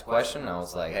he asked a question, and I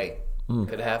was like, hey,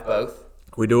 could have both.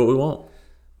 We do what we want.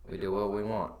 We do what we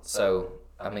want. So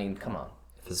I mean, come on.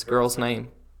 If it's a girl's name,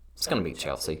 it's gonna be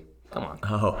Chelsea. Come on.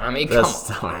 Oh, I mean, that's,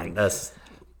 come on. That's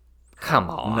Come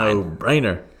on. no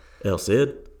brainer. El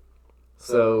Cid.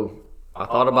 So I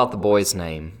thought about the boy's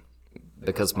name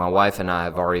because my wife and I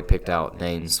have already picked out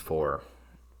names for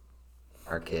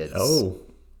our kids. Oh,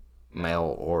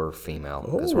 male or female,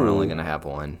 because we're only going to have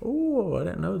one. Oh, I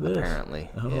didn't know this. Apparently.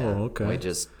 Oh, yeah. okay. We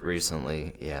just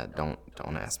recently, don't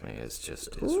ask me. It's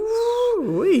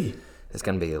Ooh-wee. it's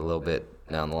going to be a little bit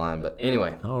down the line. But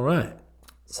anyway, All right.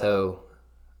 so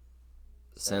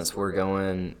since we're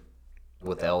going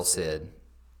with El Cid,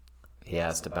 he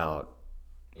asked about,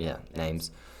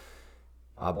 names.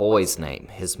 My boy's name,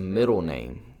 his middle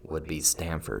name would be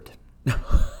Stanford.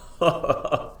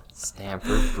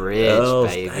 Stanford Bridge,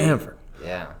 baby. Stanford.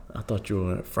 Yeah. I thought you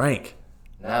were Frank.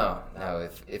 No.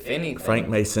 If anything, Frank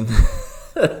Mason.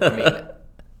 I mean,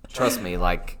 trust me.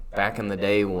 Like back in the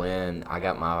day when I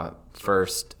got my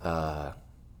first dog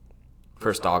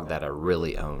that I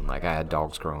really owned. Like I had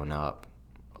dogs growing up.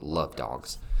 Loved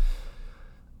dogs.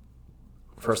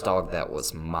 First dog that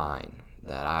was mine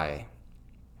that I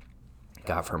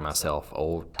got for myself,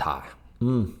 old Ty.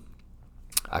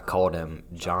 I called him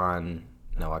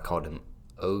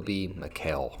Obi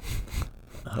McKell.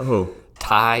 Oh.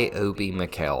 Ty Obi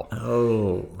McKell.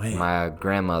 Oh, man. My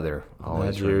grandmother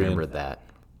always Nigerian. remembered that.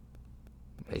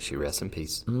 May she rest in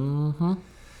peace. Mm-hmm.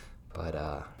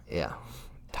 But,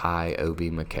 Ty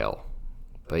Obi McKell.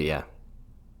 But,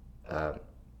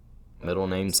 middle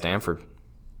name Stanford.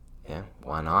 Yeah,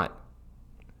 why not?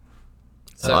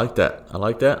 I like that.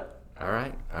 All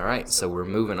right. So we're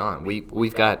moving on.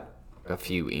 We've got a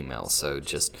few emails, so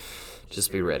just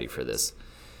be ready for this.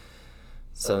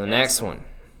 So the next one,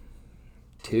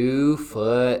 2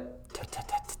 foot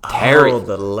Terry. Oh,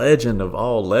 the legend of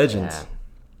all legends. Yeah.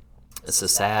 It's a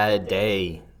sad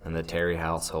day in the Terry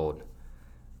household.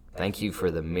 Thank you for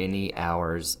the many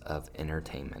hours of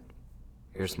entertainment.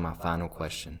 Here's my final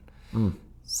question.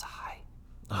 Sigh.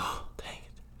 Oh, dang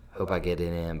it. Hope I get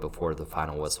it in before the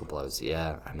final whistle blows.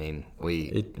 Yeah, I mean,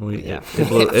 It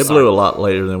blew a lot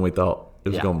later than we thought it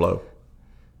was going to blow.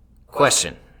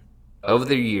 Question. Over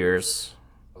the years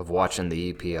of watching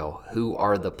the EPL, who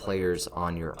are the players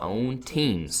on your own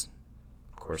teams,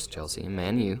 of course Chelsea and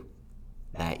Man U,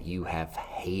 that you have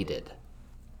hated?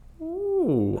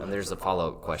 Ooh. And there's a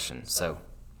follow-up question, so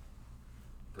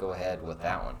go ahead with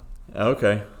that one.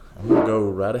 Okay. I'm going to go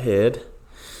right ahead.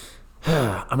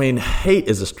 I mean, hate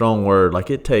is a strong word.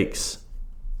 Like, it takes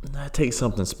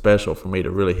something special for me to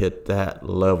really hit that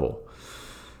level.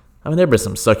 I mean, there have been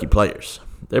some sucky players.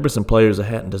 There have been some players that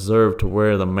hadn't deserved to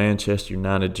wear the Manchester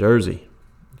United jersey.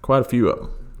 Quite a few of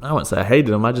them. I wouldn't say I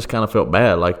hated them. I just kind of felt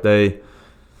bad. Like they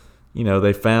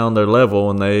found their level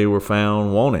and they were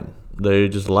found wanting. They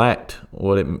just lacked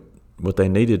what they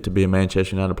needed to be a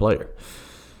Manchester United player.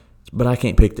 But I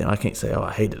can't pick them. I can't say,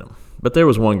 I hated them. But there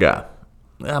was one guy.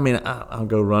 I mean, I'll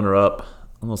go runner-up.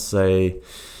 I'm going to say,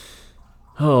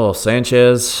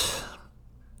 Sanchez.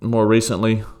 More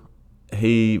recently,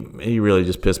 he really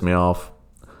just pissed me off.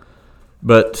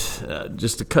 But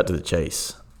just to cut to the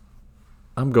chase,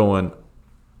 I'm going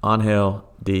Angel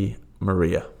Di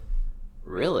Maria.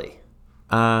 Really?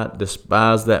 I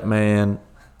despise that man.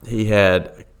 He had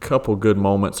a couple good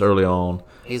moments early on.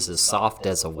 He's as soft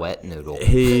as a wet noodle.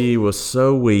 He was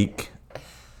so weak.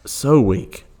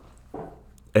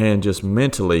 And just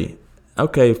mentally,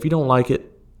 okay, if you don't like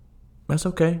it, that's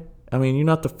okay. I mean, you're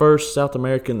not the first South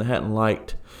American that hadn't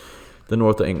liked the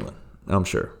north of England, I'm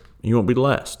sure. You won't be the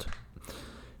last.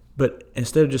 But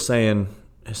instead of just saying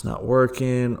it's not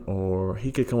working, or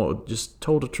he could come up with just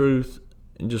told the truth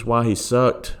and just why he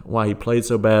sucked, why he played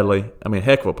so badly. I mean,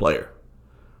 heck of a player.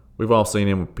 We've all seen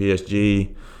him with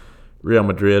PSG, Real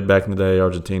Madrid back in the day,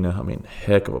 Argentina. I mean,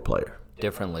 heck of a player.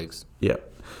 Different leagues. Yep.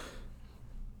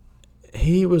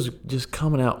 He was just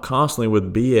coming out constantly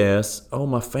with BS. Oh,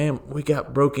 we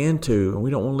got broke into, and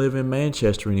we don't want to live in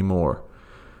Manchester anymore.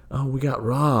 Oh, we got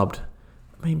robbed.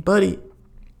 I mean, buddy,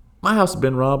 my house has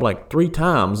been robbed like 3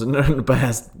 times in the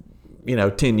past,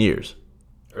 10 years.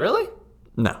 Really?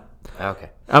 No. Okay.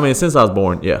 I mean, since I was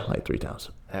born, yeah, like 3 times.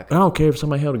 Okay. I don't care if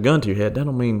somebody held a gun to your head. That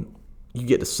don't mean you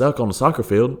get to suck on the soccer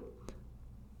field.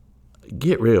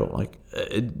 Get real. Like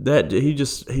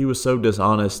he was so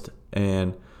dishonest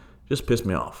and just pissed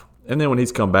me off. And then when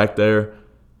he's come back there,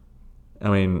 I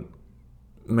mean,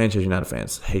 Manchester United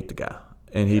fans hate the guy,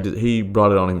 and he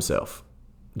brought it on himself.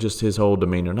 Just his whole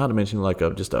demeanor. Not to mention like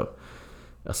a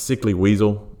sickly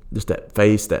weasel. Just that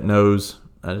face, that nose.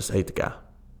 I just hate the guy.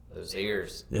 Those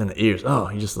ears. And the ears. Oh,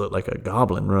 he just looked like a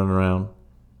goblin running around.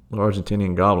 Little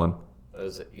Argentinian goblin.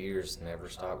 Those ears never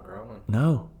stop growing.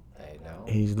 No. They know.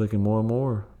 He's looking more and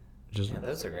more. Yeah,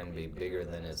 those are going to be bigger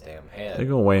than his damn head. They're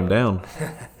going to weigh him down.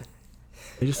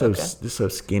 He's just so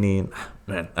skinny. And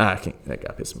man, I can't. That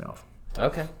guy pissed me off.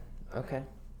 Okay.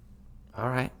 All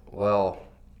right. Well,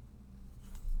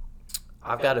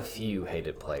 I've got a few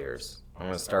hated players. I'm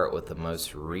going to start with the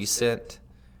most recent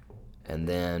and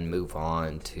then move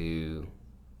on to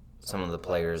some of the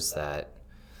players that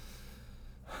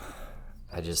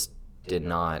I just did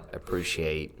not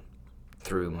appreciate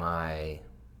through my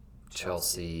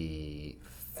Chelsea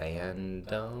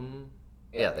fandom.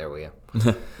 Yeah, there we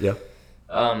go. Yeah.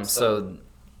 So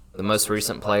the most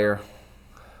recent player,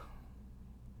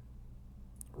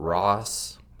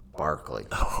 Ross Barkley,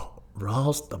 Oh,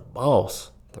 Ross the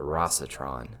boss. the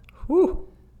Rossitron. Whew.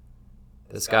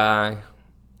 This guy,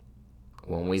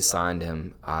 when we signed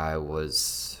him, I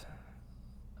was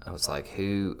like,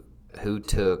 who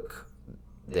took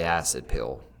the acid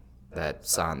pill that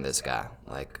signed this guy?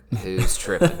 Like, who's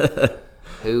tripping?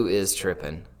 Who is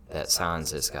tripping that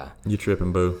signs this guy? You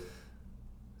tripping, boo.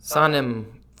 Signed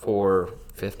him for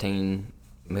 $15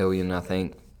 million, I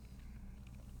think,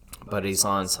 but he's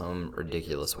on some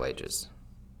ridiculous wages.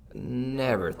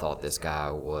 Never thought this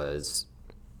guy was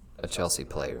a Chelsea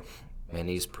player, and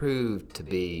he's proved to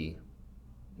be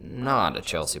not a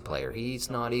Chelsea player. He's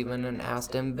not even an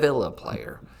Aston Villa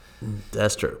player.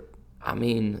 That's true. I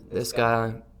mean, this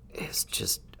guy is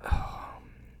just...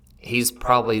 he's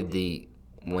probably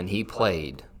when he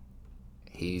played,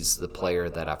 he's the player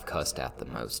that I've cussed at the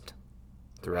most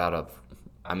throughout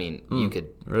you could...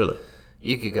 Really?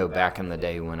 You could go back in the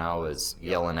day when I was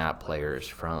yelling at players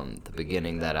from the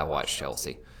beginning that I watched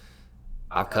Chelsea.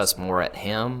 I've cussed more at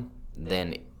him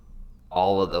than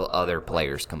all of the other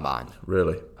players combined.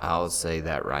 Really? I'll say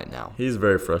that right now. He's a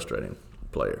very frustrating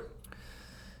player.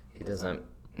 He doesn't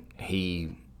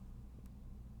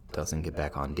get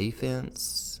back on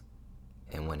defense,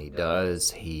 and when he does,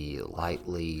 he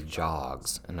lightly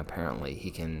jogs, and apparently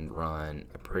he can run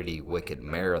a pretty wicked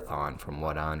marathon from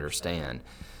what I understand.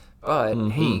 But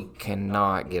he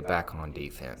cannot get back on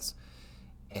defense.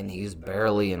 And he's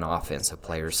barely an offensive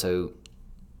player. So,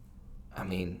 I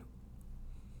mean,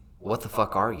 what the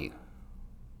fuck are you?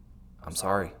 I'm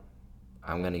sorry.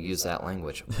 I'm going to use that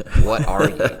language. What are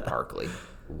you, Barkley?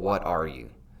 What are you?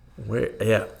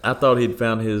 Yeah, I thought he'd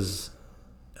found his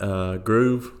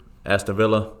groove. Aston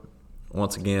Villa,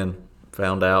 once again,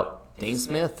 found out. Dean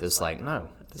Smith is like, no,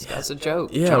 this guy's a joke.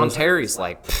 Yeah, John Terry's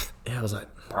like, Yeah, I was like,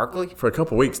 Barkley? for a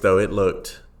couple weeks though, it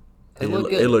looked looked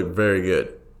good. It looked very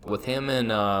good. With him and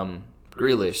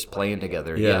Grealish playing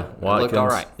together, Yeah, it looked all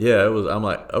right. Yeah, it was. I'm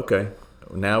like, okay,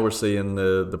 now we're seeing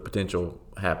the potential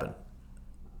happen.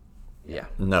 Yeah.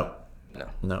 No.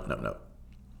 No.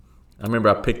 I remember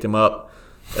I picked him up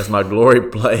as my glory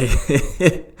play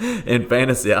in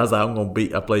fantasy. I was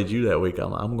like, I played you that week.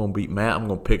 I'm gonna beat Matt. I'm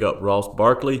gonna pick up Ross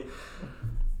Barkley.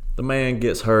 The man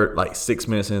gets hurt like 6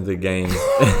 minutes into the game.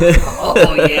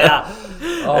 Oh, yeah.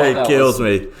 Oh, It kills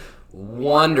me.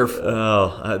 Wonderful.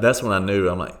 Oh, that's when I knew.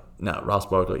 I'm like, no, Ross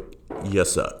Barkley, you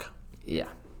suck. Yeah.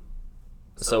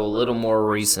 So a little more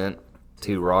recent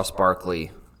to Ross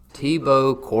Barkley,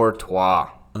 Thibaut Courtois.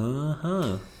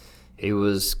 Uh-huh. He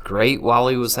was great while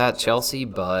he was at Chelsea,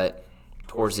 but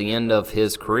towards the end of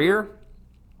his career,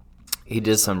 he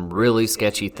did some really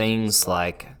sketchy things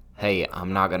like, hey,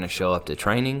 I'm not going to show up to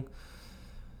training.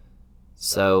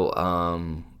 So,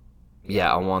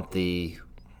 I want to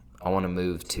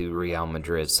move to Real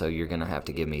Madrid, so you're going to have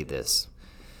to give me this.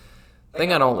 The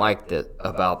thing I don't like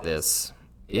about this,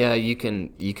 yeah, you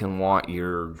can want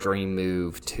your dream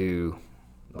move to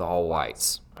the All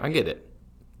Whites. I get it.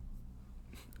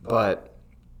 But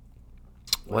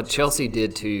what Chelsea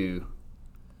did to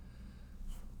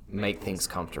make things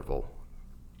comfortable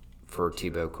for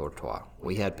Thibaut Courtois,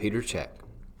 we had Peter Cech,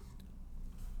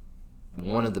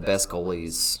 one of the best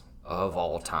goalies of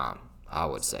all time, I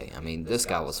would say. I mean, this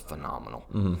guy was phenomenal.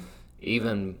 Mm-hmm.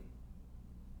 Even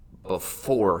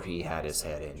before he had his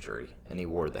head injury and he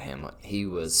wore the helmet, he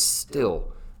was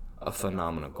still a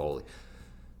phenomenal goalie.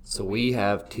 So we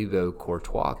have Thibaut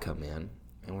Courtois come in,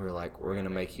 and we're like, we're going to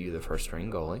make you the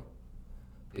first-string goalie.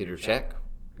 Peter Cech,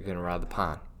 you're going to ride the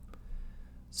pine.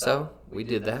 So we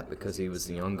did that because he was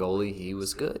the young goalie. He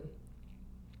was good.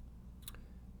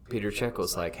 Peter Cech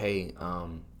was like, hey,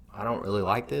 I don't really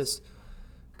like this.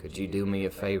 Could you do me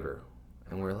a favor?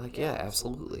 And we're like, yeah,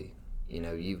 absolutely. You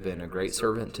know, you've been a great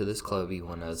servant to this club. You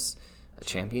won us a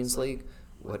Champions League.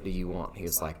 What do you want? He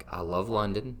was like, I love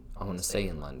London. I want to stay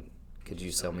in London. Could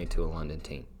you sell me to a London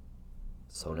team?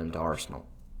 Sold him to Arsenal.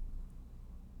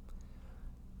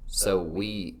 So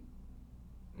we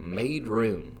made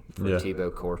room for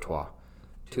Thibaut Courtois.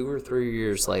 2 or 3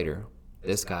 years later,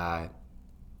 this guy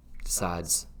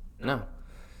decides, no,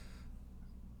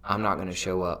 I'm not going to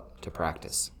show up to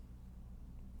practice.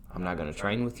 I'm not going to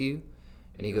train with you.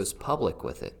 And he goes public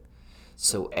with it.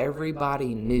 So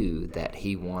everybody knew that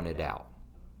he wanted out.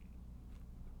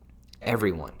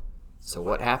 Everyone. So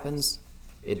what happens?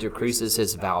 It decreases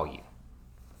his value.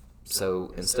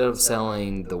 So instead of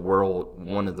selling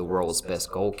one of the world's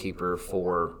best goalkeeper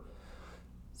for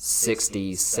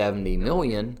 60, 70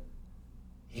 million,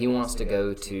 he wants to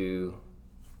go to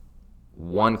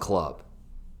one club.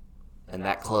 And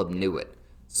that club knew it.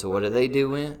 So what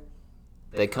do?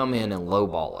 They come in and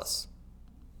lowball us.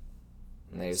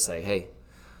 And they say, hey,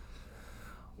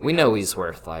 we know he's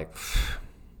worth like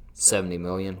 70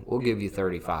 million. We'll give you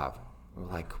 35. We're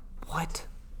like, what?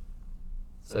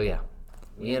 So yeah,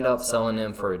 we end up selling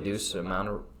him for a reduced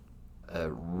amount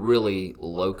of really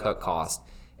low cut cost,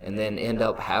 and then end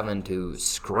up having to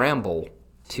scramble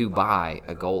to buy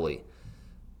a goalie.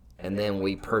 And then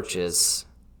we purchase,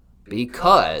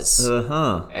 because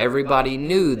everybody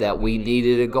knew that we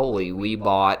needed a goalie, we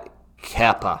bought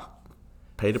Kepa.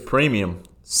 Paid a premium.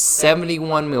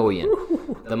 71 million.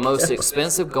 The most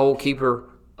expensive goalkeeper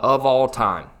of all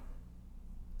time.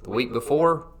 The week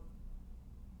before,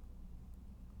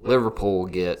 Liverpool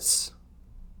gets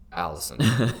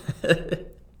Alisson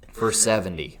for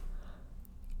 70.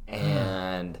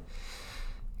 And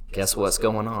guess what's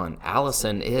going on?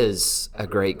 Alisson is a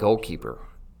great goalkeeper.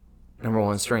 Number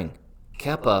one string.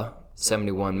 Kepa,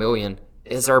 71 million,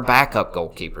 is our backup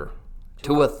goalkeeper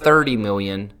to a 30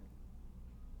 million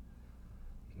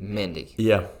Mendy.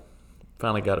 Yeah.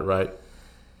 Finally got it right.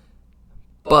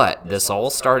 But this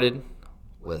all started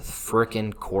with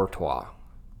frickin' Courtois.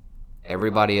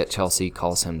 Everybody at Chelsea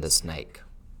calls him the Snake.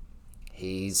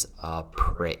 He's a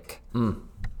prick. Gonna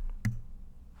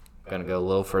go a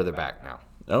little further back now.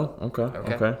 Oh, okay.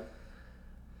 I'm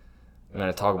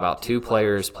gonna talk about two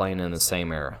players playing in the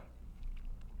same era.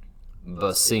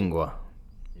 Bosingwa.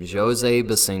 Jose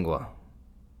Bosingwa.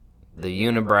 The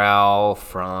unibrow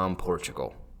from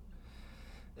Portugal.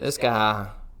 This guy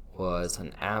was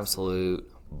an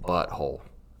absolute butthole.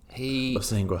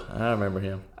 Bosingwa. I remember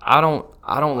him. I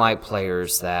don't like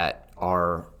players that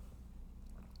are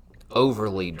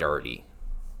overly dirty.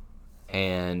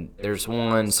 And there's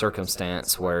one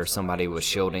circumstance where somebody was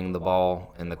shielding the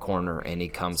ball in the corner, and he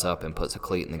comes up and puts a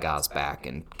cleat in the guy's back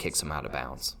and kicks him out of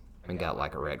bounds and got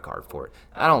like a red card for it.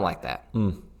 I don't like that.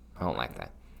 I don't like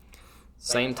that.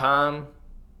 Same time,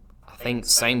 I think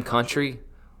same country,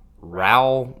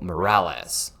 Raul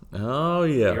Morales. Oh,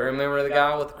 You yeah. remember the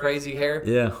guy with the crazy hair?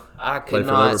 Yeah. I could Played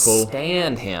for not Liverpool.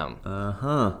 stand him.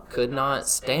 Could not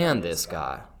stand this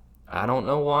guy. I don't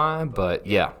know why, but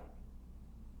yeah.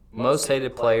 Most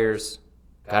hated players,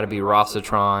 got to be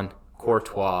Rossitron,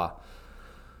 Courtois,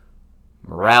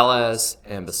 Morales,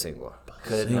 and Bosingwa.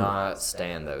 Could not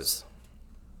stand those.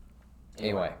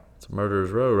 Anyway. It's a murderer's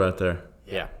row right there.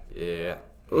 Yeah.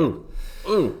 Ooh.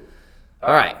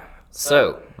 All right.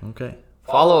 So, Okay.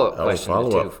 follow-up question.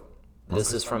 follow-up.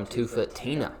 This is from 2 Foot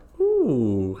Tina.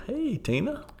 Ooh. Hey,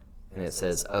 Tina. And it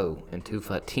says, and 2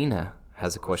 Foot Tina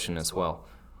has a question as well.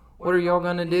 What are y'all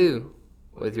going to do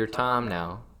with your time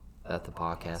now that the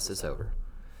podcast is over?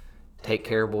 Take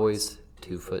care, boys.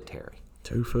 2 Foot Terry.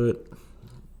 2 foot.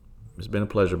 It's been a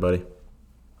pleasure, buddy.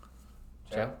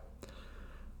 Joe?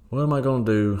 What am I going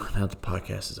to do now that the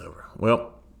podcast is over?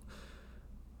 Well,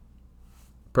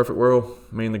 perfect world,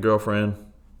 me and the girlfriend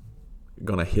are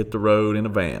going to hit the road in a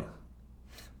van.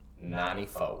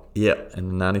 94. Yep, in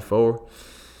the 94.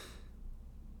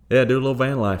 Yeah, do a little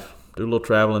van life. Do a little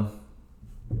traveling.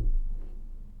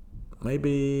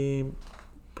 Maybe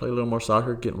play a little more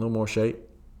soccer, get in a little more shape.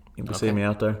 You'll be seeing me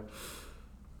out there.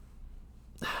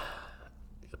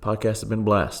 The podcast has been a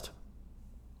blast.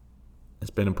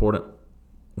 It's been important.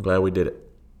 I'm glad we did it.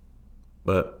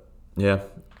 But, yeah,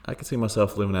 I can see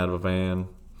myself living out of a van.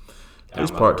 At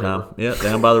least part-time. Yeah,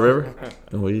 down by the river.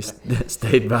 We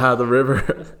stayed by the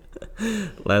river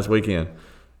last weekend.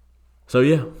 So,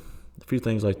 yeah, a few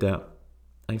things like that.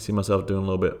 I can see myself doing a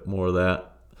little bit more of that.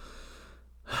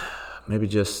 Maybe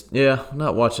just,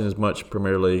 not watching as much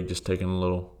Premier League, just taking a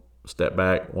little step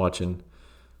back, watching.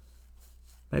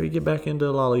 Maybe get back into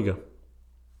La Liga.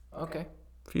 Okay.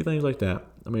 A few things like that.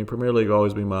 I mean, Premier League will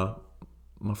always be my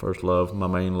first love, my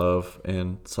main love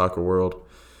in soccer world,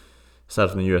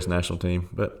 aside from the U.S. national team.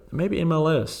 But maybe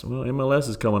MLS. Well, MLS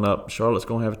is coming up. Charlotte's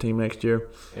going to have a team next year.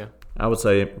 Yeah. I would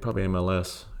say probably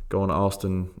MLS. Going to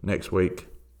Austin next week.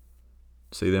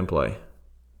 See them play.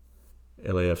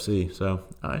 LAFC. So,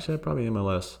 I said probably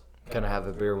MLS. Gonna have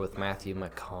a beer with Matthew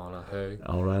McConaughey.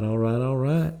 All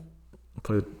right.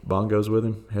 Play bongos with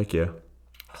him. Heck yeah.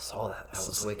 I saw that. That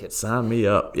was wicked. Sign me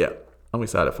up. Yeah. I'm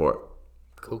excited for it.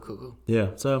 Cool. Yeah.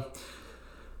 So,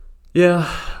 yeah.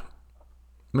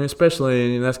 I mean,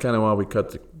 especially, and that's kind of why we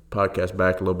cut the podcast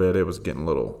back a little bit. It was getting a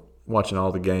little, watching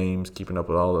all the games, keeping up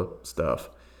with all the stuff.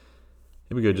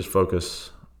 It'd be good to just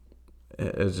focus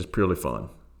as just purely fun,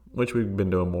 which we've been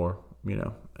doing more,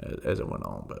 as it went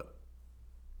on.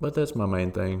 But that's my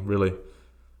main thing, really.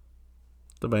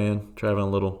 The band, traveling a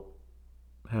little,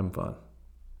 having fun.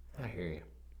 I hear you.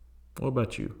 What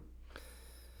about you?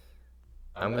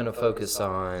 I'm going to focus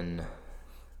on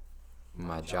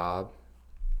my job.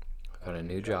 I got a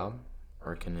new job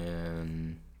working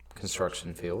in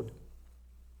construction field,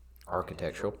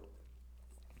 architectural.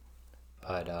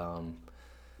 But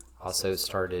also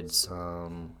started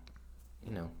some,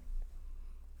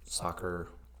 soccer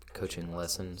coaching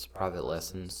lessons, private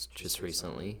lessons just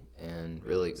recently, and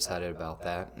really excited about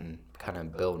that and kind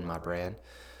of building my brand.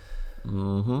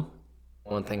 Mm-hmm.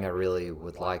 One thing I really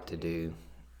would like to do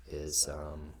is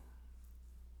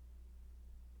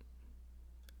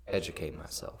educate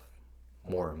myself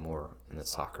more and more in the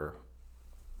soccer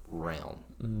realm.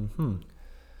 Mm-hmm.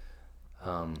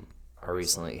 I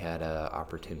recently had an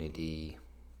opportunity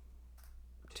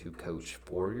to coach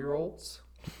 4-year-olds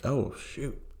Oh,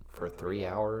 shoot. for 3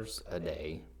 hours a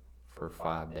day for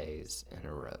 5 days in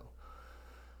a row.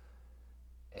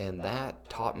 And that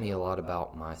taught me a lot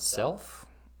about myself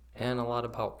and a lot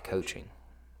about coaching.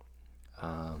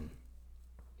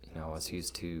 I was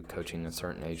used to coaching a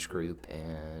certain age group,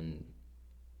 and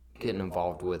getting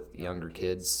involved with younger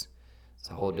kids is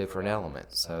a whole different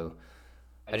element. So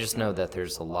I just know that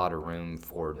there's a lot of room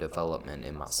for development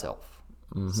in myself.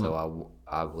 Mm-hmm. So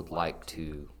I would like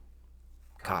to,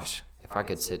 if I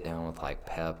could sit down with like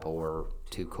Pep or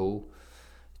Too Cool,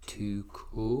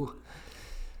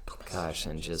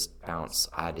 and just bounce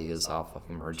ideas off of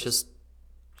them, or just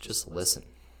listen.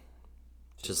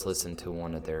 Just listen to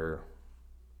one of their,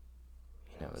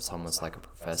 it's almost like a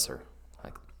professor.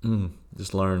 Like,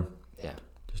 Just learn. yeah.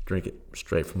 Just drink it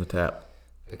straight from the tap.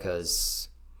 Because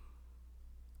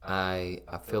I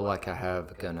feel like I have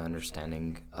a good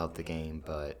understanding of the game,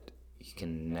 but you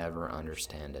can never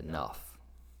understand enough,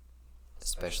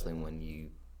 especially when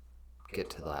you get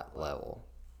to that level.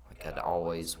 Like, I'd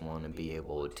always want to be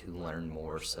able to learn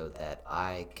more so that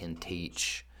I can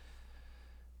teach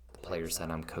the players that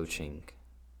I'm coaching.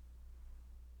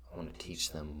 I want to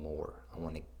teach them more. I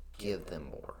want to give them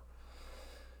more.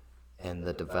 And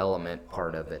the development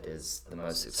part of it is the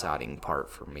most exciting part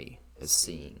for me, is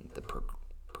seeing the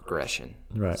progression.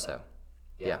 Right. So,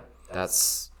 yeah,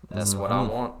 that's what I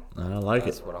want. I like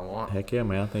That's it. what I want. Heck yeah,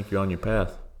 man. I think you're on your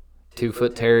path. 2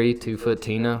 Foot Terry, 2 Foot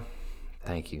Tina,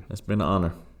 thank you. It's been an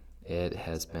honor. It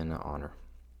has been an honor.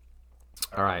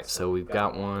 All right, so we've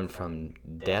got one from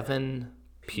Devin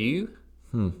Pugh.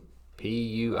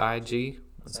 P-U-I-G.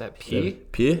 What's that? Pugh?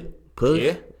 Pugh?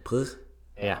 Pugh?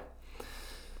 Yeah.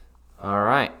 All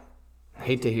right.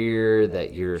 Hate to hear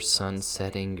that you're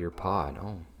sunsetting your pod.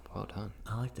 Oh, well done.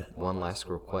 I like that. One last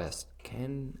request.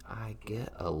 Can I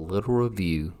get a little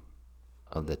review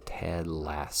of the Ted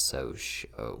Lasso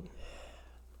show?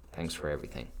 Thanks for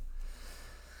everything.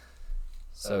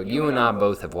 So you and I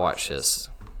both have watched this.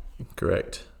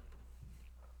 Correct.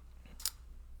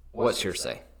 What's your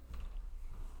say?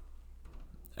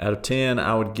 Out of 10,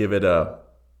 I would give it a...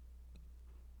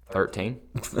 13?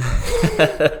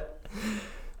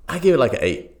 I give it like an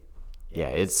 8. Yeah,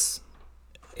 it is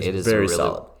very really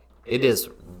solid. It is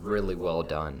really well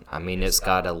done. I mean, it's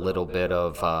got a little bit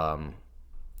of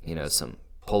some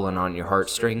pulling on your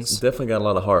heartstrings. Definitely got a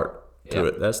lot of heart to Yeah.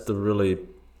 it. That's the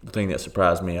thing that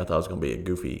surprised me. I thought it was going to be a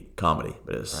goofy comedy,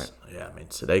 but it's Right. yeah. I mean,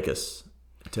 Sudeikis,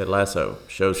 Ted Lasso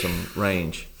shows some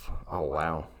range. Oh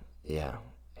wow, yeah.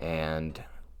 And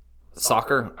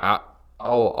soccer, I'll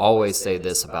always say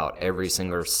this about every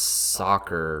single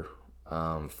soccer,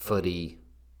 footy,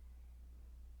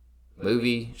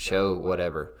 movie, show,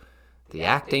 whatever. The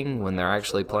acting when they're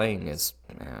actually playing is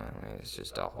it's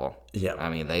just awful. Yeah. I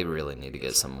mean, they really need to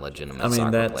get some legitimate I mean,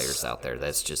 soccer that's- players out there.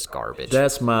 That's just garbage.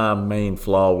 That's my main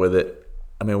flaw with it.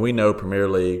 I mean, we know Premier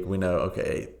League. We know,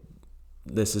 okay,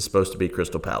 this is supposed to be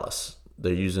Crystal Palace.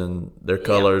 They're using their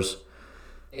colors,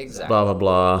 Exactly. blah, blah,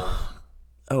 blah.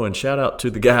 Oh, and shout out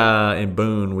to the guy in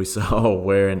Boone we saw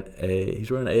wearing he's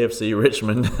wearing an AFC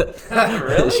Richmond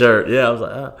shirt. Yeah, I was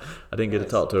like, I didn't get to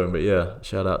talk to him, but yeah,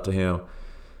 shout out to him.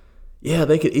 Yeah,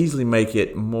 they could easily make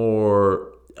it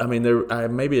more. I mean,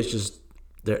 maybe it's just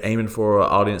they're aiming for an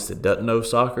audience that doesn't know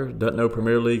soccer, doesn't know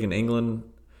Premier League in England.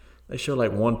 They show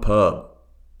like one pub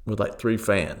with like 3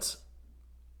 fans.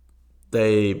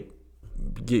 They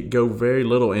go very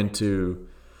little into.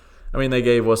 I mean, they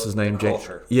gave what's his name,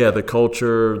 culture. Yeah, the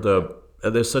culture.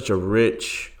 There's such a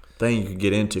rich thing you could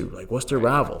get into. Like, what's their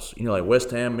rivals? Like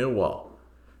West Ham, Millwall.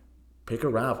 Pick a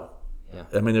rival. Yeah.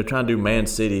 I mean, they're trying to do Man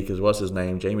City because what's his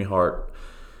name? Jamie Hart.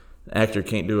 An actor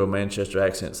can't do a Manchester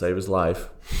accent, save his life.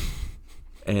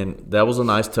 And that was a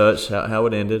nice touch, how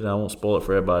it ended. I won't spoil it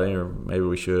for everybody, or maybe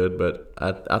we should, but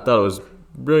I thought it was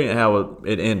brilliant how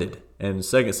it ended. And the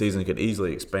second season could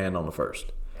easily expand on the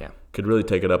first. Yeah. Could really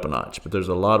take it up a notch. But there's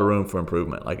a lot of room for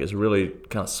improvement. Like, it's really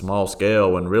kind of small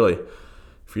scale, when really,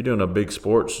 if you're doing a big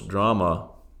sports drama,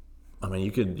 I mean,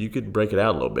 you could break it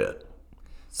out a little bit.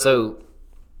 So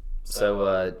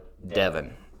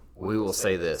Devin, we will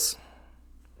say this.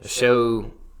 The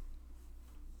show,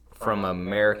 from an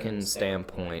American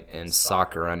standpoint and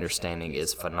soccer understanding,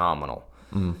 is phenomenal.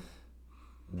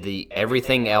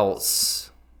 Everything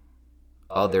else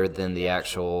other than the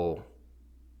actual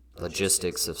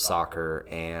logistics of soccer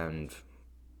and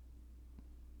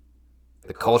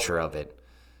the culture of it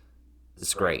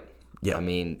is great. Yeah. I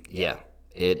mean, yeah,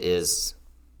 it is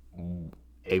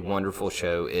a wonderful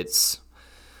show.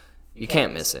 You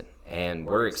can't miss it. And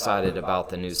we're excited about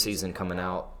the new season coming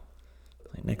out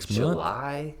Like next month?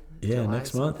 July. Yeah, July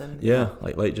next month. something? Yeah,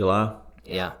 like late July.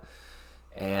 Yeah.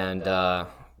 And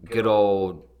good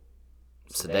old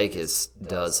Sudeikis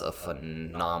does a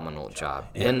phenomenal job.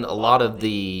 Yeah. And a lot of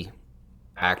the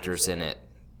actors in it,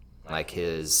 like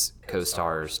his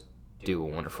co-stars, do a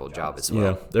wonderful job as well.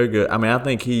 Yeah, they're good. I mean, I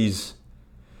think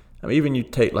even you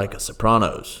take like a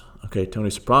Sopranos. Okay, Tony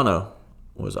Soprano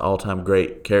was an all-time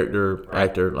great character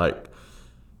actor,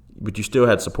 but you still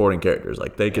had supporting characters.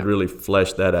 Like, they could really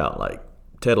flesh that out. Like,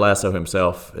 Ted Lasso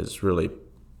himself is really,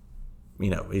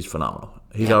 he's phenomenal.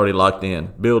 He's already locked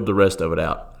in. Build the rest of it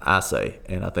out, I say,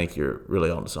 and I think you're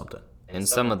really onto something. And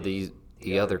some of the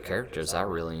other characters I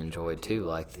really enjoyed too,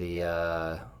 like the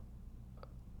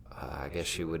I guess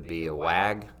she would be a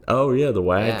wag. Oh yeah, the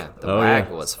wag. Yeah, the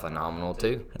wag was phenomenal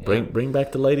too. Bring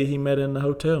back the lady he met in the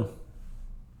hotel.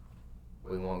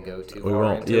 We won't go too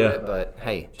far into it, but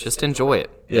hey, just enjoy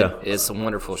it. Yeah, it's a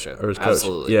wonderful show. Or his coach.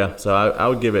 Absolutely. Yeah, so I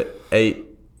would give it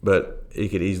 8, but it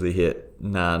could easily hit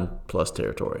 9+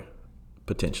 territory,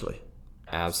 potentially.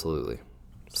 Absolutely.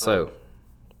 So,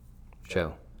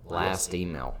 Joe, last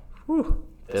email. Whew.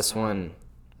 This one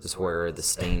is where the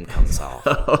steam comes off.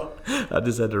 I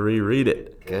just had to reread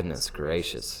it. Goodness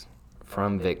gracious.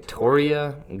 From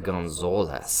Victoria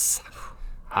Gonzalez.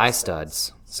 Hi,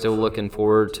 studs. Still looking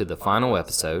forward to the final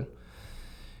episode.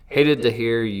 Hated to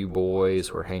hear you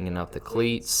boys were hanging up the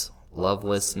cleats. Love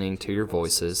listening to your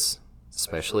voices,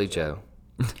 especially Joe.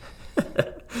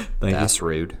 That's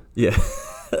rude. Yeah,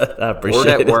 I appreciate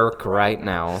Bored it. at work right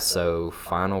now, so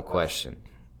final question.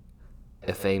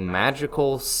 If a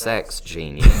magical sex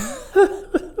genie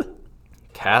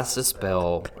cast a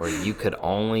spell where you could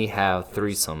only have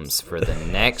threesomes for the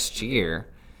next year,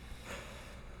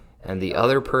 and the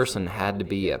other person had to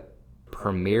be a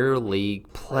Premier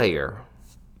League player,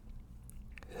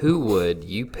 who would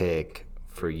you pick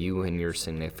for you and your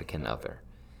significant other?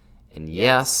 And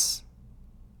yes,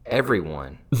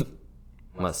 everyone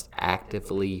must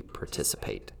actively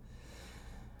participate.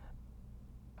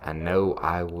 I know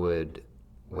I would,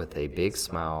 with a big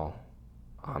smile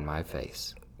on my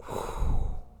face.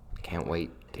 Can't wait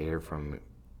to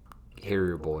hear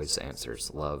your boys'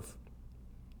 answers. Love,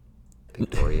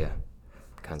 Victoria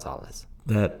Gonzalez.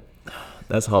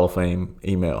 That's Hall of Fame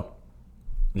email.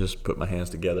 Just put my hands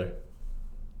together.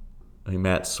 I mean,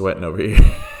 Matt's sweating over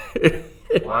here.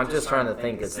 Well, I'm just trying to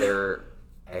think, is there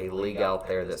a league out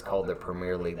there that's called the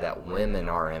Premier League that women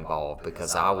are involved?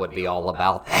 Because I would be all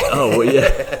about that. Oh, well,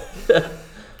 yeah.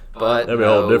 But That'd be a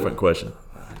whole different question.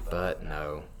 But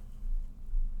no.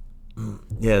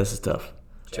 Yeah, this is tough.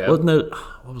 Joe?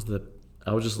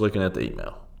 I was just looking at the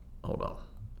email. Hold on.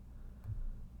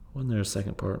 Wasn't there a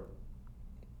second part?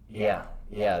 Yeah,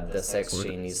 the sex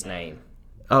genie's name.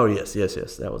 Oh, yes,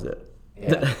 that was it.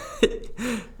 Yeah.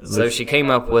 So she came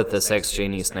up with the sex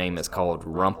genie's name. It's called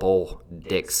Rumple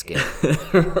Dickskin.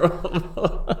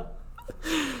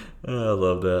 I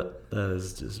love that. That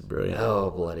is just brilliant. Oh,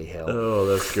 bloody hell. Oh,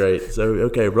 that's great. So,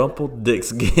 okay, Rumple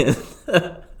Dickskin.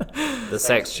 The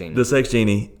sex genie. The sex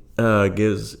genie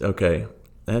gives, okay,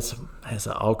 that's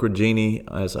an awkward genie.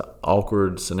 That's an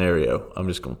awkward scenario. I'm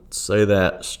just going to say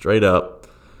that straight up.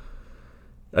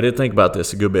 I did think about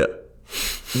this a good bit.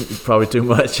 Probably too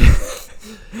much.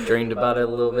 Dreamed about it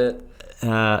a little bit?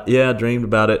 Yeah, I dreamed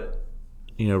about it.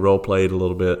 Role played a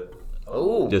little bit.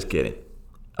 Oh. Just kidding.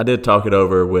 I did talk it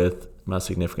over with my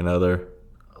significant other.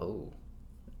 Oh.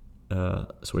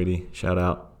 Sweetie, shout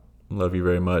out. Love you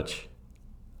very much.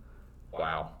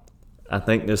 Wow. I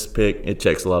think this pick, it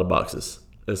checks a lot of boxes.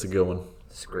 It's a good one.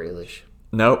 It's Grealish.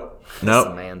 Nope. That's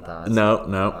the man thoughts. No.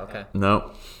 Okay.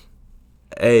 No.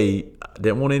 I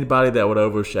didn't want anybody that would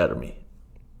overshadow me.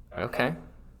 Okay.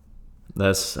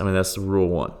 That's the rule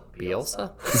one.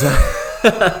 Bielsa?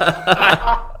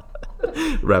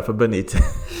 Rafa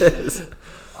Benitez.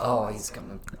 Oh, he's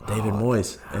coming. David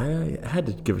Moyes. Yeah, I had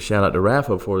to give a shout out to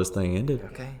Rafa before this thing ended.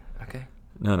 Okay.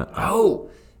 No. Oh,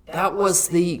 that was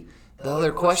the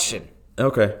other question.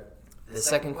 Okay. The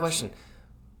second question.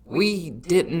 We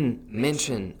didn't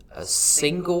mention a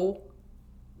single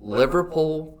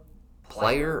Liverpool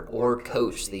player or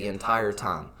coach the entire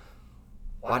time.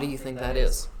 Why do you think that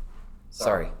is?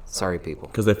 Sorry, people.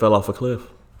 Because they fell off a cliff.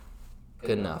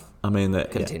 Good enough. I mean that.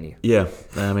 Continue. Yeah.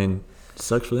 I mean,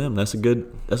 sucks for them. That's a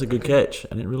good catch.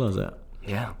 I didn't realize that.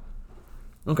 Yeah.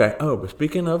 Okay. Oh, but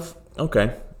speaking of,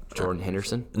 okay. Jordan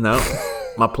Henderson. No,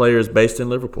 my player is based in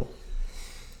Liverpool.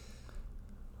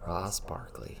 Ross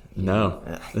Barkley. No.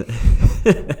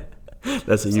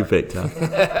 That's a you picked,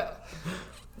 huh?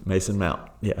 Mason Mount.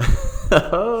 Yeah.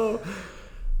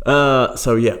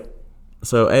 So, yeah.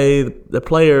 So, the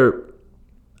player,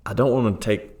 I don't want to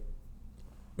take,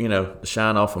 the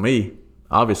shine off of me,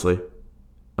 obviously.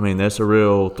 I mean, that's a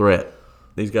real threat.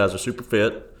 These guys are super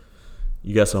fit.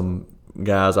 You got some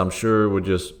guys I'm sure would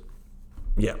just,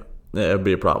 that would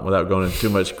be a problem without going into too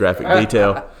much graphic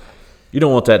detail. You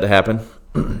don't want that to happen.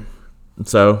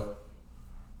 So,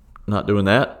 not doing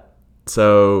that.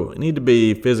 So, you need to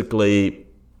be physically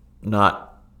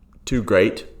not too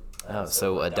great. Oh,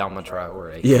 so Adama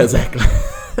Traore. Yeah, exactly.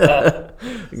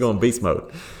 You're going beast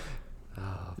mode.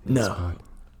 No.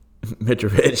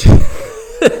 Mitrovic.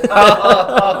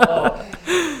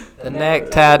 The neck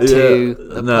tattoo,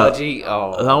 the pudgy.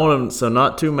 Oh, I want him, so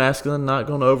not too masculine, not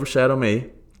going to overshadow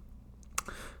me.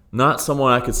 Not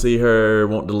someone I could see her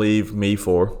want to leave me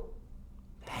for.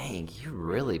 dang, you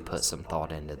really put some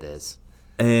thought into this.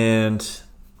 And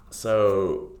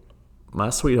so my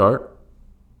sweetheart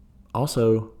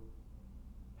also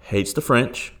hates the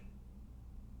French.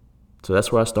 So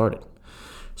that's where I started.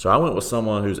 So I went with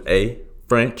someone who's A,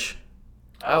 French.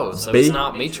 Oh, so B? it's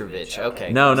not Mitrovic.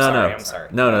 Okay. No. I'm sorry.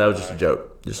 No, that was just a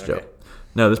joke. Just a joke.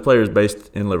 No, this player is based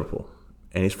in Liverpool,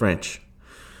 and he's French.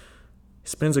 He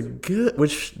spends a good,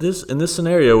 in this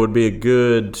scenario would be a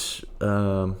good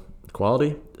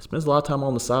quality. He spends a lot of time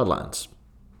on the sidelines.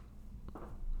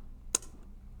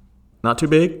 Not too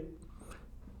big.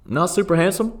 Not super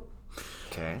handsome.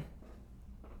 Okay.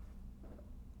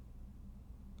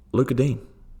 Luka Dean.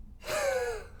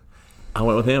 I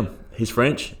went with him. He's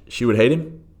French. She would hate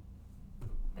him.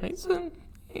 He's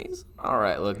all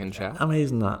right looking chap. I mean,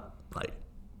 he's not like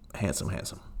handsome.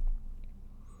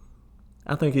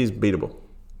 I think he's beatable.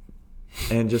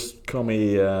 And just call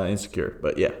me insecure.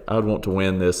 But yeah, I would want to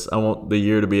win this. I want the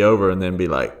year to be over and then be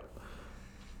like,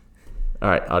 all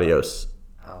right, adios.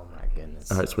 Oh my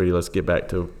goodness. All right, sweetie, let's get back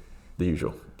to the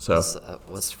usual. So,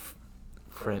 What's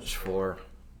French for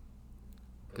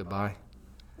goodbye?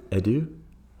 adieu.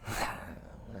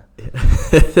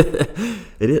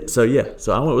 It is. So yeah.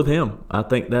 So I went with him. I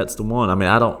think that's the one. I mean,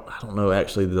 I don't know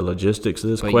actually the logistics of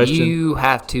this But question. you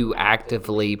have to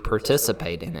actively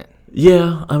participate in it.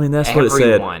 Yeah, I mean that's what it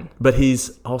Everyone. said. But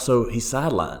he's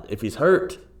sidelined. If he's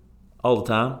hurt all the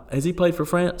time, has he played for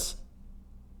France?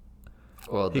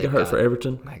 Well, He got hurt for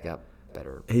Everton. They got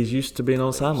better. He's used to being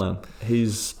on the sideline. He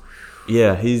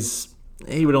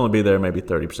would only be there maybe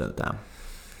 30% of the time.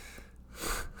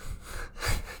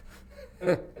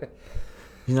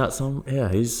 He's not some. Yeah,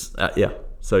 he's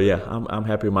So yeah, I'm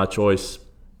happy with my choice.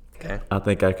 Okay. I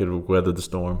think I could weather the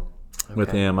storm with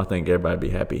Okay. him. I think everybody'd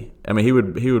be happy. I mean, he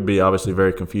would be obviously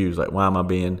very confused. Like, why am I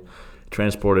being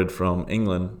transported from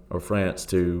England or France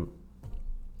to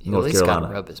North At least Carolina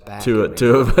gotta rub his back. to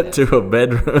a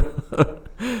bedroom?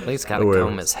 At least got to Wherever.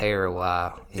 comb his hair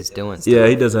while he's doing stuff. Yeah,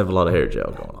 he does have a lot of hair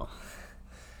gel going on.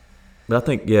 But I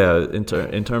think, yeah, in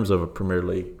terms of a Premier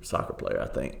League soccer player, I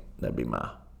think that'd be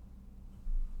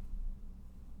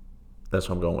that's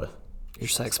what I'm going with. Your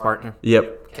sex partner.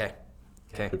 Yep. Okay.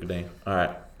 Luka Dean. All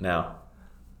right, now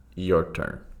your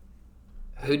turn.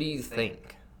 Who do you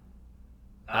think?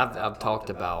 I've talked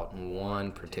about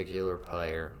one particular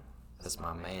player as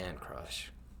my man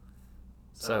crush.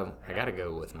 So I got to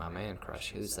go with my man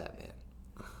crush. Who's that been?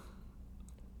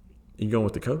 You going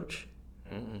with the coach?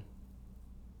 Mm-mm.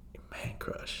 Man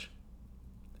crush.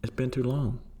 It's been too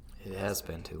long. It has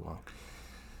been too long.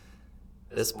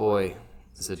 This boy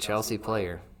is a Chelsea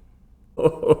player.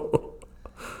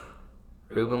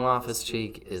 Ruben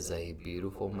Loftus-Cheek is a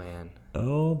beautiful man.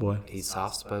 Oh boy. He's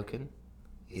soft-spoken.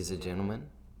 He's a gentleman.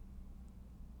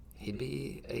 He'd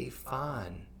be a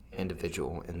fine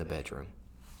individual in the bedroom.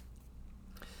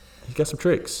 He's got some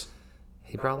tricks.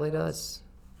 He probably does.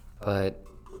 But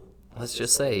let's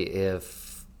just say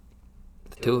if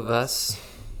the two of us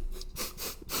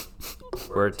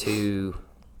were to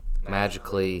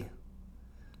magically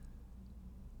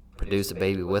produce a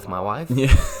baby with my wife.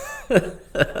 Yeah.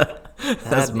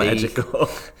 That's magical.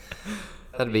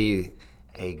 That'd be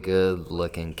a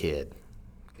good-looking kid.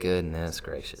 Goodness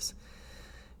gracious.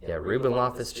 Yeah, Ruben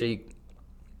Loftus-Cheek,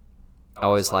 I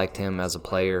always liked him as a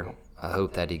player. I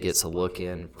hope that he gets a look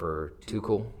in for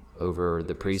Tuchel over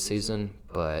the preseason,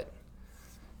 but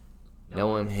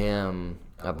knowing him,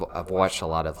 I've watched a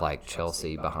lot of like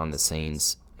Chelsea behind the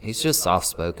scenes. He's just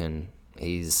soft-spoken.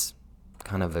 He's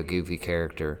kind of a goofy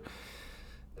character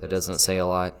that doesn't say a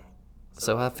lot.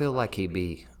 So I feel like he'd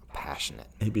be passionate.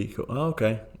 He'd be cool. Oh,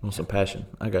 okay. Want some passion.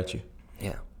 I got you.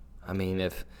 Yeah. I mean,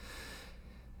 if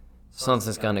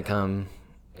something's going to come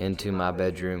into my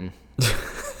bedroom,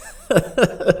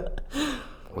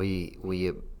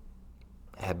 we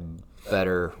had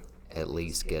better at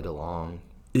least get along.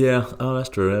 Yeah. Oh, that's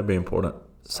true. That'd be important.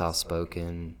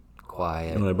 Soft-spoken,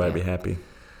 quiet. And everybody be happy.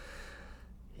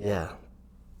 Yeah.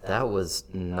 That was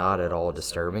not at all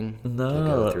disturbing to No,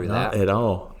 go through not that. at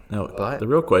all. No, But- the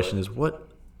real question is what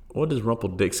does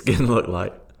Rumpelstiltskin look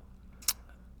like?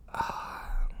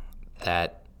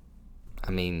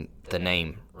 The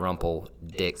name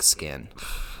Rumpelstiltskin.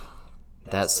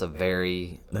 That's a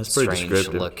very That's pretty strange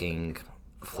descriptive. looking,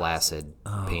 flaccid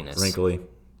penis. Wrinkly.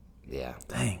 Yeah.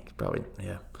 Dang, probably,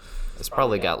 yeah. It's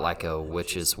probably got like a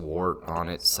witch's wart on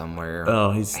it somewhere.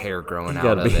 Oh, he's hair growing he's out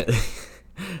gotta of be, it.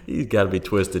 He's got to be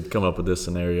twisted. Come up with this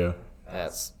scenario.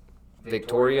 That's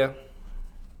Victoria.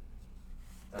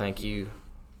 Thank you,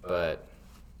 but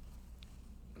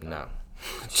no.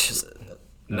 Just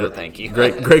no thank you.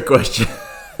 Great question.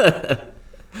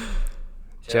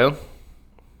 Joe,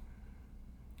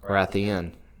 we're at the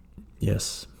end.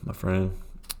 Yes, my friend.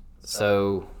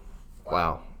 So,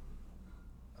 wow.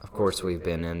 Of course, we've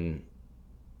been in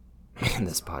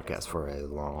this podcast for a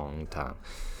long time.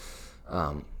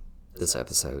 This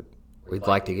episode, we'd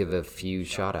like to give a few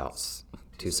shout-outs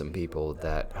to some people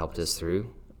that helped us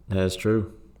through. That's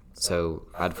true. So,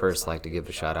 I'd first like to give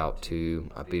a shout-out to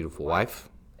my beautiful wife,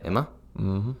 Emma.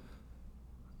 Mm-hmm.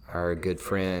 Our good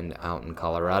friend out in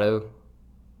Colorado,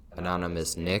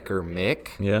 anonymous Nick or Mick.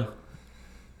 Yeah.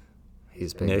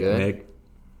 He's been good. Nick,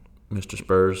 Mr.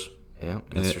 Spurs, Yeah,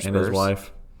 and, Mr. Spurs. and his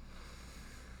wife.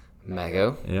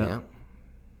 Mago. Yeah.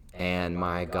 And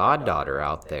my goddaughter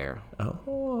out there.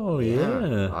 Oh,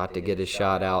 yeah. I'll have to get a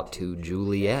shout out to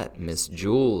Juliet, Miss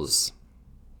Jules.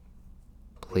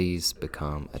 Please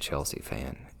become a Chelsea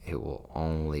fan. It will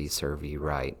only serve you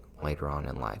right later on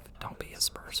in life. Don't be a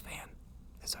Spurs fan.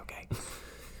 It's okay.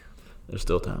 There's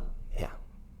still time. Yeah.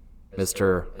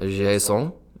 Mr.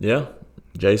 Jason. Yeah.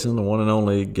 Jason, the one and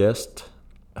only guest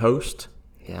host.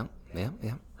 Yeah.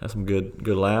 Had some good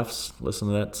laughs. Listen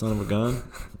to that son of a gun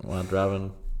while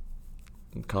driving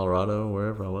in Colorado,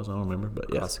 wherever I was. I don't remember, but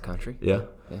yeah. Across the country. Yeah.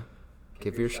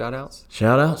 Give your shout outs.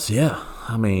 Shout outs, yeah.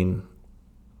 I mean,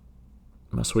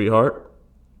 my sweetheart,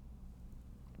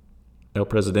 El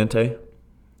Presidente.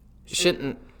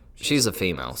 She's a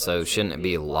female, so shouldn't it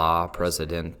be La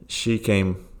President? She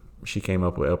came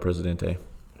up with El Presidente,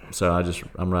 so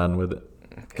I'm riding with it.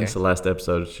 Okay. It's the last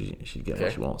episode. She get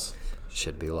what she wants.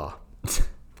 Should be La.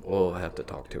 We'll have to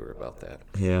talk to her about that.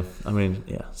 Yeah, I mean,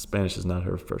 yeah, Spanish is not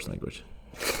her first language.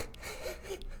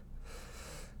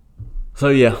 So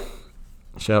yeah,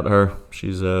 shout out to her.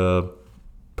 She's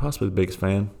possibly the biggest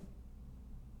fan.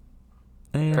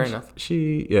 And Fair enough.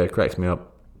 She cracks me up.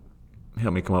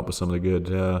 Helped me come up with some of the good,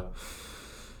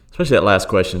 especially that last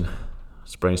question,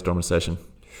 brainstorming session.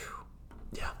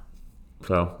 Yeah.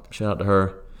 So shout out to her.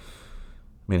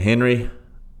 I mean, Henry,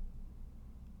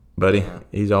 buddy,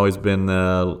 he's always been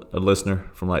a listener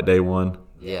from like day one.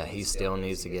 Yeah, he still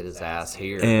needs to get his ass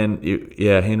here. And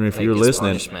Henry, if Take you're his listening,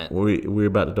 punishment. we're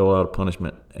about to dole out a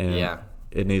punishment, and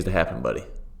it needs to happen, buddy.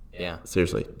 Yeah.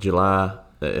 Seriously, July,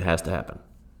 it has to happen.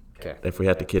 Okay. If we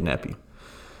have to kidnap you,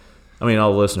 I mean,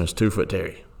 all the listeners, 2 Foot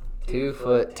Terry. 2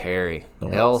 Foot Terry.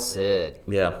 El Cid.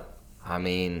 Yeah, I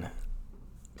mean,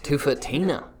 2 Foot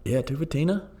Tina. yeah, 2 Foot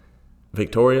Tina,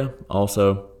 Victoria,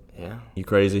 also. Yeah. You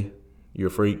crazy? You're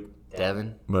a freak,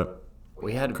 Devin. but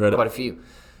We had Credit. quite a few.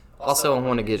 Also, I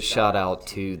want to get a shout out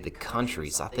to the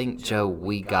countries. I think, Joe,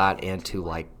 we got into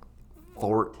like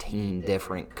 14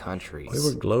 different countries. we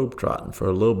were globetrotting for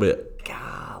a little bit.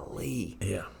 Golly.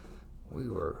 Yeah, We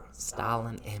were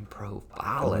styling and we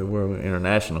profiling. were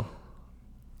international.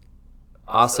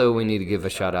 Also, we need to give a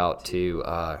shout out to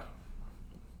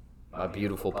my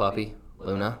beautiful puppy,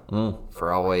 Luna,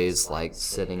 for always like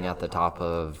sitting at the top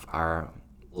of our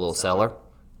little cellar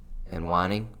and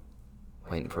whining,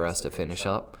 waiting for us to finish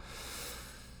up.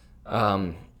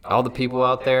 All the people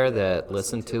out there that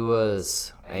listen to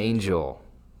us, Angel,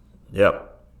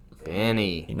 Yep,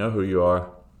 Benny, you know who you are.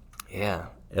 yeah,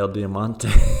 El Diamante.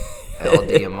 El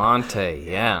Diamante,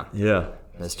 yeah. Yeah.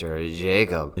 Mr.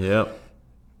 Jacob. Yep.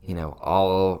 You know,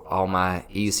 all my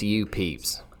ECU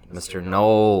peeps. Mr.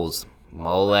 Knowles,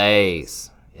 Moles.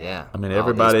 Yeah. I mean, all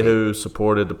everybody these people. who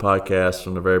supported the podcast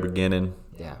from the very beginning,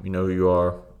 Yeah. you know who you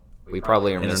are. We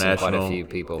probably are missing quite a International. few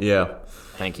people. Yeah.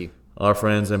 Thank you. Our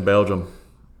friends in Belgium,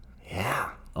 Yeah.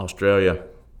 Australia,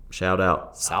 shout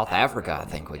out. South Africa, I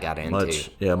think we got into.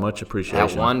 Much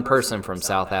appreciation. That one person from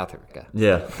South Africa.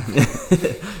 Yeah.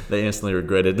 They instantly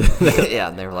regretted that. Yeah,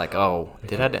 and they were like, "Oh,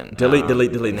 did I didn't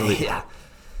Delete. Yeah.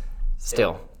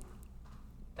 Still,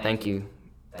 thank you.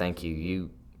 You've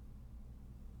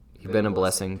been a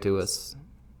blessing to us.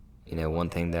 You know, one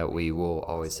thing that we will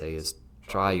always say is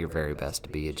try your very best to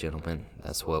be a gentleman.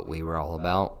 That's what we were all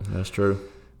about. That's true.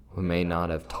 We may not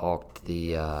have talked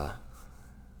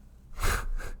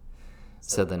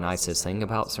said the nicest thing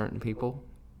about certain people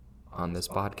on this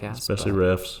podcast, Especially but-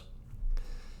 refs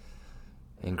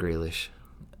and Grealish,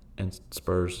 and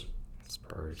Spurs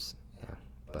yeah,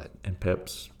 but and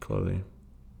Pep's clothing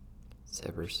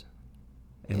Severs.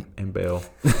 and Bell.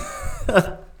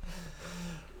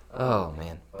 Oh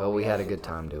man, but we had a good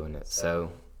time doing it.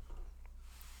 So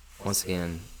once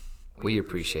again, we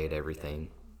appreciate everything.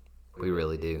 We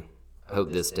really do. I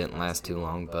hope this didn't last too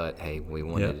long, but hey, we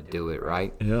wanted Yeah. to do it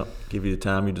right. Yeah. Give you the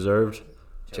time you deserved.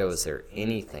 Joe, is there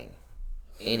anything,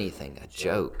 a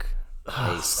joke,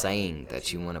 a saying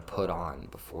that you want to put on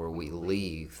before we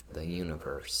leave the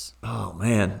universe? Oh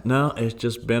man, no, it's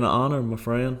just been an honor, my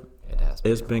friend. It has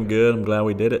been. It's been good. I'm glad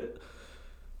we did it.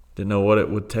 Didn't know what it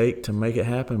would take to make it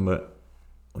happen, but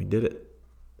we did it.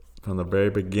 From the very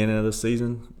beginning of the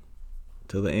season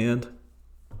to the end,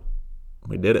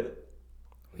 we did it.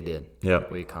 We did. Yeah.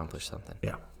 We accomplished something.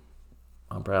 Yeah.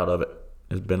 I'm proud of it.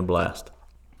 It's been a blast.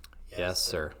 Yes,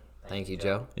 sir. Thank you,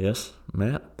 Joe. Yes,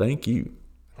 Matt, thank you.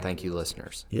 Thank you,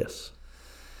 listeners. Yes.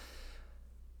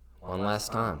 One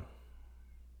last time.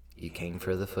 You came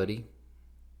for the footy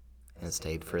and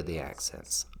stayed for the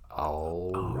accents.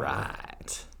 All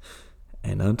right.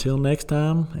 And until next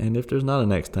time, and if there's not a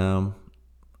next time,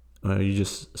 well, you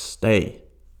just stay.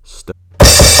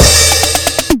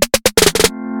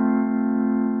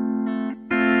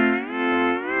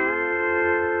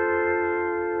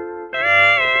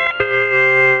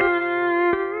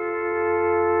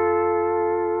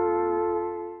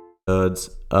 Studs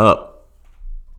up.